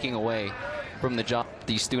just taking away from the job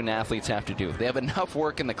these student athletes have to do. They have enough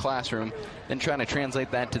work in the classroom, then trying to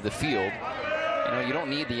translate that to the field. You don't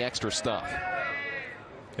need the extra stuff.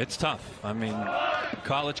 It's tough. I mean,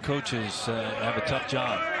 college coaches have a tough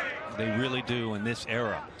job. They really do in this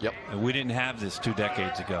era. Yep. And we didn't have this 2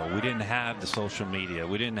 decades ago. We didn't have the social media.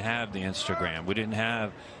 We didn't have the Instagram. We didn't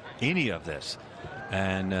have any of this.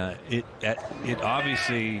 And it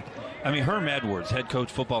obviously, I mean, Herm Edwards, head coach,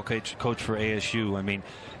 football coach for ASU. I mean,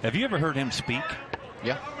 have you ever heard him speak?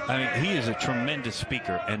 Yeah. I mean, he is a tremendous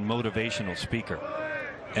speaker and motivational speaker.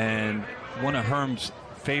 And one of Herm's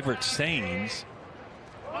favorite sayings.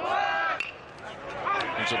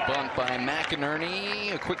 There's a bunt by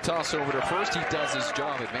McInerney. A quick toss over to first. He does his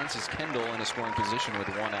job. Advances Kendall in a scoring position with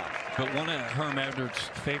 1 out. But one of Herm Edwards'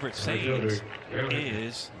 favorite sayings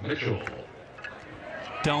is Mitchell.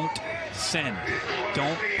 don't send.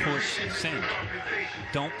 Don't push send.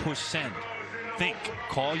 Don't push send. Think.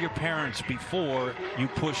 Call your parents before you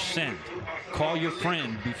push send. Call your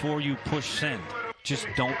friend before you push send. Just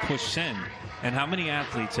don't push send. And how many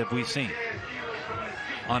athletes have we seen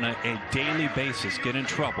on a daily basis get in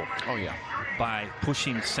trouble? Oh, yeah. By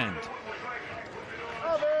pushing send.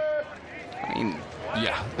 I mean,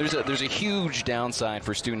 yeah, there's a huge downside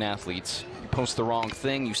for student athletes. You post the wrong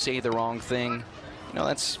thing, you say the wrong thing. You know,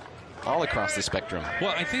 that's all across the spectrum.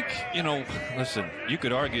 Well, I think, you know, listen, you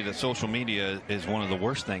could argue that social media is one of the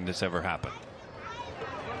worst things that's ever happened.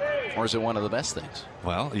 Or is it one of the best things?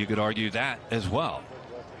 Well, you could argue that as well.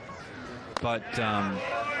 But,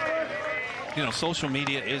 you know, social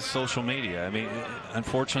media is social media. I mean,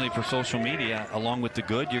 unfortunately for social media, along with the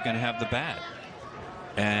good, you're going to have the bad.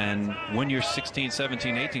 And when you're 16,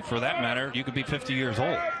 17, 18, for that matter, you could be 50 years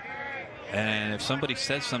old. And if somebody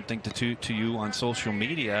says something to you on social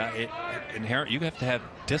media, you have to have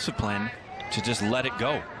discipline to just let it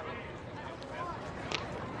go.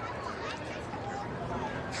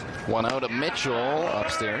 1 out of Mitchell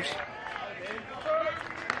upstairs.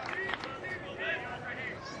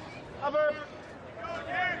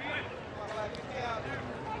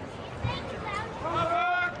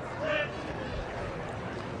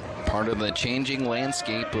 Part of the changing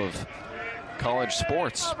landscape of college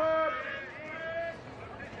sports.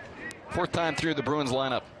 4th time through the Bruins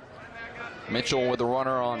lineup. Mitchell with the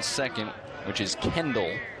runner on second, which is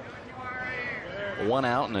Kendall. 1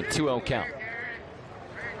 out and a 2-0 count.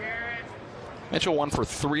 Mitchell 1 for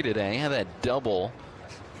 3 today. Had that double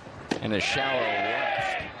and a shallow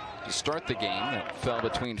left to start the game that fell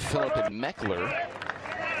between Phillip and Meckler.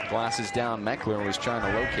 Glasses down. Meckler was trying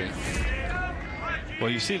to locate. Well,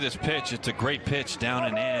 you see this pitch. It's a great pitch down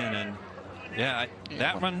and in. And, yeah,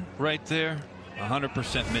 that one right there,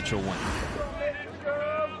 100% Mitchell won.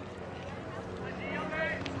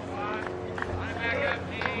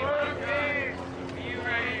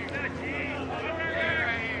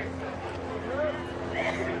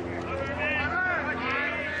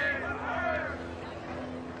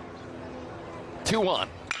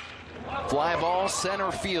 Fly ball center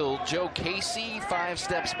field. Joe Casey 5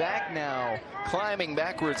 steps back now, climbing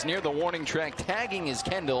backwards near the warning track. Tagging is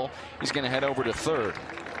Kendall. He's going to head over to third.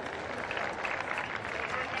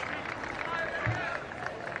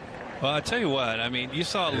 Well, I tell you what, I mean, you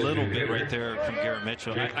saw a little bit right there from Garrett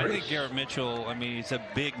Mitchell. I think Garrett Mitchell, I mean, he's a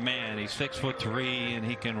big man. He's 6'3", and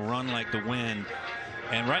he can run like the wind.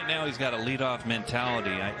 And right now he's got a leadoff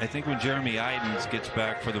mentality. I think when Jeremy Idens gets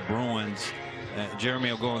back for the Bruins, Jeremy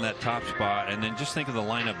will go in that top spot, and then just think of the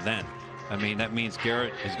lineup then. I mean, that means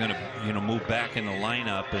Garrett is going to, you know, move back in the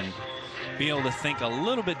lineup and be able to think a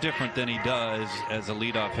little bit different than he does as a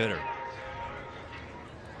leadoff hitter.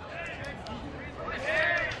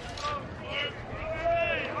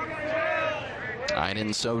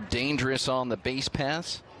 Idens so dangerous on the base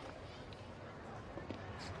pass.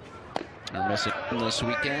 They're missing this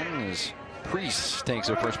weekend as Priest takes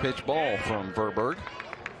a first pitch ball from Verberg.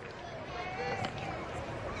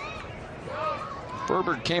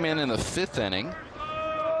 Verberg came in the 5th inning.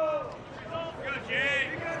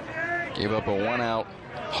 Gave up a 1-out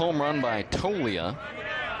home run by Tolia.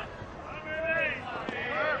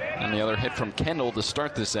 And the other hit from Kendall to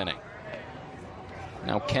start this inning.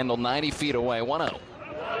 Now Kendall 90 feet away, 1-0.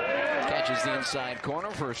 Catches the inside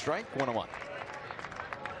corner for a strike, 1-1.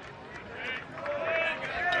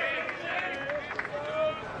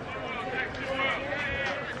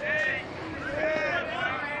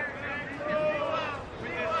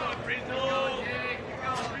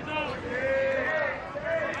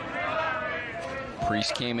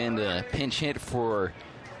 Priest came in to pinch hit for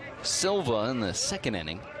Silva in the 2nd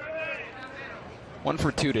inning. 1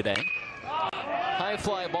 for 2 today. High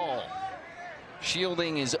fly ball.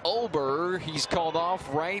 Shielding is Ober. He's called off.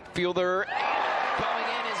 Right fielder coming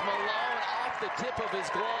in is Malone off the tip of his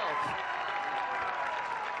glove.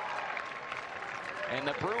 And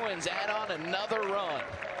the Bruins add on another run.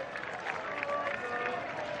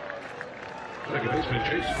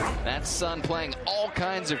 That son playing all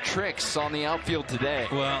kinds of tricks on the outfield today.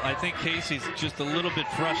 Well, I think Casey's just a little bit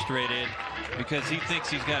frustrated because he thinks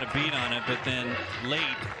he's got a beat on it, but then late,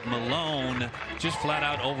 Malone just flat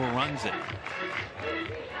out overruns it.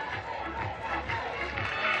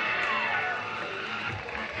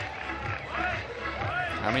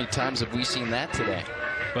 How many times have we seen that today?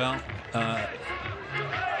 Well,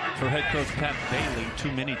 for head coach Pat Bailey,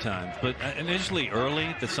 too many times. But initially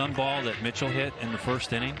early, the sun ball that Mitchell hit in the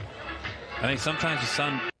first inning, I think sometimes the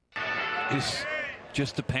sun is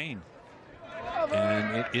just a pain.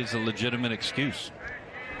 And it is a legitimate excuse.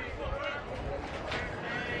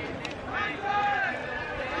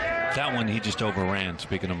 That one he just overran,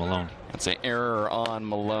 speaking of Malone. That's an error on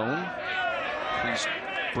Malone. He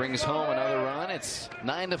brings home another run. It's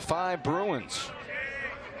 9-5 Bruins.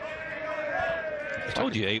 I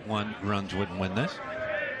told you 8-1 runs wouldn't win this.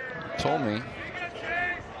 Told me.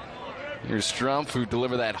 Here's Strumpf, who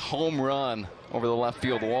delivered that home run over the left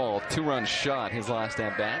field wall. 2-run shot his last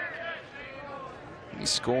at bat. He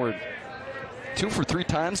scored 2 for 3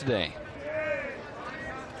 times today.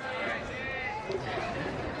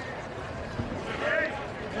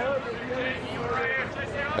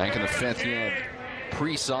 Back in the 5th, you had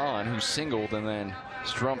Priest-on, who singled, and then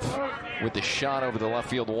Strumpf with the shot over the left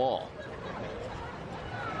field wall.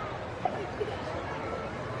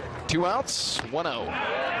 2 outs, 1-0.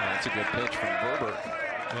 That's a good pitch from Verber.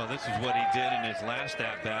 Well, this is what he did in his last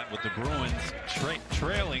at-bat with the Bruins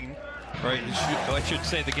trailing. Right, I should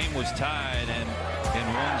say the game was tied, and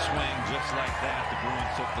in one swing, just like that, the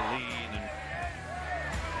Bruins took the lead.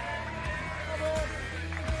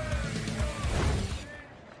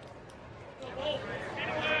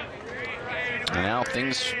 And now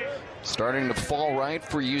things starting to fall right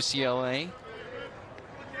for UCLA.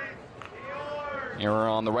 Error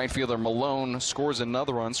on the right fielder. Malone scores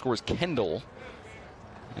another run, scores Kendall.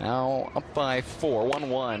 Now up by 4,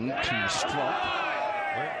 1-1 to Strumpf.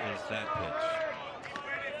 Where is that pitch?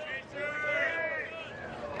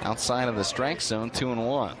 Outside of the strike zone,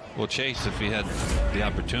 2-1. Well, Chase, if he had the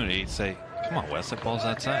opportunity, he'd say, come on, Wes, that ball's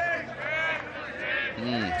outside.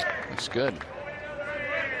 Looks good.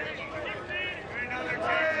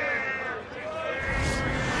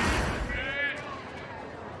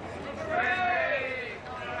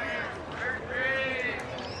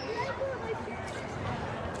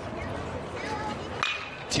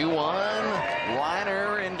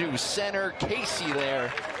 Liner into center. Casey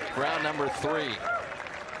there, round number 3.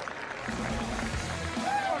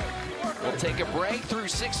 We'll take a break through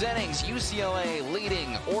 6 innings. UCLA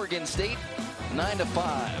leading Oregon State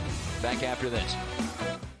 9-5. Back after this.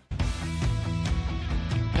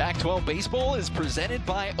 Pac-12 baseball is presented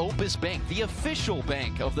by Opus Bank, the official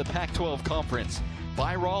bank of the Pac-12 Conference.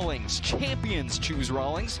 By Rawlings, champions choose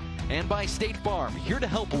Rawlings. And by State Farm, here to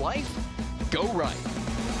help life go right.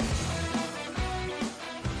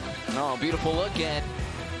 Oh, beautiful look at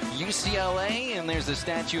UCLA, and there's the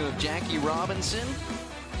statue of Jackie Robinson.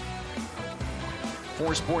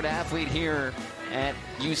 4-sport athlete here at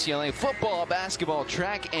UCLA. Football, basketball,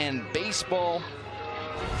 track, and baseball.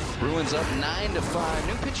 Bruins up 9-5.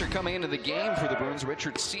 New pitcher coming into the game for the Bruins,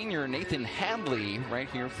 Richard Sr. Nathan Hadley, right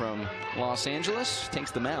here from Los Angeles,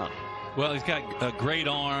 takes the mound. Well, he's got a great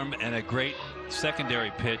arm and a great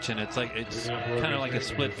secondary pitch, and it's kind of like a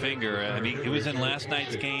split finger. I mean, he was in last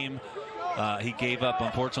night's game. He gave up,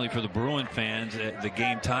 unfortunately for the Bruin fans, the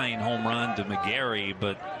game-tying home run to McGarry,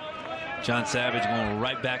 but John Savage going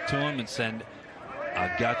right back to him and said,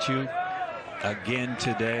 I got you again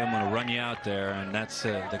today. I'm going to run you out there, and that's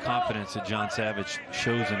the confidence that John Savage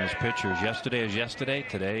shows in his pitchers. Yesterday is yesterday.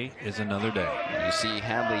 Today is another day. You see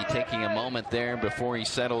Hadley taking a moment there before he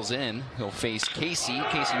settles in. He'll face Casey.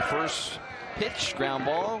 Casey first pitch, ground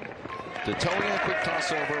ball to Tony. A quick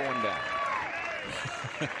toss over, 1 down.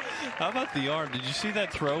 How about the arm? Did you see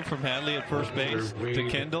that throw from Hadley at first base to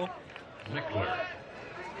Kendall?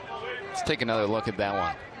 Let's take another look at that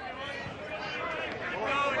one.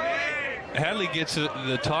 Hadley gets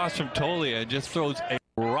the toss from Tolia and just throws a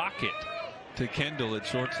rocket to Kendall at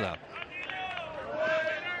shortstop.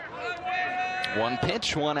 1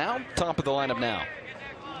 pitch, 1 out. Top of the lineup now.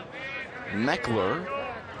 Meckler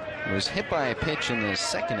was hit by a pitch in the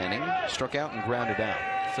 2nd inning, struck out and grounded out.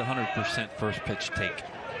 It's 100% first pitch take.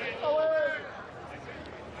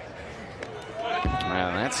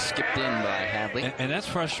 Wow, that's skipped in by Hadley. And that's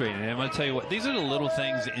frustrating. And I'm going to tell you what, these are the little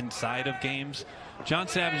things inside of games. John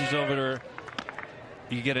Savage is over there.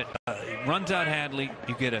 You get it, runs out Hadley.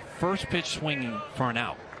 You get a first pitch swinging for an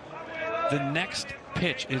out. The next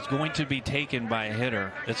pitch is going to be taken by a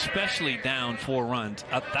hitter, especially down 4 runs,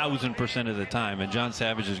 1,000% of the time. And John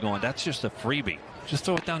Savage is going, that's just a freebie. Just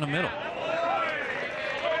throw it down the middle.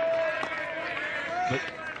 But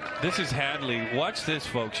this is Hadley. Watch this,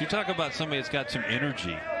 folks. You talk about somebody that's got some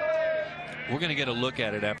energy. We're going to get a look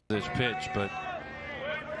at it after this pitch, but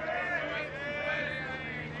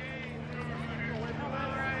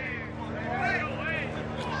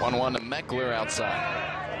 1-1 to Meckler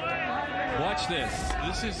outside. Watch this.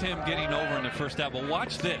 This is him getting over in the first out, but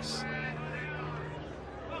watch this.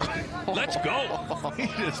 Let's go. He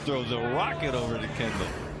just throws a rocket over to Kendall.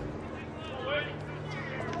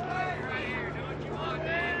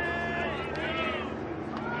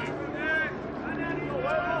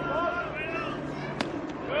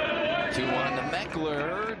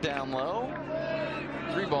 Meckler down low.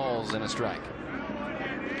 3 balls and a strike.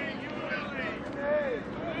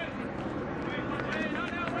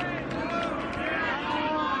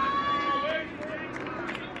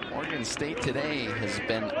 Oregon State today has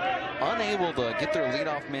been unable to get their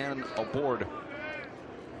leadoff man aboard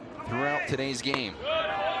throughout today's game.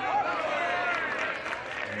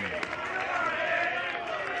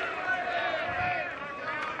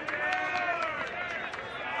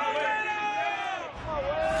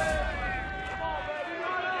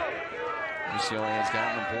 UCLA has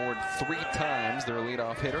gotten aboard 3 times, their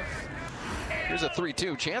leadoff hitter. Here's a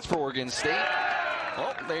 3-2 chance for Oregon State.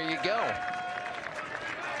 Oh, there you go.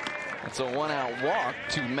 It's a 1-out walk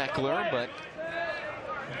to Meckler, but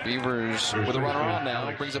Beavers with a runner on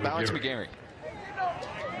now brings up Alex McGarry.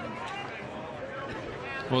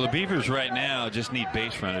 Well, the Beavers right now just need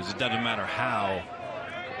base runners. It doesn't matter how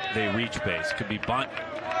they reach base. Could be bunt,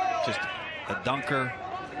 just a dunker.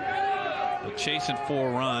 But chasing 4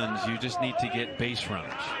 runs, you just need to get base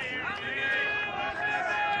runners.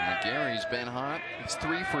 McGarry's been hot. It's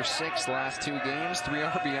 3 for 6 last 2 games, 3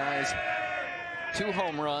 RBIs, 2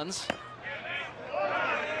 home runs.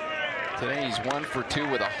 Today he's 1 for 2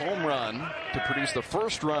 with a home run to produce the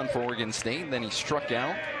first run for Oregon State. Then he struck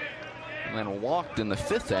out and then walked in the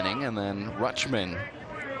 5th inning, and then Rutschman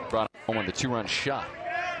brought home with a 2-run shot.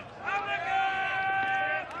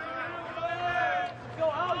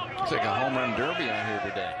 Looks like a home run derby out here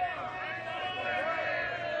today.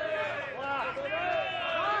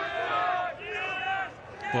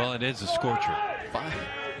 Well, it is a scorcher. 5.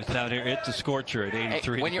 It's out here. It's a scorcher at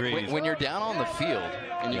 83 degrees. When you're down on the field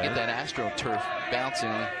and you get that AstroTurf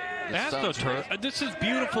bouncing. AstroTurf? This is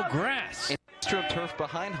beautiful grass. AstroTurf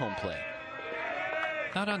behind home plate.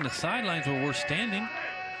 Not on the sidelines where we're standing.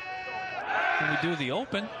 When we do the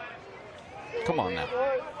open. Come on now.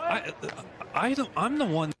 I'm the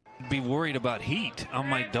one to be worried about heat on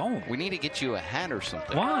my dome. We need to get you a hat or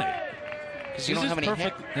something. Why? Because you don't have any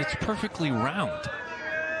hat. It's perfectly round.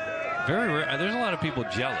 Very rare. There's a lot of people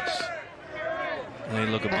jealous when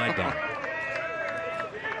they look at my dome.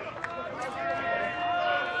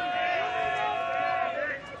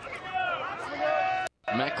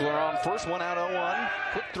 Meckler on first, 1 out, 0-1.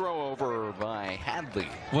 Quick throw over by Hadley.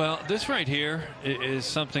 Well, this right here is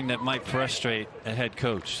something that might frustrate a head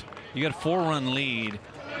coach. You got a 4-run lead,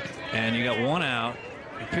 and you got 1 out.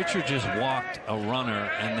 The pitcher just walked a runner,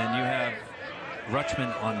 and then you have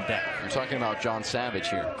Rutschman on deck. I'm talking about John Savage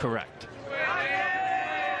here. Correct.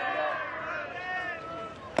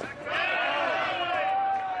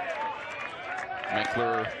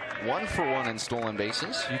 Meckler 1 for 1 in stolen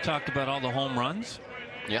bases. You talked about all the home runs.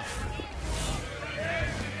 Yeah.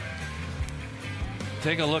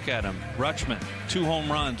 Take a look at him. Rutschman, 2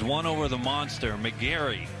 home runs, 1 over the monster.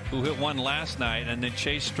 McGarry, who hit 1 last night, and then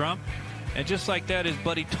Chase Strump. And just like that is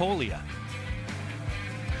Buddy Tolia.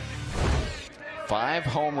 5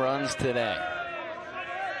 home runs today.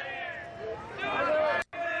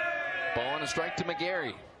 Ball and a strike to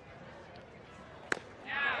McGarry.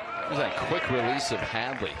 There's that quick release of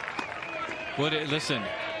Hadley. Well, listen,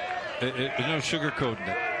 there's no sugarcoating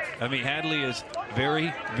it. I mean, Hadley is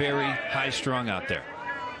very, very high strung out there.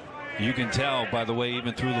 You can tell by the way he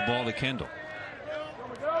even threw the ball to Kendall.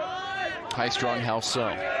 High strung, how so?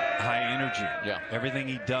 High energy. Yeah. Everything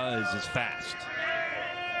he does is fast.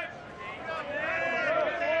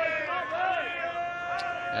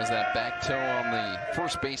 As that back toe on the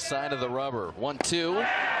first base side of the rubber. 1-2.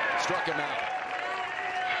 Struck him out.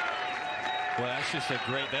 Well, that's just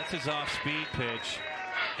that's his off-speed pitch.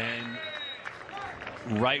 And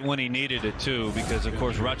right when he needed it, too, because, of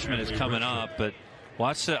course, Rutschman is coming up. But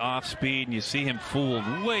watch the off-speed, and you see him fooled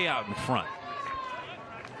way out in front.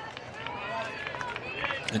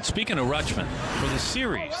 And speaking of Rutschman, for the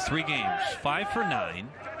series, 3 games, 5 for 9,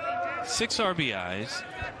 6 RBIs,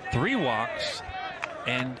 3 walks,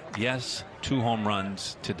 and, yes, 2 home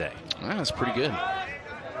runs today. That's pretty good.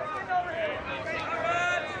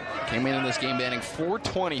 Came in this game batting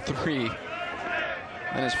 .423.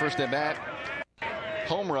 And his first at bat,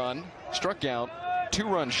 home run, struck out,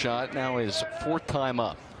 2-run shot, now his 4th time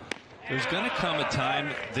up. There's going to come a time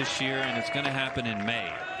this year, and it's going to happen in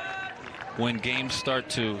May, when games start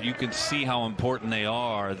to, you can see how important they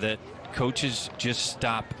are, that coaches just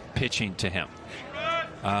stop pitching to him.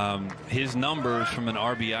 His numbers from an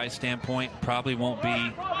RBI standpoint probably won't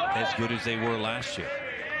be as good as they were last year,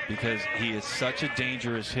 because he is such a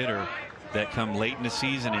dangerous hitter that come late in the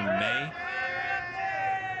season in May,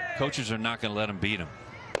 coaches are not going to let him beat him.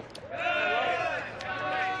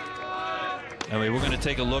 Anyway, we're going to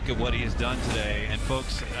take a look at what he has done today. And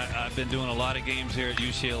folks, I've been doing a lot of games here at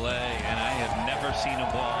UCLA, and I have never seen a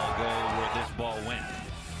ball go where this ball went.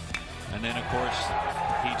 And then, of course,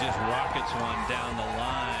 he just rockets one down the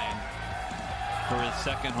line for his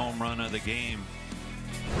second home run of the game.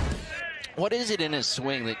 What is it in his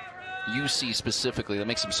swing that you see specifically that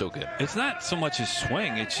makes him so good? It's not so much his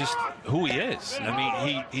swing, it's just who he is. I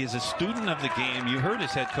mean, he is a student of the game. You heard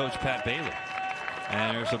his head coach, Pat Bailey.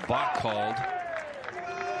 And there's a balk called.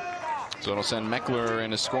 So it'll send Meckler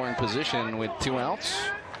in a scoring position with 2 outs.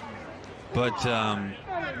 But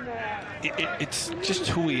it's just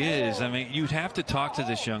who he is. I mean, you'd have to talk to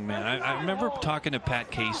this young man. I remember talking to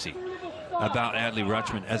Pat Casey about Adley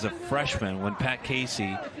Rutschman as a freshman when Pat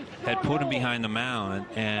Casey had put him behind the mound,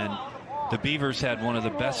 and the Beavers had one of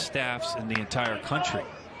the best staffs in the entire country.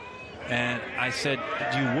 And I said,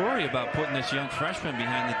 do you worry about putting this young freshman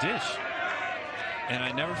behind the dish? And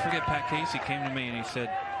I never forget, Pat Casey came to me and he said,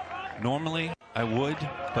 normally I would,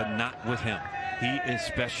 but not with him. He is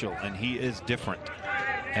special and he is different.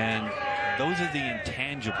 And those are the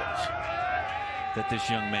intangibles that this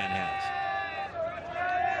young man has.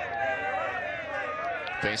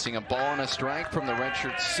 Facing a ball and a strike from the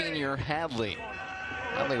redshirt senior Hadley.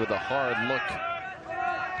 Hadley with a hard look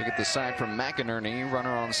to get the side from McInerney.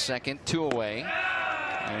 Runner on second, 2 away.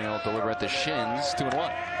 And he'll deliver at the shins,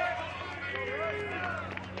 2-1.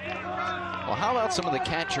 Well, how about some of the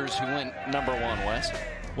catchers who went number 1, Wes?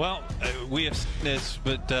 Well, we have seen this,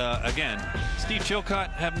 but again, Steve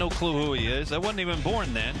Chilcott, have no clue who he is. I wasn't even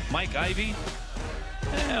born then. Mike Ivey,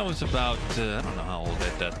 I was about, I don't know how old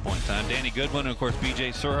at that point in time. Danny Goodwin, and of course, B.J.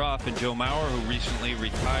 Surhoff and Joe Mauer, who recently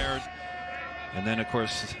retired. And then, of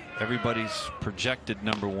course, everybody's projected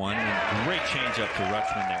number 1. And great changeup to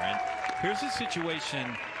Rutschman there. And here's a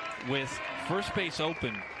situation with first base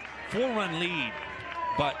open, 4-run lead.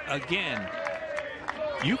 But again,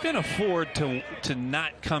 you can afford to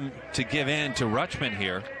not come to give in to Rutschman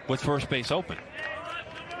here with first base open.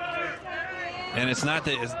 And it's not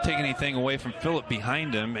that it's taking anything away from Phillip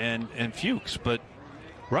behind him and Fuchs, but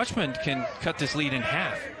Rutschman can cut this lead in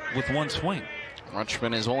half with 1 swing.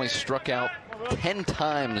 Rutschman has only struck out 10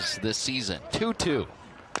 times this season. 2-2.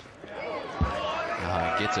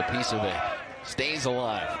 Gets a piece of it. Stays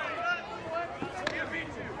alive.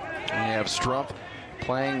 We have Strumpf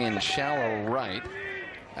playing in shallow right.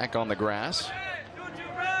 Back on the grass.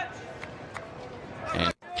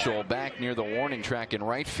 And Mitchell back near the warning track in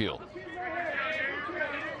right field.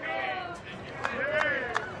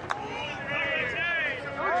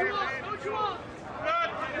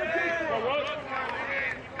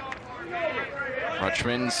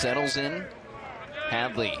 Rutschman settles in.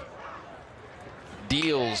 Hadley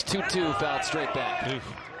deals 2-2, fouled straight back.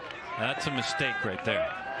 Oof. That's a mistake right there.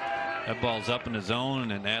 That ball's up in the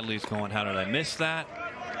zone, and Adley's going, how did I miss that?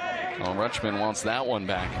 Well, Rutschman wants that one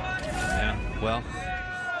back. Yeah, well,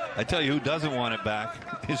 I tell you who doesn't want it back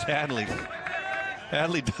is Hadley.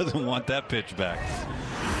 Hadley doesn't want that pitch back.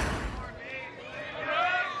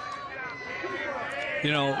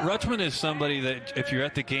 You know, Rutschman is somebody that if you're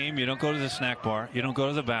at the game, you don't go to the snack bar, you don't go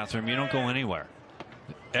to the bathroom, you don't go anywhere.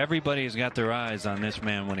 Everybody's got their eyes on this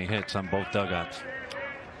man when he hits on both dugouts.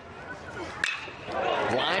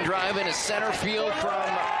 Line drive into center field from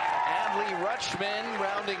Adley Rutschman.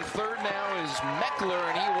 Rounding third now is Meckler,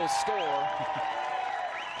 and he will score.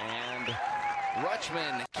 And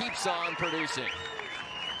Rutschman keeps on producing.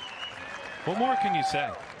 What more can you say?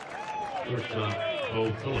 Shortstop,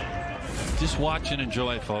 Bo Phillip. Just watch and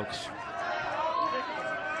enjoy, folks.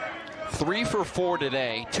 3 for 4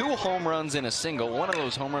 today. 2 home runs and a single. One of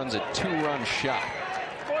those home runs a 2-run shot.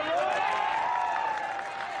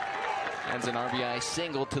 Adds an RBI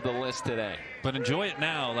single to the list today. But enjoy it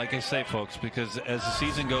now, like I say, folks, because as the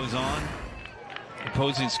season goes on,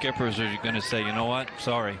 opposing skippers are going to say, you know what,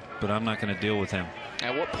 sorry, but I'm not going to deal with him.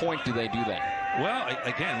 At what point do they do that? Well,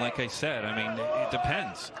 again, like I said, I mean, it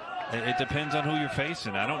depends. It depends on who you're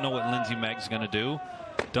facing. I don't know what Lindsey Megg's going to do.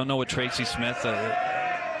 Don't know what Tracy Smith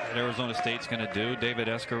at Arizona State's going to do. David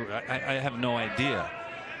Esker, I have no idea.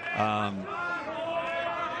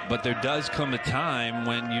 But there does come a time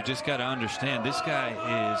when you just got to understand this guy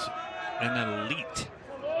is an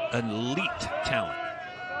elite talent.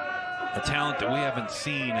 A talent that we haven't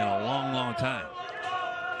seen in a long, long time.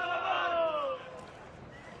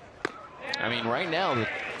 I mean, right now,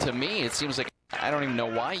 to me, it seems like I don't even know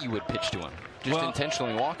why you would pitch to him. just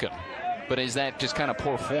intentionally walk him. But is that just kind of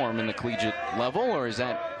poor form in the collegiate level, or is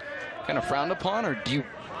that kind of frowned upon, or do you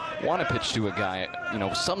want to pitch to a guy,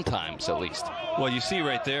 sometimes at least? Well, you see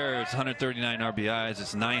right there, it's 139 RBIs.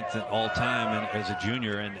 It's 9th at all time as a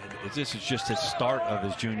junior, and this is just the start of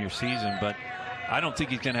his junior season. But I don't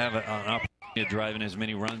think he's going to have an opportunity of driving as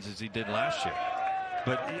many runs as he did last year.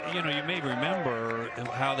 But, you may remember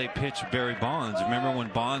how they pitched Barry Bonds. Remember when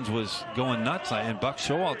Bonds was going nuts, and Buck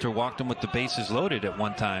Showalter walked him with the bases loaded at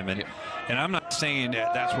one time. And I'm not saying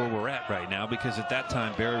that's where we're at right now, because at that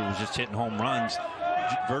time Barry was just hitting home runs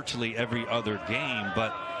virtually every other game.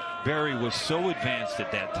 But Barry was so advanced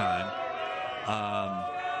at that time.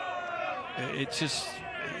 It's just,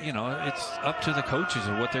 it's up to the coaches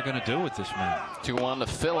of what they're going to do with this man. 2-1 to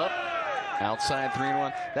Phillip. Outside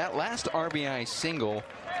 3-1. That last RBI single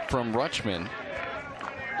from Rutschman,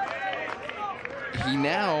 he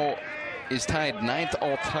now is tied 9th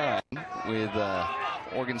all time with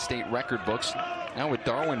Oregon State record books. Now with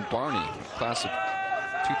Darwin Barney, class of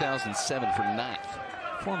 2007 for 9th.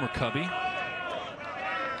 Former Cubby.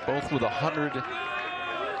 Both with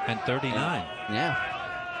 139. Yeah.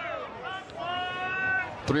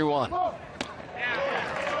 3-1.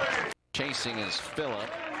 Chasing is Phillip.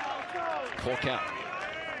 Full count.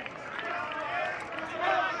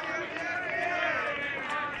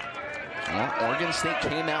 Well, Oregon State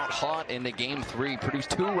came out hot into game 3, produced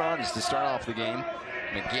 2 runs to start off the game.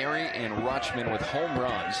 McGarry and Rutschman with home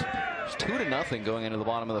runs. It's 2-0 going into the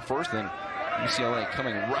bottom of the first, and UCLA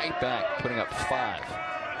coming right back, putting up 5.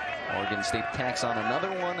 Oregon State tacks on another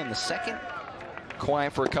one in the second.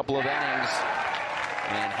 Quiet for a couple of innings.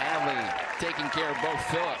 And Hadley taking care of both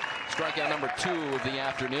Phillip. Strikeout number 2 of the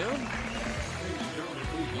afternoon.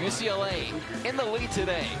 UCLA in the lead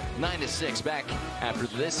today, 9-6. Back after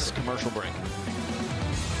this commercial break.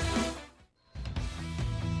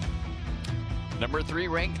 Number 3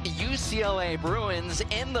 ranked UCLA Bruins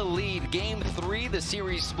in the lead. Game 3, the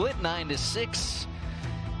series split 9-6.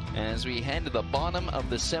 As we head to the bottom of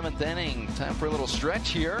the 7th inning, time for a little stretch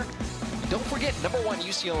here. Don't forget, number 1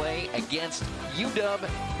 UCLA against UW,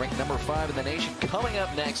 ranked number 5 in the nation, coming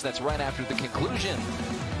up next. That's right after the conclusion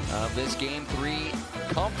of this Game 3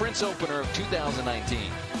 conference opener of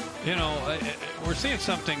 2019. We're seeing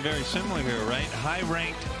something very similar here, right?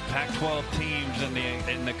 High-ranked Pac-12 teams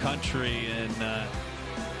in the country, and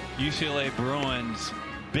UCLA Bruins,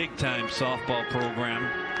 big-time softball program.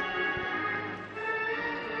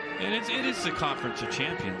 And it is the Conference of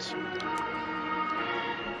Champions.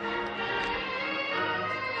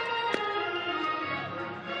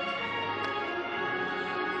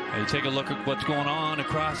 You take a look at what's going on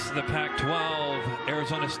across the Pac-12.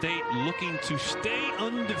 Arizona State looking to stay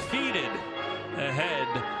undefeated ahead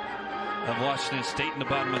of Washington State in the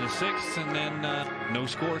bottom of the 6th, and then no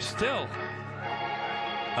score still.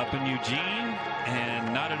 Up in Eugene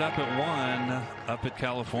and knotted up at 1 up at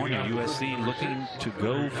California. USC looking to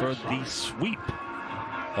go for the sweep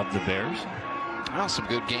of the Bears. Well, some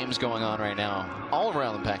good games going on right now all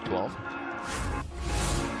around the Pac-12.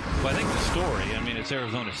 Well, I think the story, it's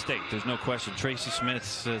Arizona State. There's no question. Tracy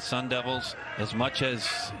Smith's Sun Devils, as much as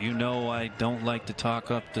I don't like to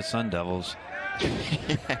talk up the Sun Devils.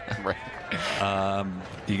 Right.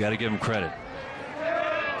 You got to give them credit.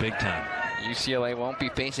 Big time. UCLA won't be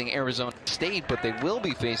facing Arizona State, but they will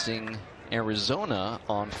be facing Arizona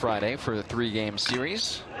on Friday for the 3-game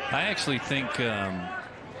series. I actually think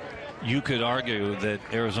you could argue that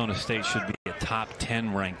Arizona State should be a top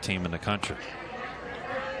 10 ranked team in the country.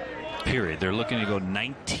 Period. They're looking to go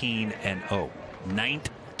 19-0.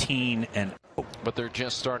 19-0. But they're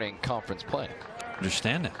just starting conference play.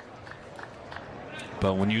 Understand that.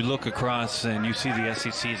 But when you look across and you see the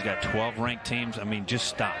SEC's got 12 ranked teams, just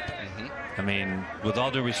stop. With all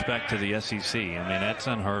due respect to the SEC, that's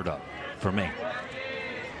unheard of for me.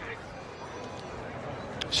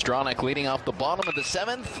 Stronach leading off the bottom of the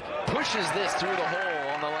 7th. Pushes this through the hole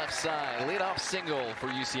on the left side. Leadoff single for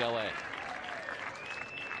UCLA.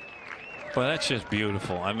 Well, that's just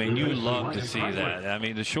beautiful. You love to see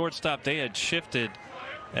that. The shortstop, they had shifted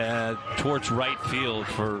towards right field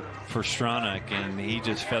for Stronach, and he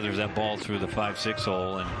just feathers that ball through the 5-6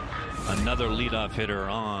 hole, and another leadoff hitter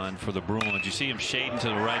on for the Bruins. You see him shading to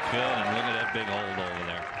the right field, and look at that big hold over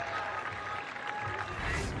there.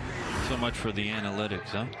 So much for the analytics,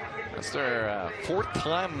 huh? That's their 4th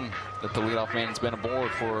time that the leadoff man's been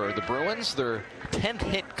aboard for the Bruins. Their 10th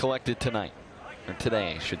hit collected tonight, or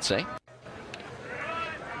today, I should say.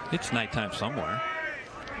 It's nighttime somewhere.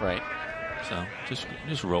 Right. So just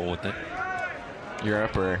roll with it.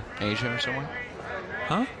 Europe or Asia or somewhere?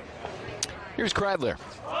 Huh? Here's Kreidler.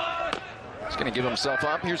 He's going to give himself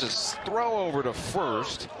up. Here's a throw over to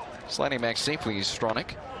first. Sliding back safely is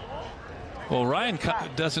Stronach. Well, Ryan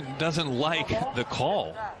doesn't like the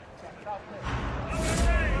call.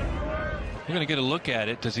 We're going to get a look at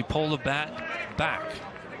it. Does he pull the bat back?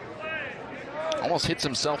 Almost hits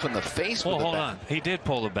himself in the face with the bat. Hold on. He did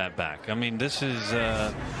pull the bat back. I mean, this is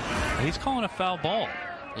he's calling a foul ball.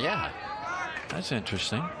 Yeah. That's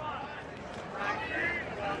interesting.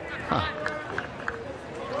 Huh.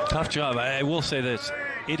 Tough job. I will say this.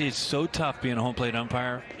 It is so tough being a home plate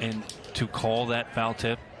umpire and to call that foul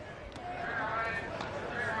tip.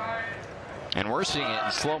 And we're seeing it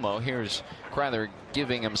in slow-mo. Here's Kreidler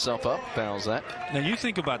giving himself up. Fouls that. Now you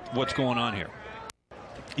think about what's going on here.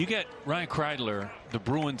 You get Ryan Kreidler, the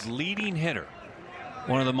Bruins' leading hitter,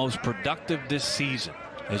 one of the most productive this season.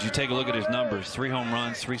 As you take a look at his numbers, 3 home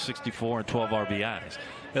runs, 364, and 12 RBIs.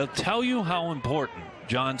 It'll tell you how important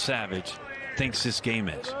John Savage thinks this game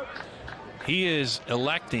is. He is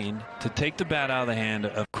electing to take the bat out of the hand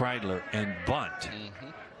of Kreidler and bunt.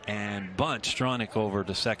 And bunt Stronach over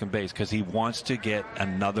to second base because he wants to get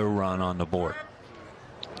another run on the board.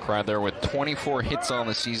 Kreidler with 24 hits on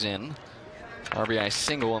the season. RBI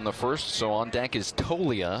single in the first, so on deck is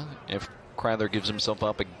Tolia if Kreidler gives himself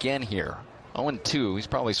up again here. 0-2, he's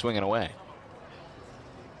probably swinging away.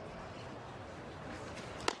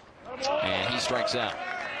 And he strikes out.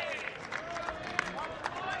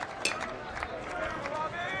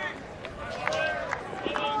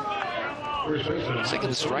 Second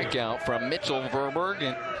strikeout from Mitchell Verberg,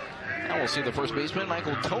 and now we'll see the first baseman,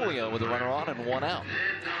 Michael Tolia, with a runner on and 1 out.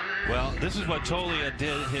 Well, this is what Tolia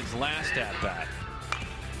did his last at-bat.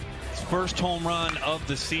 His first home run of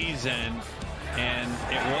the season, and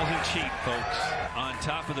it wasn't cheap, folks. On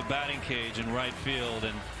top of the batting cage in right field.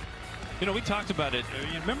 And, you know, we talked about it.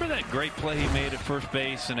 You remember that great play he made at first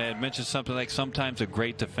base? And I had mentioned something like sometimes a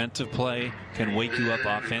great defensive play can wake you up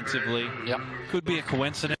offensively. Yep. Could be a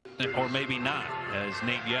coincidence, or maybe not, as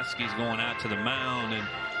Nate Yeske's going out to the mound and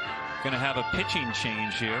going to have a pitching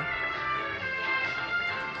change here.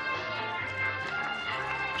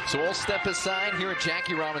 So we'll step aside here at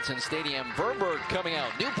Jackie Robinson Stadium. Verberg coming out,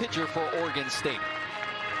 new pitcher for Oregon State.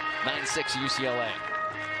 9-6 UCLA.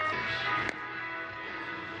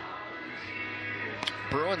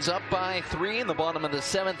 Bruins up by 3 in the bottom of the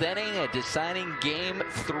 7th inning. A deciding game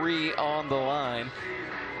 3 on the line.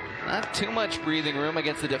 Not too much breathing room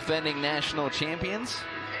against the defending national champions.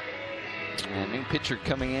 A new pitcher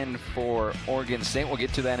coming in for Oregon State. We'll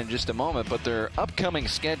get to that in just a moment. But their upcoming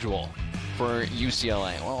schedule for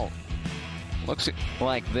UCLA, well, looks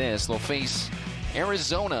like this. They'll face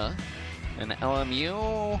Arizona and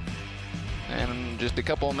LMU, and just a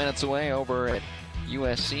couple of minutes away over at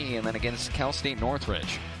USC, and then against Cal State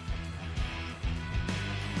Northridge.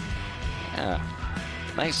 Yeah,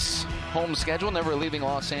 nice home schedule, never leaving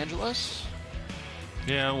Los Angeles.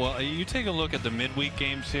 Yeah, well, you take a look at the midweek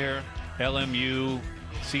games here. LMU,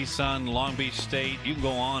 CSUN, Long Beach State, you can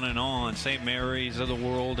go on and on. St. Mary's of the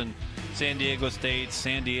world, and San Diego State,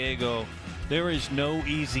 San Diego. There is no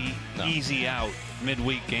easy out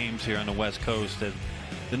midweek games here on the West Coast. And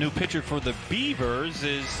the new pitcher for the Beavers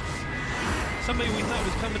is somebody we thought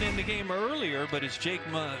was coming in the game earlier, but it's Jake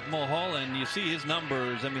Mulholland. You see his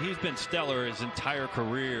numbers. I mean, he's been stellar his entire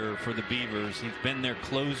career for the Beavers. He's been their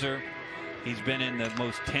closer. He's been in the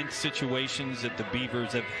most tense situations that the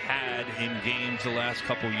Beavers have had in games the last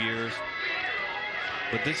couple years.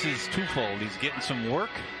 But this is twofold. He's getting some work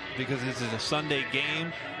because this is a Sunday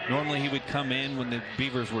game. Normally he would come in when the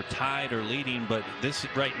Beavers were tied or leading, but this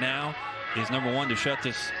right now is number one to shut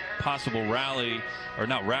this possible rally, or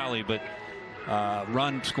not rally, but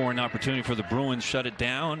run scoring opportunity for the Bruins, shut it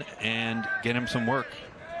down and get him some work.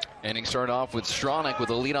 Inning started off with Stronach with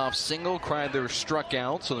a leadoff single. Kreidler struck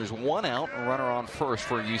out, so there's 1 out, a runner on first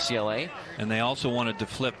for UCLA. And they also wanted to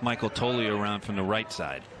flip Michael Tolia around from the right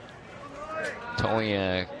side.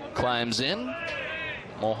 Tolia climbs in.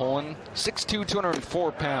 Mulholland, 6'2",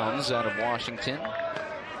 204 pounds, out of Washington.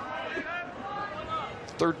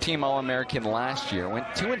 Third-team All-American last year. Went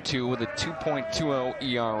 2-2 with a 2.20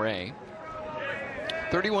 ERA.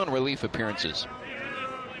 31 relief appearances.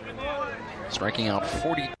 Striking out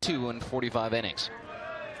 42 in 45 innings.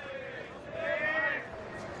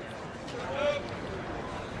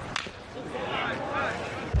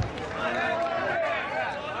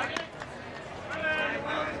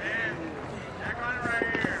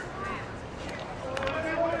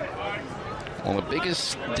 Well, the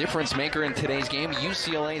biggest difference maker in today's game,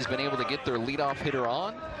 UCLA has been able to get their leadoff hitter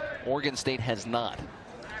on. Oregon State has not.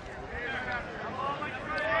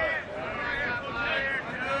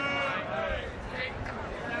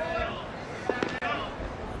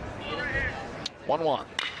 1-1.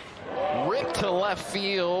 Ripped to left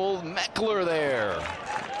field. Meckler there.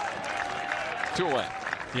 2 away.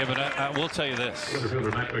 Yeah, but I will tell you this.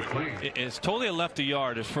 It's totally left the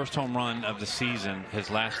yard. His first home run of the season, his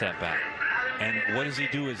last at-bat. And what does he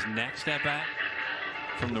do his next at-bat?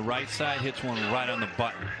 From the right side, hits one right on the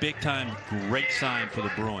button. Big time, great sign for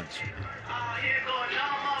the Bruins.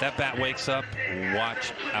 That bat wakes up,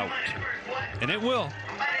 watch out. And it will.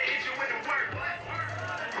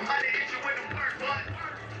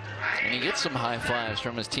 And he gets some high fives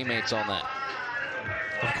from his teammates on that.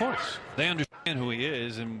 Of course. They understand who he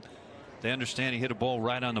is, and they understand he hit a ball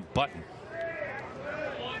right on the button.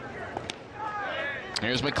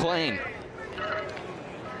 Here's McLean.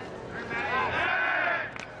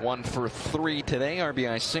 1 for 3 today.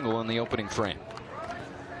 RBI single in the opening frame.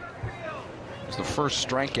 It's the first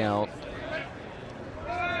strikeout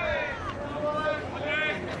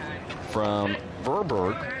from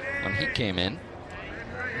Verberg when he came in.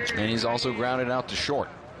 And he's also grounded out to short.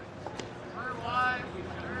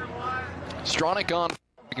 Stronach on,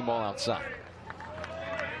 breaking ball outside.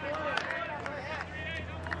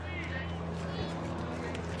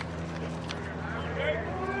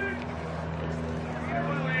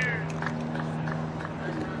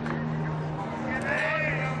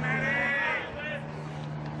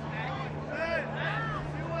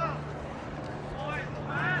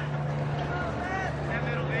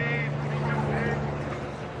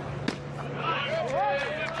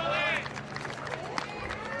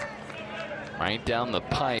 Right down the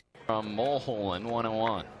pipe from Mulholland,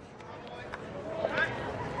 1-1.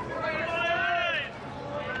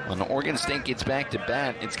 When Oregon State gets back to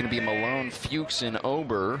bat, it's going to be Malone, Fuchs, and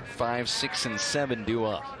Ober. 5, 6, and 7 due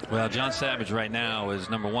up. Well, John Savage right now is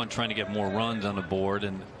 #1 trying to get more runs on the board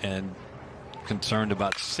and concerned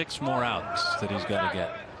about 6 more outs that he's got to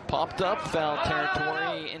get. Popped up, foul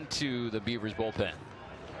territory into the Beavers bullpen.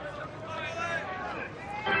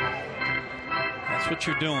 That's what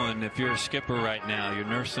you're doing if you're a skipper right now. You're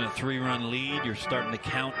nursing a 3-run lead. You're starting to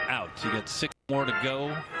count outs. You got 6 more to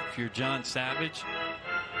go if you're John Savage.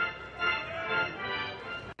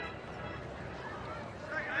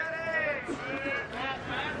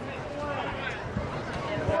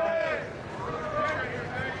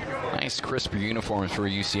 Nice crisp uniforms for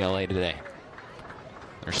UCLA today.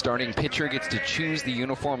 Their starting pitcher gets to choose the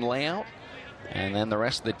uniform layout, and then the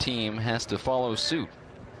rest of the team has to follow suit.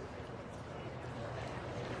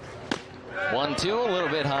 1-2, a little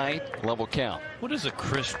bit high, level count. What does a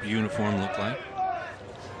crisp uniform look like?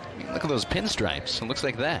 I mean, look at those pinstripes. It looks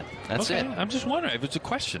like that. That's okay, it. I'm just wondering if it's a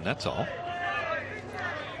question. That's all.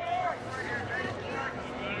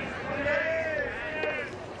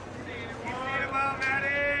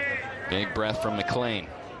 Big breath from McLean.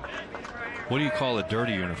 What do you call a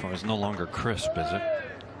dirty uniform? It's no longer crisp, is it?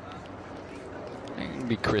 It can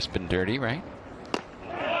be crisp and dirty, right?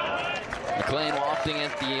 McLean wafting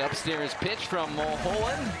at the upstairs pitch from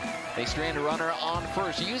Mulholland. They strand a runner on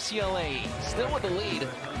first. UCLA still with the lead,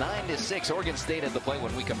 9-6. Oregon State at the plate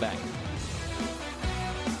when we come back.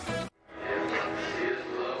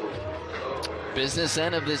 Business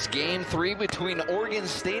end of this game 3 between Oregon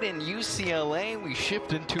State and UCLA. We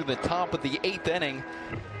shift into the top of the 8th inning.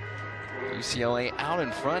 UCLA out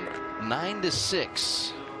in front,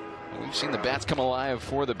 9-6. We've seen the bats come alive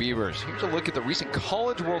for the Beavers. Here's a look at the recent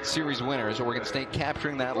College World Series winners. Oregon State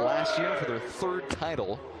capturing that last year for their 3rd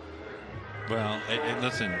title. Well, and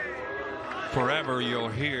listen, forever you'll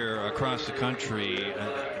hear across the country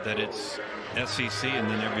that it's SEC and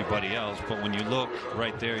then everybody else. But when you look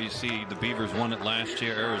right there, you see the Beavers won it last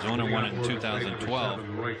year. Arizona won it in 2012.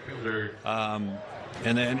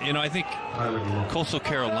 And then, you know, I think Coastal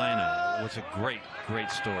Carolina was a great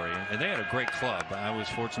story. And they had a great club. I was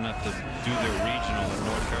fortunate enough to do their regional in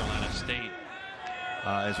North Carolina State.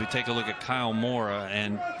 As we take a look at Kyle Mora.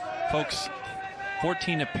 And, folks,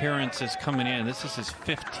 14 appearances coming in. This is his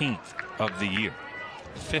 15th of the year.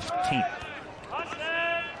 15th.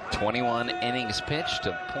 21 innings pitched,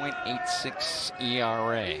 a .86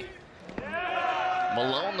 ERA.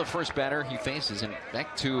 Malone, the first batter he faces, and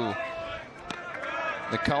back to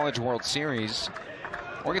the College World Series.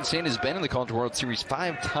 Oregon State has been in the College World Series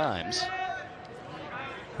 5 times.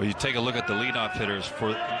 Well, you take a look at the leadoff hitters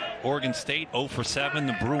for Oregon State, 0 for 7.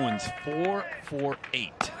 The Bruins, 4 for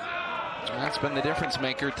 8. That's been the difference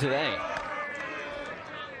maker today.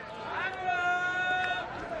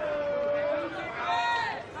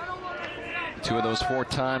 Two of those 4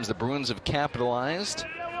 times the Bruins have capitalized.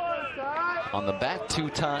 On the back 2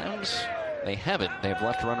 times, they haven't. They have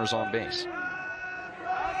left runners on base.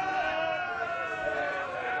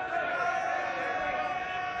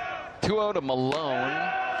 2-0 to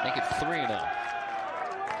Malone. Make it 3-0.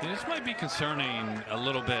 This might be concerning a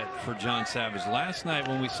little bit for John Savage. Last night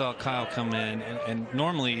when we saw Kyle come in, and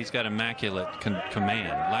normally he's got immaculate command.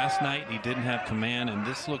 Last night he didn't have command, and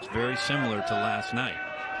this looks very similar to last night.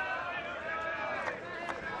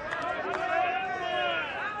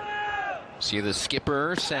 See the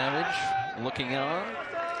skipper, Savage, looking on.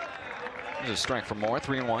 There's a strike for Moore,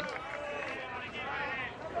 3-1.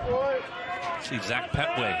 See Zach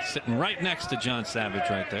Petway sitting right next to John Savage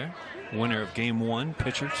right there. Winner of game 1,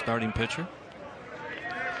 pitcher, starting pitcher.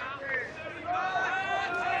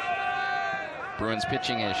 Bruins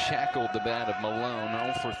pitching has shackled the bat of Malone,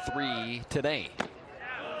 0 for 3 today.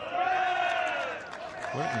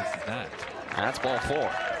 Where is that? That's ball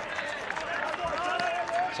 4.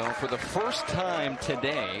 So for the first time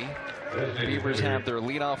today, the Beavers have their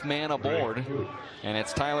leadoff man aboard, and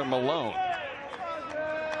it's Tyler Malone.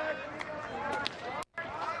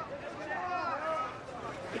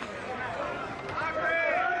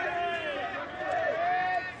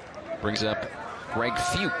 Brings up Greg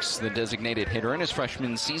Fuchs, the designated hitter in his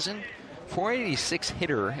freshman season. .486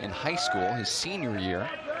 hitter in high school, his senior year.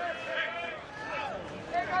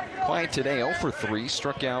 Quiet today, 0 for 3,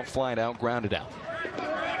 struck out, flied out, grounded out.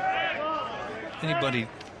 Anybody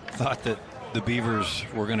thought that the Beavers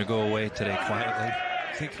were going to go away today quietly?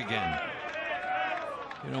 Think again.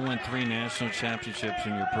 You don't win 3 national championships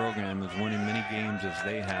in your program as winning many games as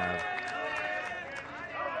they have,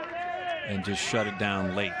 and just shut it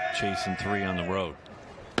down late, chasing 3 on the road.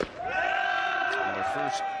 Their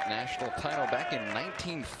first national title back in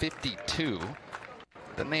 1952.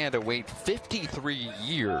 Then they had to wait 53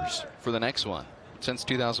 years for the next one. Since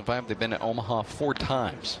 2005, they've been at Omaha 4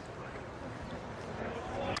 times.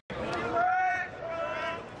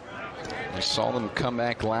 We saw them come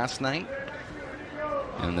back last night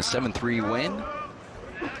in the 7-3 win.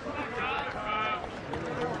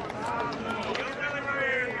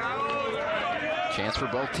 Chance for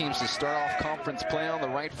both teams to start off conference play on the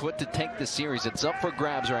right foot to take the series. It's up for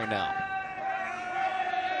grabs right now.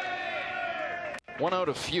 1-0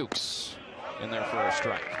 to Fuchs in there for a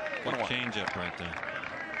strike. Good change up right there.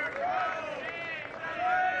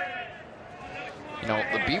 You know,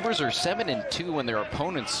 the Beavers are 7-2 when their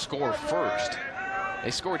opponents score first.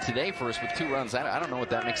 They scored today first with 2 runs. I don't know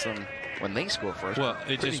what that makes them when they score first. Well,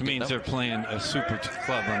 it just means they're playing a super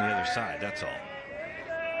club on the other side. That's all.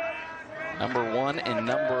 Number 1 and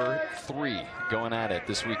number 3 going at it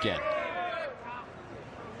this weekend.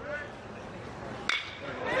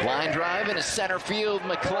 Line drive into center field.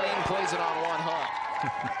 McLean plays it on 1 hop.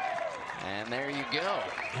 And there you go.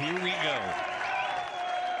 Here we go.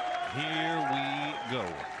 Here we go.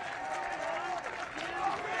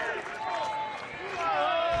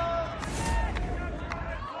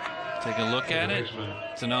 Take a look at it.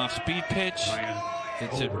 It's an off-speed pitch.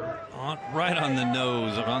 It's right on the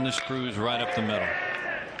nose, on the screws, right up the middle.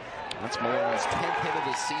 That's Malone's 10th hit of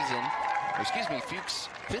the season. Or excuse me, Fuchs'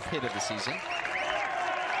 5th hit of the season.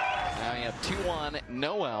 Now you have 2-1,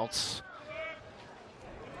 no outs.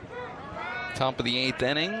 Top of the 8th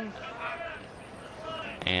inning.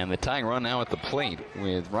 And the tying run now at the plate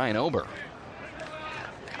with Ryan Ober.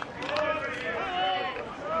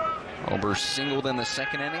 Ober singled in the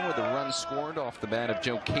 2nd inning with a run scored off the bat of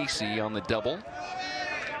Joe Casey on the double.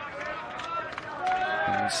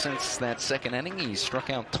 And since that 2nd inning, he's struck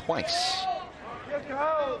out twice.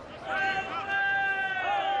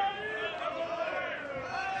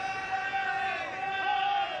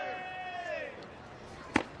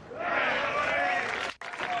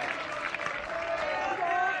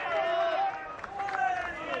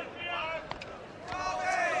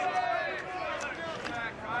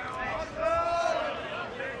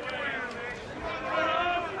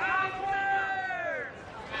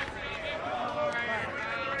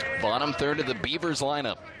 Bottom third of the Beavers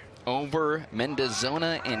lineup. Over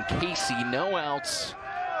Mendozona and Casey. No outs.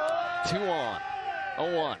 2 on.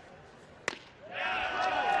 0-1.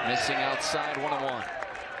 Missing outside 1-1.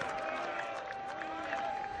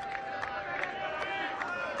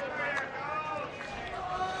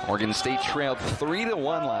 Oregon State trailed 3-1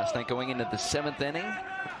 last night going into the 7th inning.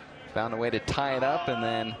 Found a way to tie it up and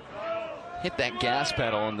then hit that gas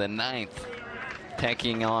pedal in the 9th.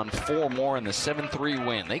 Tacking on 4 more in the 7-3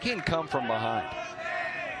 win. They can come from behind.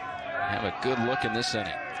 Have a good look in this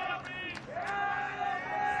inning.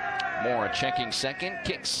 Moore checking second.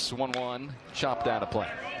 Kicks 1-1. Chopped out of play.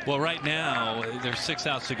 Well, right now, there's 6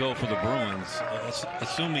 outs to go for the Bruins.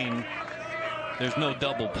 Assuming there's no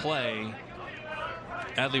double play,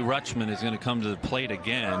 Adley Rutschman is going to come to the plate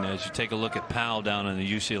again as you take a look at Powell down in the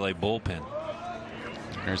UCLA bullpen.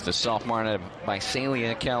 There's the sophomore out of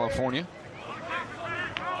Visalia, California.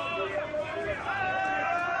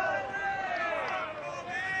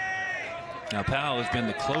 Now Powell has been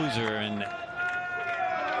the closer, and it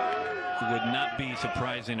would not be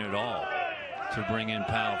surprising at all to bring in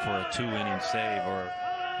Powell for a 2-inning save or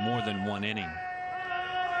more than 1 inning.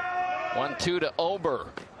 1-2 to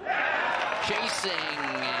Ober. Chasing,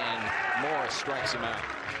 and Morris strikes him out.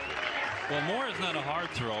 Well, Moore is not a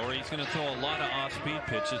hard thrower. He's going to throw a lot of off-speed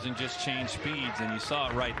pitches and just change speeds, and you saw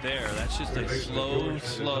it right there. That's just a slow,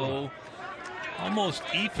 almost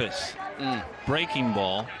eephus breaking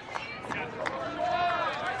ball.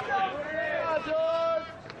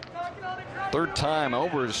 Third time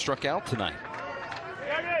Ober has struck out tonight.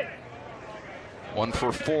 1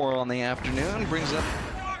 for 4 on the afternoon. Brings up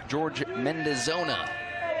George Mendizona.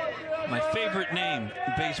 My favorite name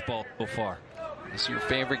in baseball so far. This is your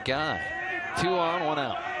favorite guy. 2 on, 1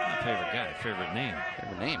 out. My favorite guy, favorite name.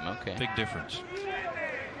 Favorite name, okay. Big difference.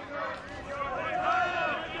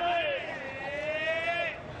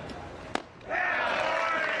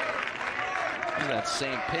 Look at that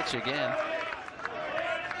same pitch again.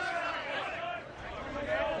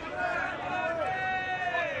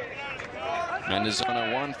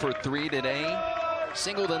 Mendizona 1 for 3 today.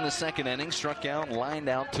 Singled in the second inning, struck out, lined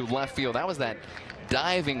out to left field. That was that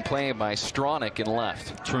diving play by Stronach in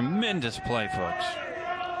left. Tremendous play, folks.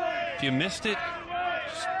 If you missed it,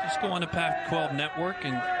 just go on the Pac-12 network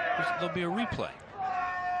and there'll be a replay.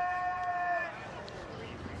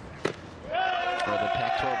 Or the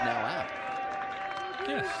Pac-12 now out.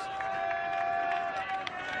 Yes.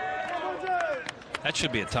 That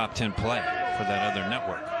should be a top 10 play for that other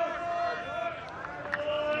network.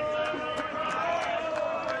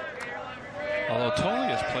 Although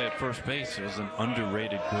Tolia's play at first base was an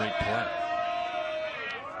underrated great play.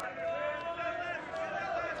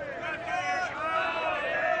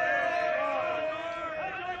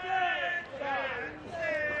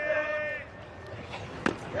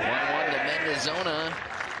 Mendizona,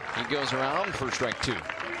 he goes around for strike 2.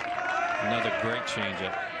 Another great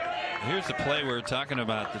changeup. Here's the play we were talking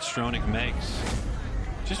about that Stronach makes.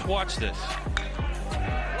 Just watch this.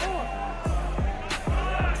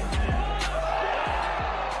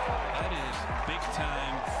 That is big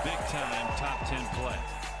time top 10 play.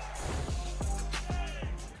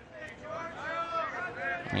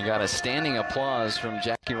 We got a standing applause from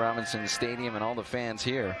Jackie Robinson Stadium and all the fans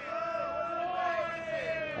here.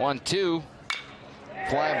 1-2.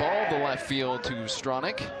 Fly ball to left field to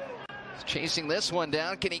Stronach. He's chasing this one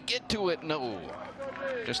down. Can he get to it? No.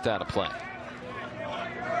 Just out of play.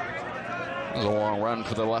 It was a long run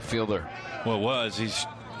for the left fielder. Well, it was. He's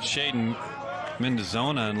shading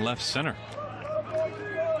Mendizona in left center.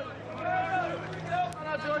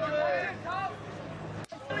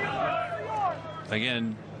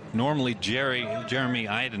 Again, normally Jeremy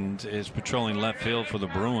Idens is patrolling left field for the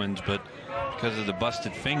Bruins, but because of the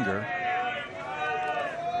busted finger,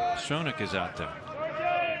 Stronach is out there.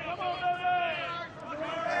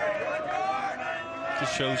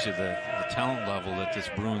 Just shows you the talent level that this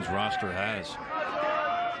Bruins roster has.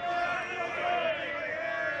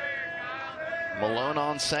 Malone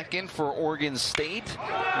on second for Oregon State.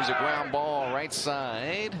 There's a ground ball right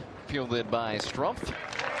side, fielded by Strumpf.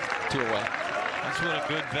 2 away. That's what a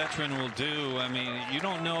good veteran will do. I mean, you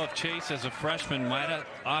don't know if Chase, as a freshman, might have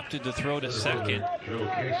opted to throw to second.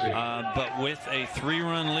 But with a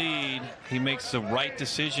 3-run lead, he makes the right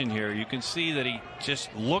decision here. You can see that he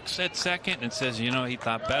just looks at second and says, you know, he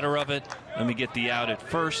thought better of it. Let me get the out at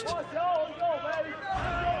first. You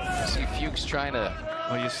see Fuchs trying to...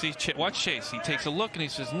 Well, you see, watch Chase. He takes a look and he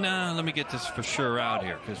says, nah, let me get this for sure out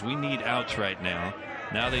here because we need outs right now.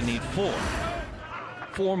 Now they need 4.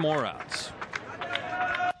 4 more outs.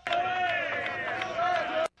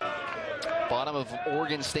 Bottom of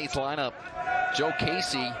Oregon State's lineup, Joe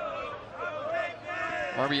Casey.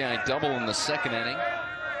 RBI double in the second inning.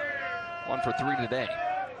 1 for 3 today.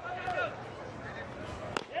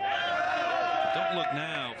 Don't look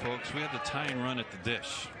now, folks. We had the tying run at the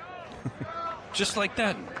dish. Just like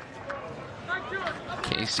that.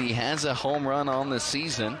 Casey has a home run on the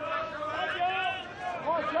season.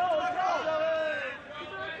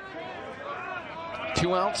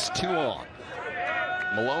 Two outs, 2 on.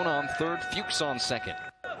 Malone on third, Fuchs on second.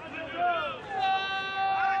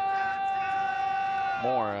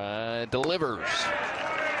 Moore delivers.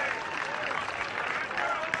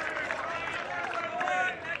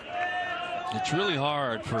 It's really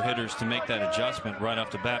hard for hitters to make that adjustment right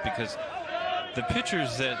off the bat because the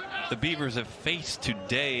pitchers that the Beavers have faced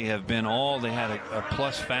today have been all they had a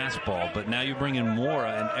plus fastball, but now you bring in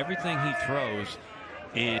Mora and everything he throws,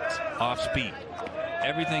 it's off speed.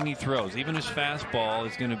 everything he throws, even his fastball,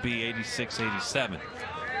 is going to be 86, 87.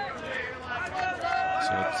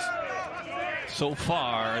 So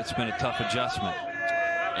far, it's been a tough adjustment.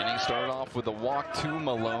 And he started off with a walk to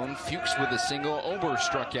Malone. Fuchs with a single. Ober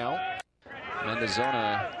struck out.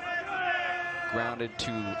 Mendozona grounded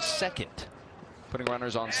to second, putting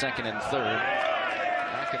runners on second and third.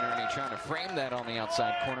 McInerney trying to frame that on the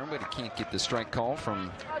outside corner, but he can't get the strike call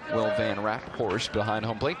from Will Van Rapphorst behind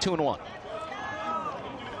home plate. 2-1.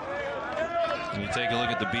 When you take a look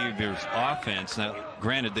at the Beavers offense, now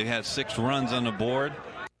granted they had 6 runs on the board.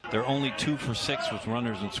 They're only 2 for 6 with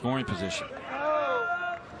runners in scoring position.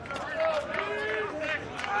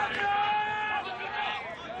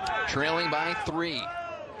 Trailing by 3.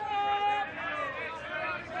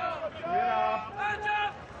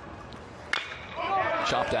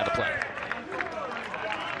 Chopped out of play.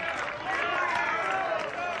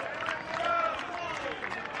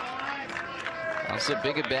 That's a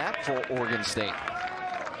big at bat for Oregon State.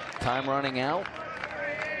 Time running out.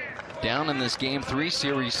 Down in this game 3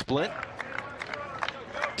 series split.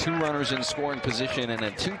 2 runners in scoring position and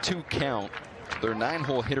a 2-2 count. Their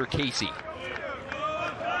 9-hole hitter Casey.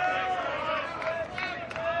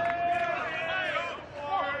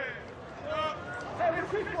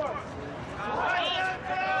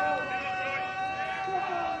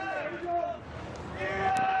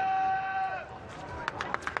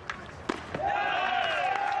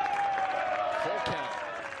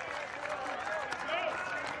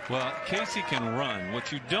 Well, Casey can run.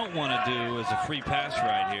 What you don't want to do is a free pass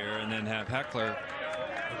right here and then have Heckler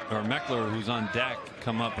or Meckler, who's on deck,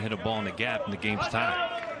 come up and hit a ball in the gap and the game's tied.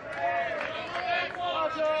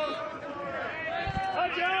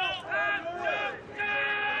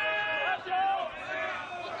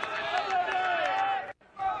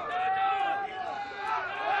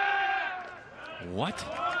 What?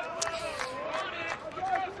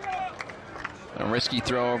 A risky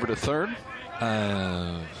throw over to third.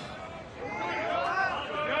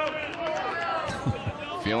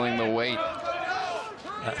 Feeling the weight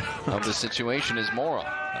of the situation is Mora.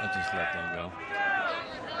 I'll just let them go.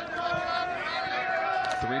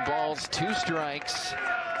 3 balls, 2 strikes,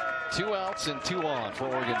 2 outs, and 2 on for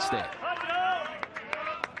Oregon State.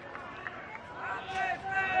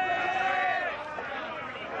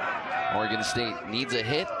 Oregon State needs a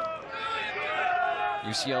hit.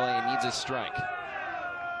 UCLA needs a strike.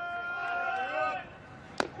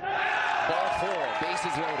 Ball 4,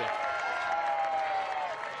 bases loaded.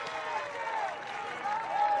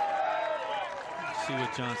 See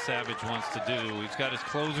what John Savage wants to do. He's got his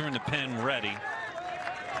closer in the pen ready.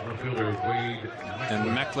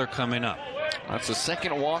 And Meckler coming up. That's the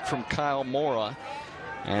second walk from Kyle Mora.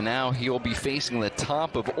 And now he will be facing the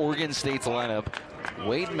top of Oregon State's lineup,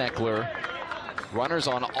 Wade Meckler. Runners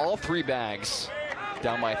on all 3 bags,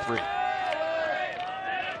 down by 3. I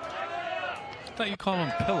thought you call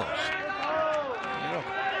them pillows. You don't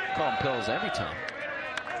call them pillows every time.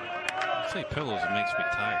 I say pillows, it makes me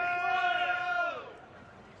tired.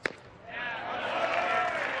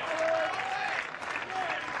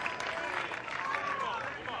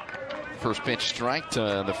 First pitch strike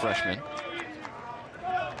to the freshman.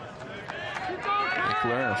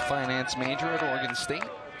 Meckler, a finance major at Oregon State.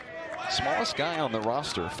 Smallest guy on the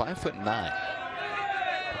roster, 5'9".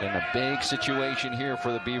 But in a big situation here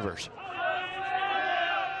for the Beavers.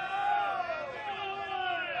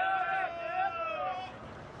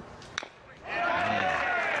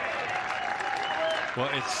 Well,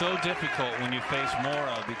 it's so difficult when you face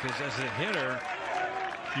Mora because as a hitter,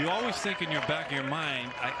 you always think in your back of your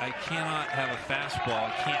mind, I cannot have a fastball,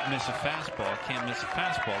 I can't miss a fastball, I can't miss a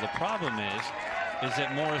fastball. The problem is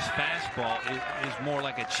that Mora's fastball is more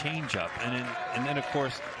like a changeup, and then of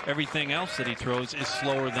course everything else that he throws is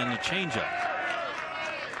slower than the changeup.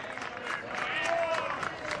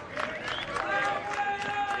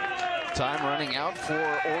 Time running out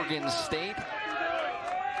for Oregon State.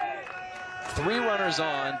 3 runners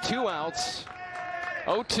on, 2 outs,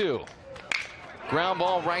 0-2. Ground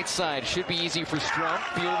ball right side, should be easy for Strump.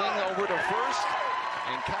 Fielding over to first,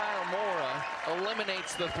 and Kyle Mora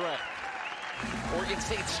eliminates the threat. Oregon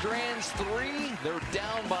State strands 3. They're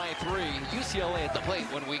down by 3. UCLA at the plate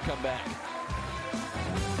when we come back.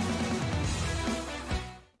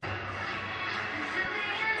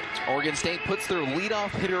 Oregon State puts their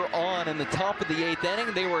leadoff hitter on in the top of the 8th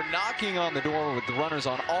inning. They were knocking on the door with the runners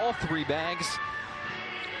on all 3 bags.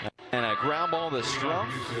 And a ground ball to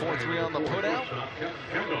Strump. 4-3 on the putout.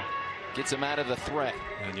 Gets him out of the threat.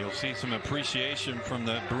 And you'll see some appreciation from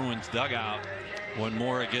the Bruins dugout when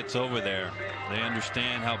Mora gets over there. They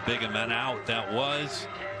understand how big of an out that was.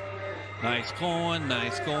 Nice going,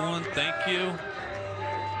 thank you.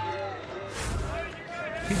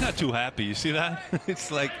 He's not too happy. You see that? It's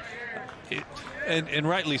like, and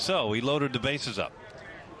rightly so. He loaded the bases up.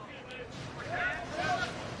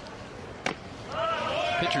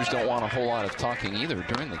 Pitchers don't want a whole lot of talking either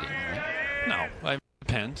during the game, right? No, it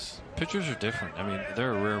depends. Pitchers are different. I mean,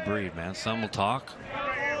 they're a rare breed, man. Some will talk.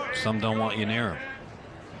 Some don't want you near them.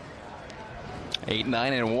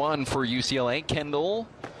 8-9-1 for UCLA. Kendall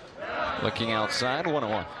looking outside,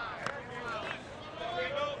 1-1.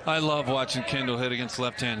 I love watching Kendall hit against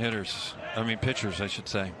left-hand hitters. I mean, pitchers, I should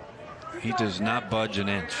say. He does not budge an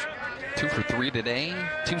inch. 2 for 3 today.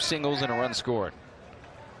 2 singles and a run scored.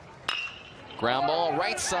 Ground ball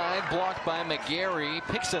right side, blocked by McGarry.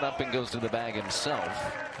 Picks it up and goes to the bag himself.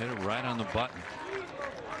 Hit it right on the button.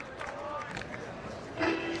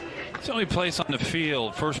 It's the only place on the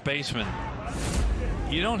field, first baseman.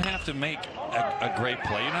 You don't have to make a great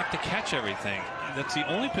play. You don't have to catch everything. That's the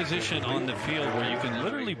only position on the field where you can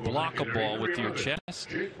literally block a ball with your chest,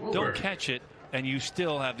 don't catch it, and you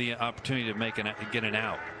still have the opportunity to get an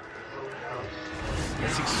out. I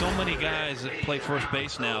see so many guys that play first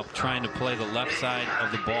base now trying to play the left side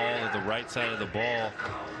of the ball or the right side of the ball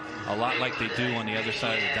a lot like they do on the other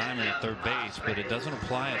side of the diamond at third base, but it doesn't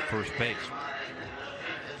apply at first base.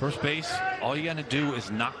 First base, all you got to do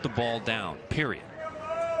is knock the ball down, period.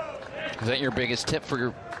 Is that your biggest tip for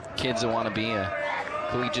your kids that want to be a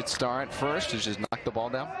collegiate star at first, is just knock the ball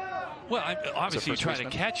down? Well, obviously you try to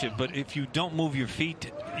catch it, but if you don't move your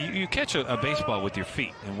feet, you catch a baseball with your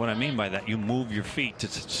feet. And what I mean by that, you move your feet to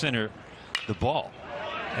center the ball.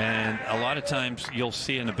 And a lot of times you'll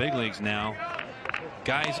see in the big leagues now,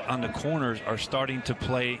 guys on the corners are starting to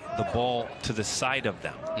play the ball to the side of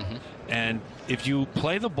them. And if you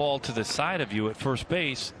play the ball to the side of you at first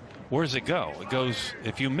base, where does it go? It goes,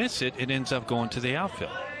 if you miss it, it ends up going to the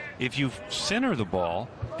outfield. If you center the ball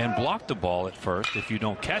and block the ball at first, if you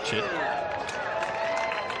don't catch it,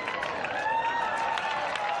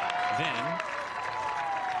 then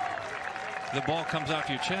the ball comes off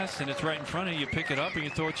your chest and it's right in front of you. You pick it up and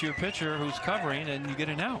you throw it to your pitcher who's covering, and you get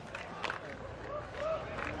an out.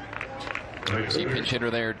 See pinch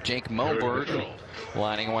hitter there, Jake Moberg,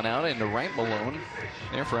 lining one out into right Malone.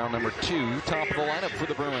 There for out number 2, top of the lineup for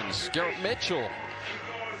the Bruins, Garrett Mitchell.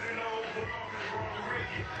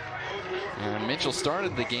 And Mitchell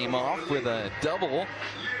started the game off with a double,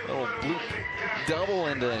 little bloop double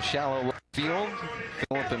into shallow left field.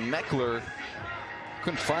 Philip and Meckler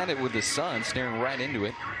couldn't find it with the sun, staring right into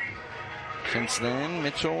it. Since then,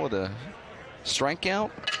 Mitchell with a strikeout,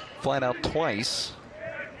 flat out twice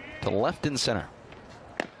to left and center.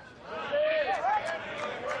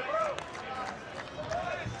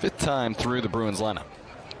 5th time through the Bruins lineup.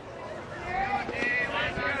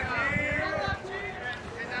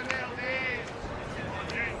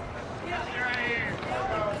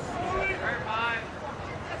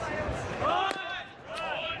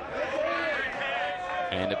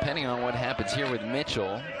 And depending on what happens here with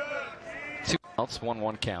Mitchell, 2 outs,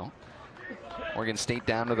 1-1 count. Oregon State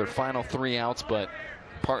down to their final 3 outs, but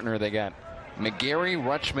partner, they got McGarry,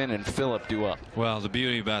 Rutschman, and Phillip due up. Well, the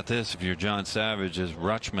beauty about this, if you're John Savage, is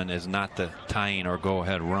Rutschman is not the tying or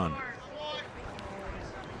go-ahead run.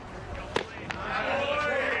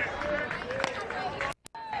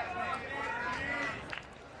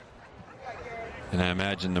 And I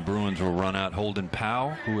imagine the Bruins will run out Holden Powell,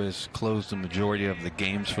 who has closed the majority of the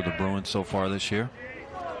games for the Bruins so far this year.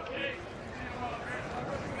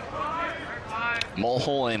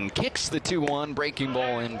 Mulholland kicks the 2-1, breaking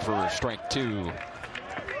ball in for strike 2.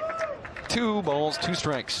 2 balls, 2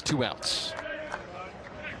 strikes, 2 outs.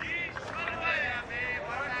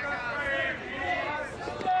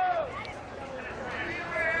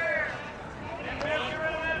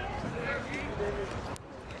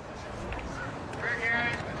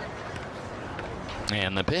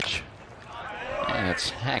 And the pitch. And it's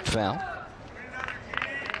hacked foul.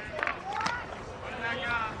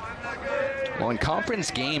 Well, in conference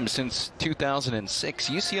games since 2006,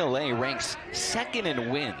 UCLA ranks 2nd in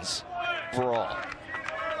wins overall.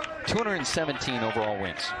 217 overall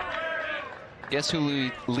wins. Guess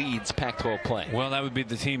who leads Pac-12 play? Well, that would be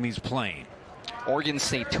the team he's playing. Oregon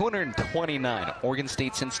State, 229. Oregon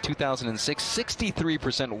State since 2006,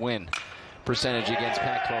 63% win percentage against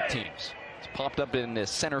Pac-12 teams. It's popped up in the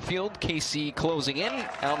center field. KC closing in.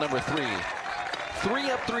 Out number 3.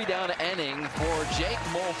 3 up, 3 down inning for Jake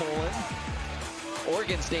Mulholland.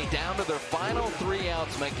 Oregon State down to their final 3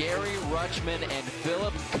 outs. McGarry, Rutschman, and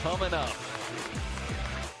Phillip coming up.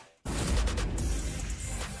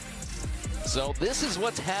 So this is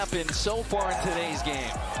what's happened so far in today's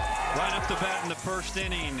game. Right off the bat in the first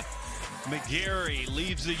inning, McGarry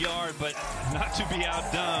leaves the yard, but not to be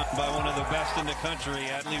outdone by one of the best in the country.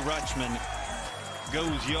 Adley Rutschman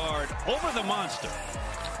goes yard over the monster.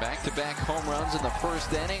 Back-to-back home runs in the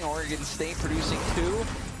first inning. Oregon State producing 2.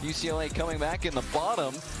 UCLA coming back in the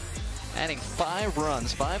bottom, adding 5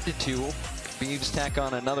 runs, 5-2. Beavs tack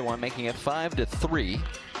on another one, making it 5-3.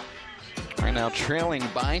 Right now trailing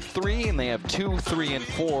by 3, and they have 2, 3, and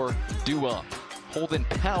 4 due up. Holden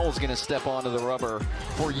Powell's going to step onto the rubber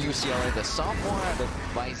for UCLA. The sophomore out of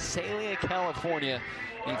Visalia, California,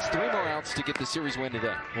 needs 3 more outs to get the series win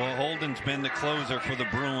today. Well, Holden's been the closer for the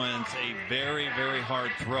Bruins, a very, very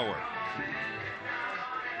hard thrower.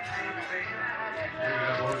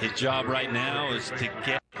 His job right now is to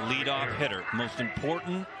get leadoff hitter. Most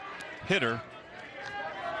important hitter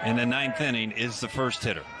in the 9th inning is the first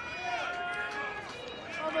hitter.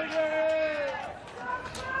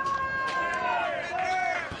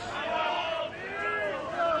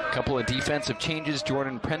 Couple of defensive changes.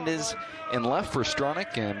 Jordan Prendez in left for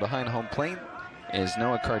Stronach, and behind home plate is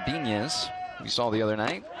Noah Cardenas, we saw the other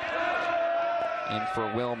night, and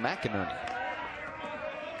for Will McInerney.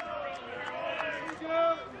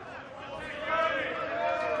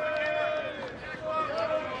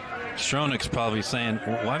 Stronach's probably saying,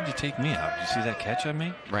 why did you take me out? Did you see that catch I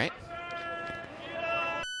made? Right.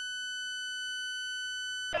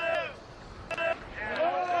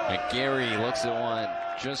 McGarry looks at one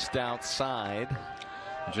just outside.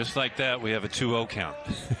 Just like that, we have a 2-0 count.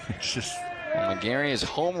 McGarry is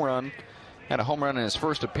home run, had a home run in his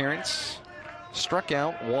first appearance, struck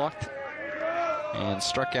out, walked, and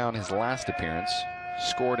struck out his last appearance.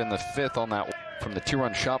 Scored in the 5th on that from the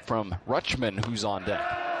 2-run shot from Rutschman, who's on deck.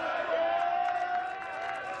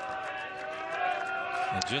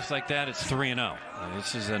 And just like that, it's 3-0.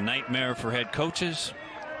 This is a nightmare for head coaches.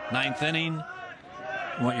 9th inning.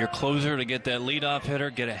 You want your closer to get that leadoff hitter,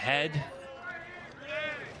 get ahead.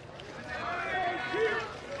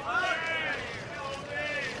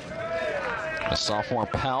 The sophomore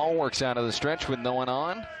Powell works out of the stretch with no one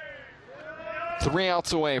on. 3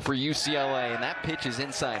 outs away for UCLA, and that pitch is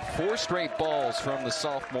inside. 4 straight balls from the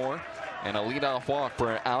sophomore, and a leadoff walk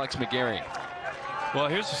for Alex McGarry. Well,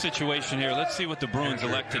 here's the situation here. Let's see what the Bruins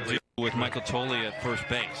elect to do with Michael Tolley at first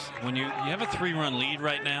base. When you have a 3-run lead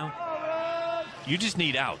right now, you just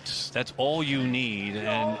need outs. That's all you need,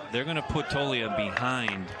 and they're going to put Tolia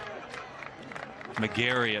behind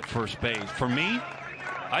McGarry at first base. For me,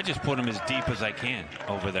 I just put him as deep as I can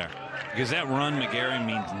over there, because that run McGarry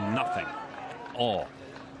means nothing all.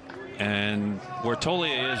 And where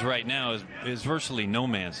Tolia is right now is virtually no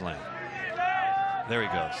man's land. There he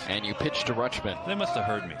goes. And you pitch to Rutschman. They must have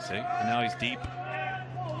heard me, see? And now he's deep.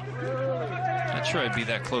 Not sure I'd be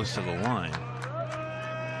that close to the line.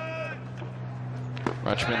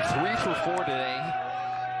 Rutschman 3 for 4 today.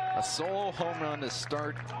 A solo home run to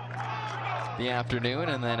start the afternoon,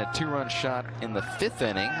 and then a 2-run shot in the 5th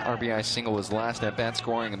inning. RBI single was last at bat,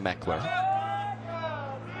 scoring Meckler.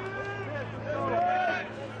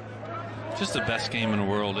 Just the best game in the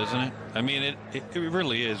world, isn't it? I mean, it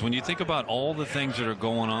really is. When you think about all the things that are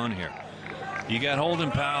going on here, you got Holden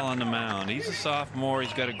Powell on the mound. He's a sophomore.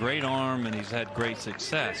 He's got a great arm, and he's had great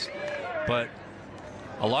success. But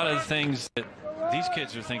a lot of the things that these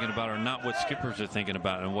kids are thinking about are not what skippers are thinking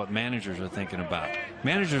about and what managers are thinking about.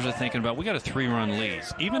 Managers are thinking about, we got a 3-run lead.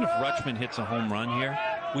 Even if Rutschman hits a home run here,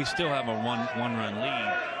 we still have a one-run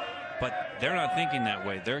lead. But they're not thinking that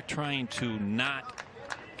way. They're trying to not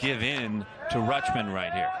give in to Rutschman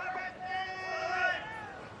right here.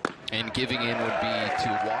 And giving in would be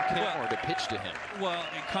to walk him or to pitch to him. Well,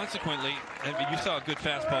 consequently, I mean, you saw a good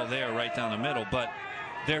fastball there right down the middle, but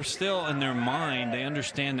they're still in their mind, they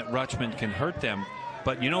understand that Rutschman can hurt them.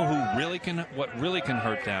 But you know what really can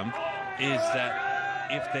hurt them is that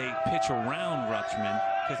if they pitch around Rutschman,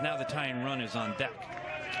 because now the tying run is on deck.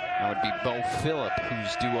 That would be Bo Phillip,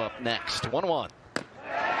 who's due up next. 1-1.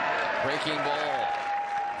 Breaking ball.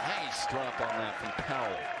 Nice drop on that from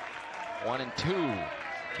Powell. 1-2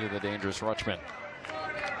 to the dangerous Rutschman.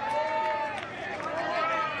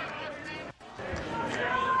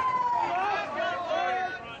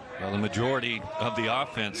 Well, the majority of the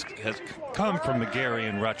offense has come from McGarry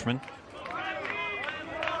and Rutschman.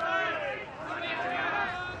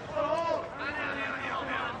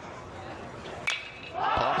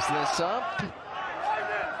 Pops this up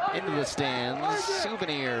into the stands.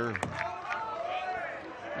 Souvenir.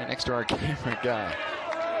 Right next to our camera guy.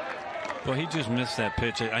 Well, he just missed that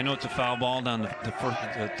pitch. I know it's a foul ball down the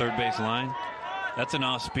third base line. That's an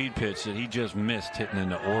off-speed pitch that he just missed, hitting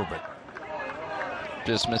into orbit.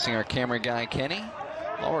 Just missing our camera guy, Kenny.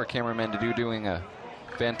 All our cameramen doing a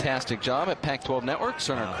fantastic job at Pac-12 Networks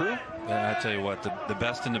on our crew. I tell you what, the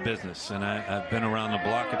best in the business. And I've been around the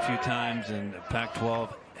block a few times, and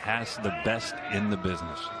Pac-12 has the best in the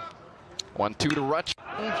business. 1-2 to Rutsch.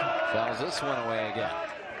 Fouls this one away again.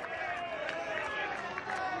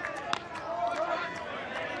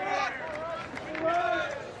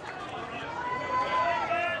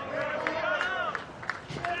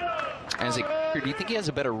 Do you think he has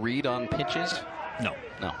a better read on pitches? No.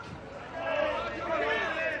 No.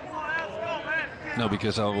 No,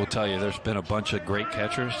 because I will tell you, there's been a bunch of great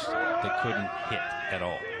catchers that couldn't hit at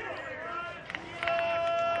all.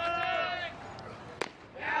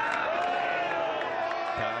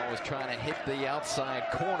 Powell was trying to hit the outside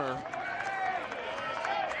corner.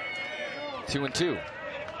 2-2.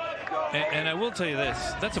 And I will tell you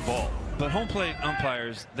this, that's a ball. But home plate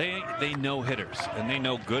umpires, they know hitters, and they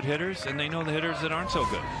know good hitters, and they know the hitters that aren't so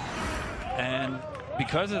good. And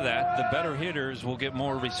because of that, the better hitters will get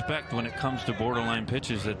more respect when it comes to borderline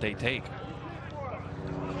pitches that they take.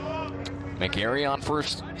 McGarry on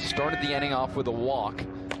first, started the inning off with a walk.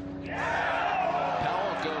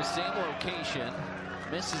 Powell goes same location,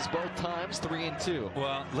 misses both times, 3-2.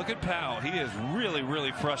 Well, look at Powell. He is really,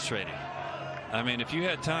 really frustrated. I mean, if you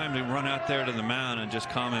had time to run out there to the mound and just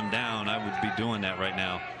calm him down, I would be doing that right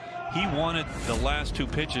now. He wanted the last two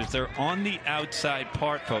pitches. They're on the outside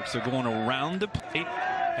part, folks. They're going around the plate,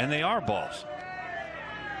 and they are balls.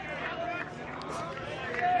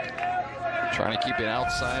 Trying to keep it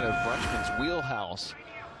outside of Rutschman's wheelhouse.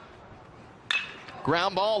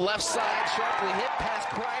 Ground ball, left side, sharply hit past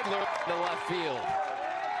Kreidler to left field.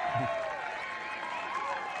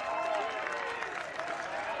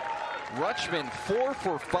 Rutschman 4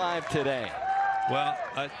 for 5 today. Well,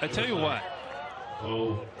 I tell you what.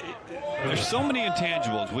 There's so many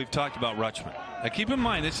intangibles. We've talked about Rutschman. Now keep in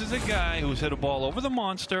mind, this is a guy who's hit a ball over the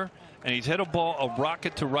monster, and he's hit a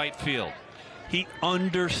rocket to right field. He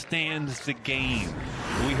understands the game.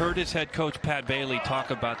 We heard his head coach, Pat Bailey,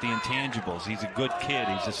 talk about the intangibles. He's a good kid.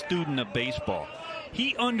 He's a student of baseball.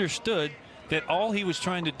 He understood that all he was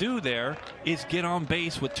trying to do there is get on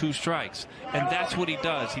base with 2 strikes. And that's what he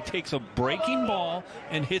does. He takes a breaking ball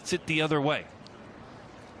and hits it the other way.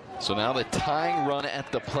 So now the tying run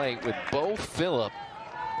at the plate with Bo Phillip.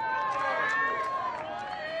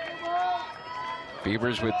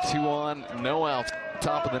 Beavers with 2 on, no outs.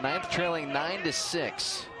 Top of the 9th, trailing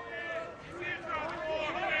 9-6.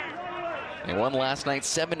 They won last night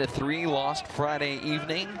 7-3, lost Friday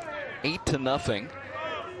evening 8-0.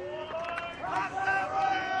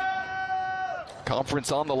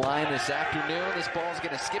 Conference on the line this afternoon. This ball's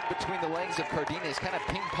going to skip between the legs of Cardenas, kind of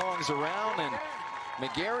ping-pongs around, and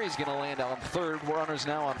McGarry's going to land on third. Runners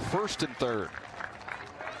now on first and third.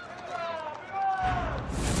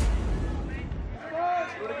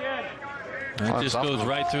 It just goes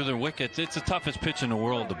right through the wickets. It's the toughest pitch in the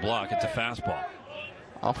world to block. It's a fastball.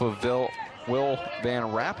 Off of Will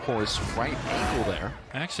Van Raphorst's right ankle there.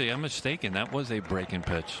 Actually, I'm mistaken. That was a breaking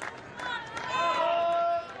pitch.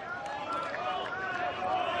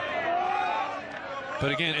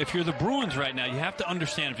 But again, if you're the Bruins right now, you have to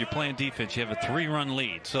understand if you're playing defense, you have a 3-run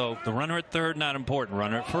lead. So the runner at third, not important.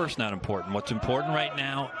 Runner at first, not important. What's important right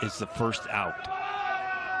now is the first out.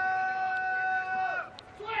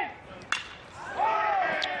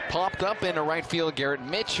 Popped up into right field. Garrett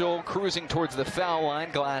Mitchell cruising towards the foul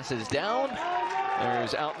line. Glasses down.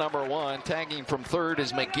 There's out number 1. Tagging from third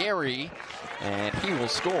is McGarry, and he will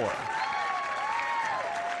score.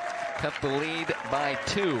 Cut the lead by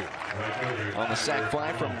 2 on the sac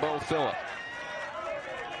fly from Bo Phillip.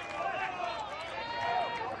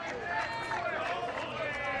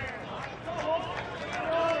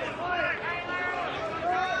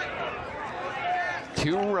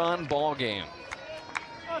 Two-run ball game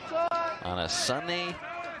on a sunny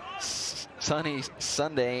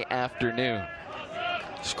Sunday afternoon.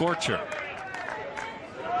 Scorcher.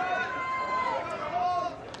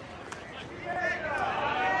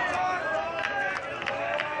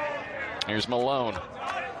 Here's Malone.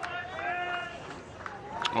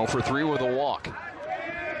 0 for 3 with a walk.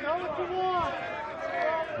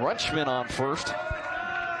 Rutschman on first.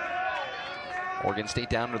 Oregon State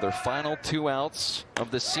down to their final 2 outs of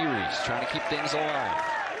the series, trying to keep things alive.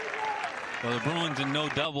 Well, the Bruins in no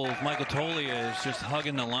double. Michael Toglia is just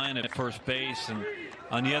hugging the line at first base, and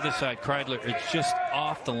on the other side, Kreidler, it's just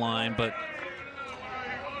off the line, but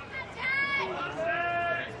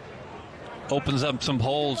opens up some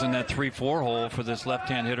holes in that 3-4 hole for this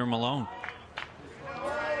left-hand hitter Malone.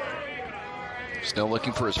 Still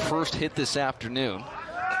looking for his first hit this afternoon.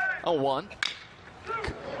 0-1.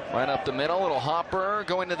 Right up the middle, little hopper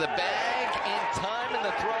going to the bag in time, and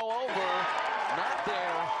the throw over. Not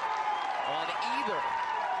there on either.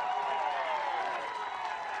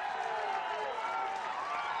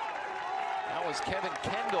 is Kevin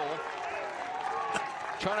Kendall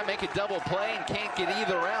trying to make a double play and can't get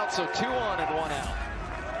either out, so 2 on and 1 out.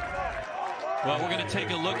 Well, we're going to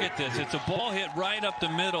take a look at this. It's a ball hit right up the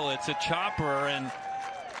middle. It's a chopper, and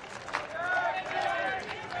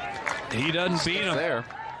he doesn't beat him. There.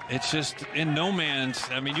 It's just in no man's.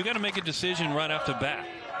 I mean, you got to make a decision right off the bat.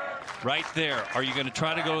 Right there. Are you going to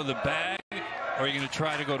try to go to the bag, or are you going to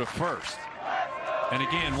try to go to first? And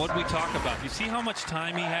again, what we talk about, you see how much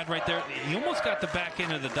time he had right there? He almost got the back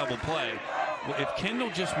end of the double play. If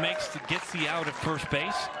Kendall just gets the out at first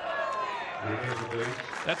base,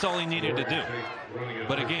 that's all he needed to do.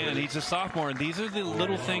 But again, he's a sophomore, and these are the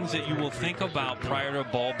little things that you will think about prior to a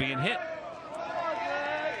ball being hit.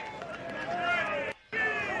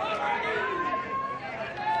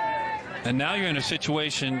 And now you're in a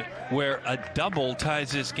situation where a double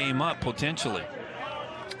ties this game up potentially.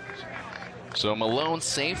 So Malone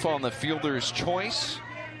safe on the fielder's choice.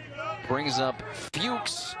 Brings up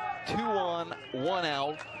Fuchs. 2 on, 1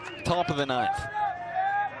 out. Top of the 9th.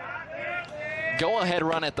 Go ahead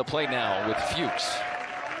run at the plate now with Fuchs.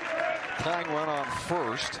 Tying run on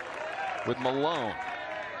first with Malone.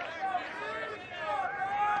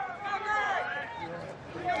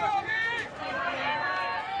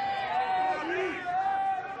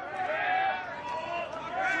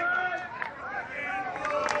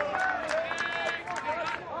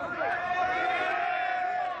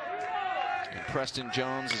 Preston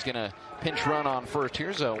Jones is going to pinch run on first.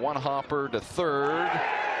 Here's a one hopper to third.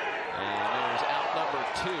 And there's out number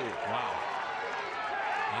 2. Wow.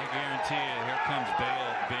 I guarantee you, here comes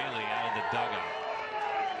Bailey out of the dugout.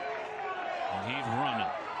 And he's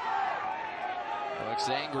running. Looks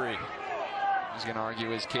angry. He's going to argue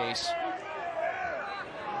his case.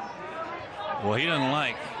 Well, he doesn't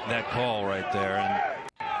like that call right there. And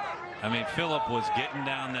I mean, Phillip was getting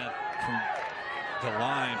down that from the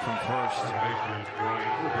line from first.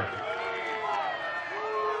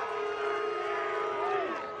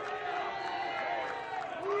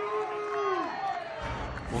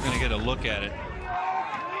 We're going to get a look at it.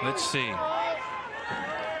 Let's see.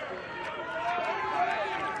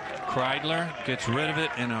 Kreidler gets rid of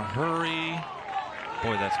it in a hurry.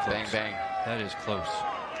 Boy, that's close. Bang, bang. That is close.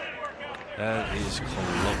 That is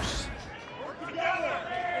close.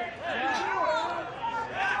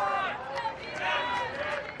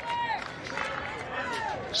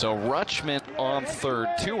 So Rutschman on third,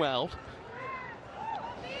 2 out.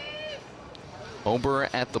 Ober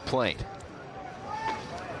at the plate.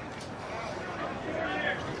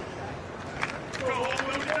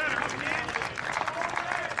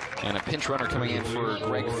 And a pinch runner coming in for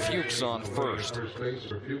Greg Fuchs on first. First base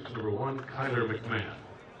for Fuchs, number 1, Kyler McMahon.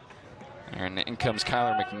 And in comes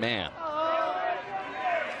Kyler McMahon.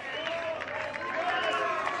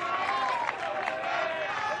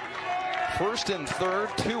 First and third,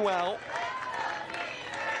 2 out.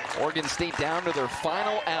 Oregon State down to their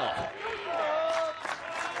final out.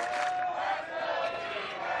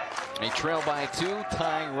 They trail by 2,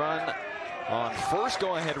 tying run on first.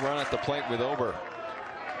 Go ahead run at the plate with Ober.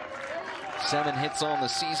 7 hits on the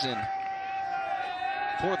season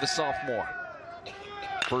for the sophomore.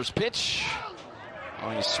 First pitch. Oh,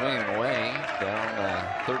 he's swinging away down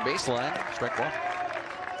the third baseline. Strike 1.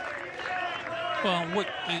 Well,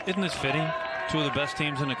 isn't this fitting? 2 of the best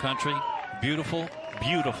teams in the country. Beautiful,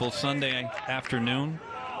 beautiful Sunday afternoon.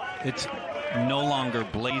 It's no longer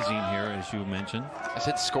blazing here, as you mentioned. I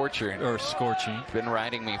said scorcher. Or scorching. It's been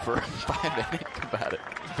riding me for 5 minutes about it.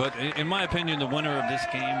 But in my opinion, the winner of this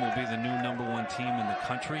game will be the new #1 team in the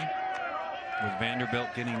country, with Vanderbilt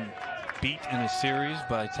getting beat in a series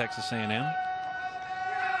by Texas A&M.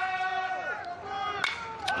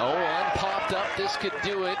 Oh, one popped up. This could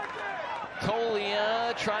do it.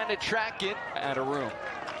 Tolia trying to track it out of room.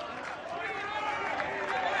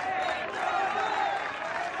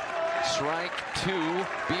 Strike 2.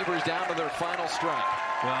 Beavers down to their final strike.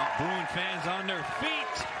 Well, Bruin fans on their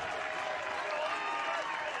feet.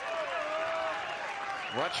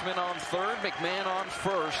 Rutschman on third, McMahon on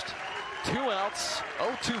first. 2 outs,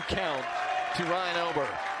 0-2 count to Ryan Ober.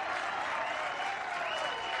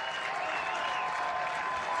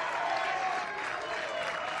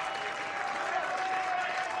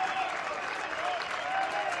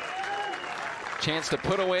 Chance to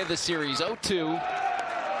put away the series. 0-2.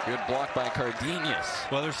 Good block by Cardenas.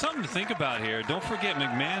 Well, there's something to think about here. Don't forget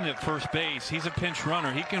McMahon at first base. He's a pinch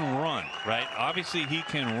runner. He can run, right? Obviously, he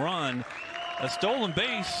can run a stolen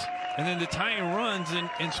base and then the tying runs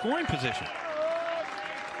in scoring position.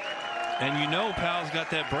 And you know Powell's got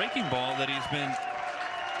that breaking ball that he's been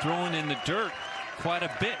throwing in the dirt quite a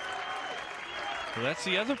bit. So that's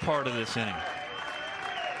the other part of this inning.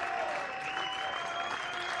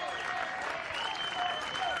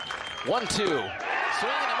 1-2. Swing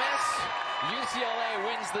and a miss. UCLA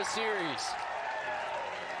wins the series.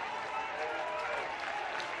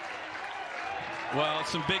 Well,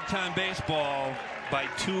 some big-time baseball by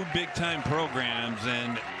two big-time programs,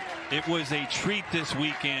 and it was a treat this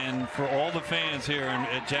weekend for all the fans here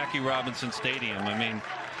at Jackie Robinson Stadium. I mean,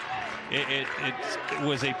 it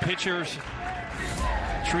was a pitcher's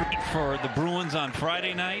treat for the Bruins on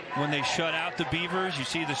Friday night when they shut out the Beavers. You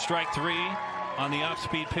see the strike 3 on the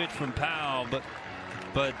off-speed pitch from Powell,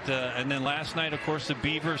 and then last night, of course, the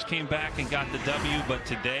Beavers came back and got the W. But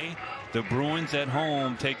today, the Bruins at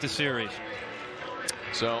home take the series.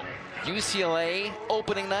 So UCLA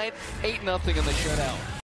opening night 8-0 in the shutout.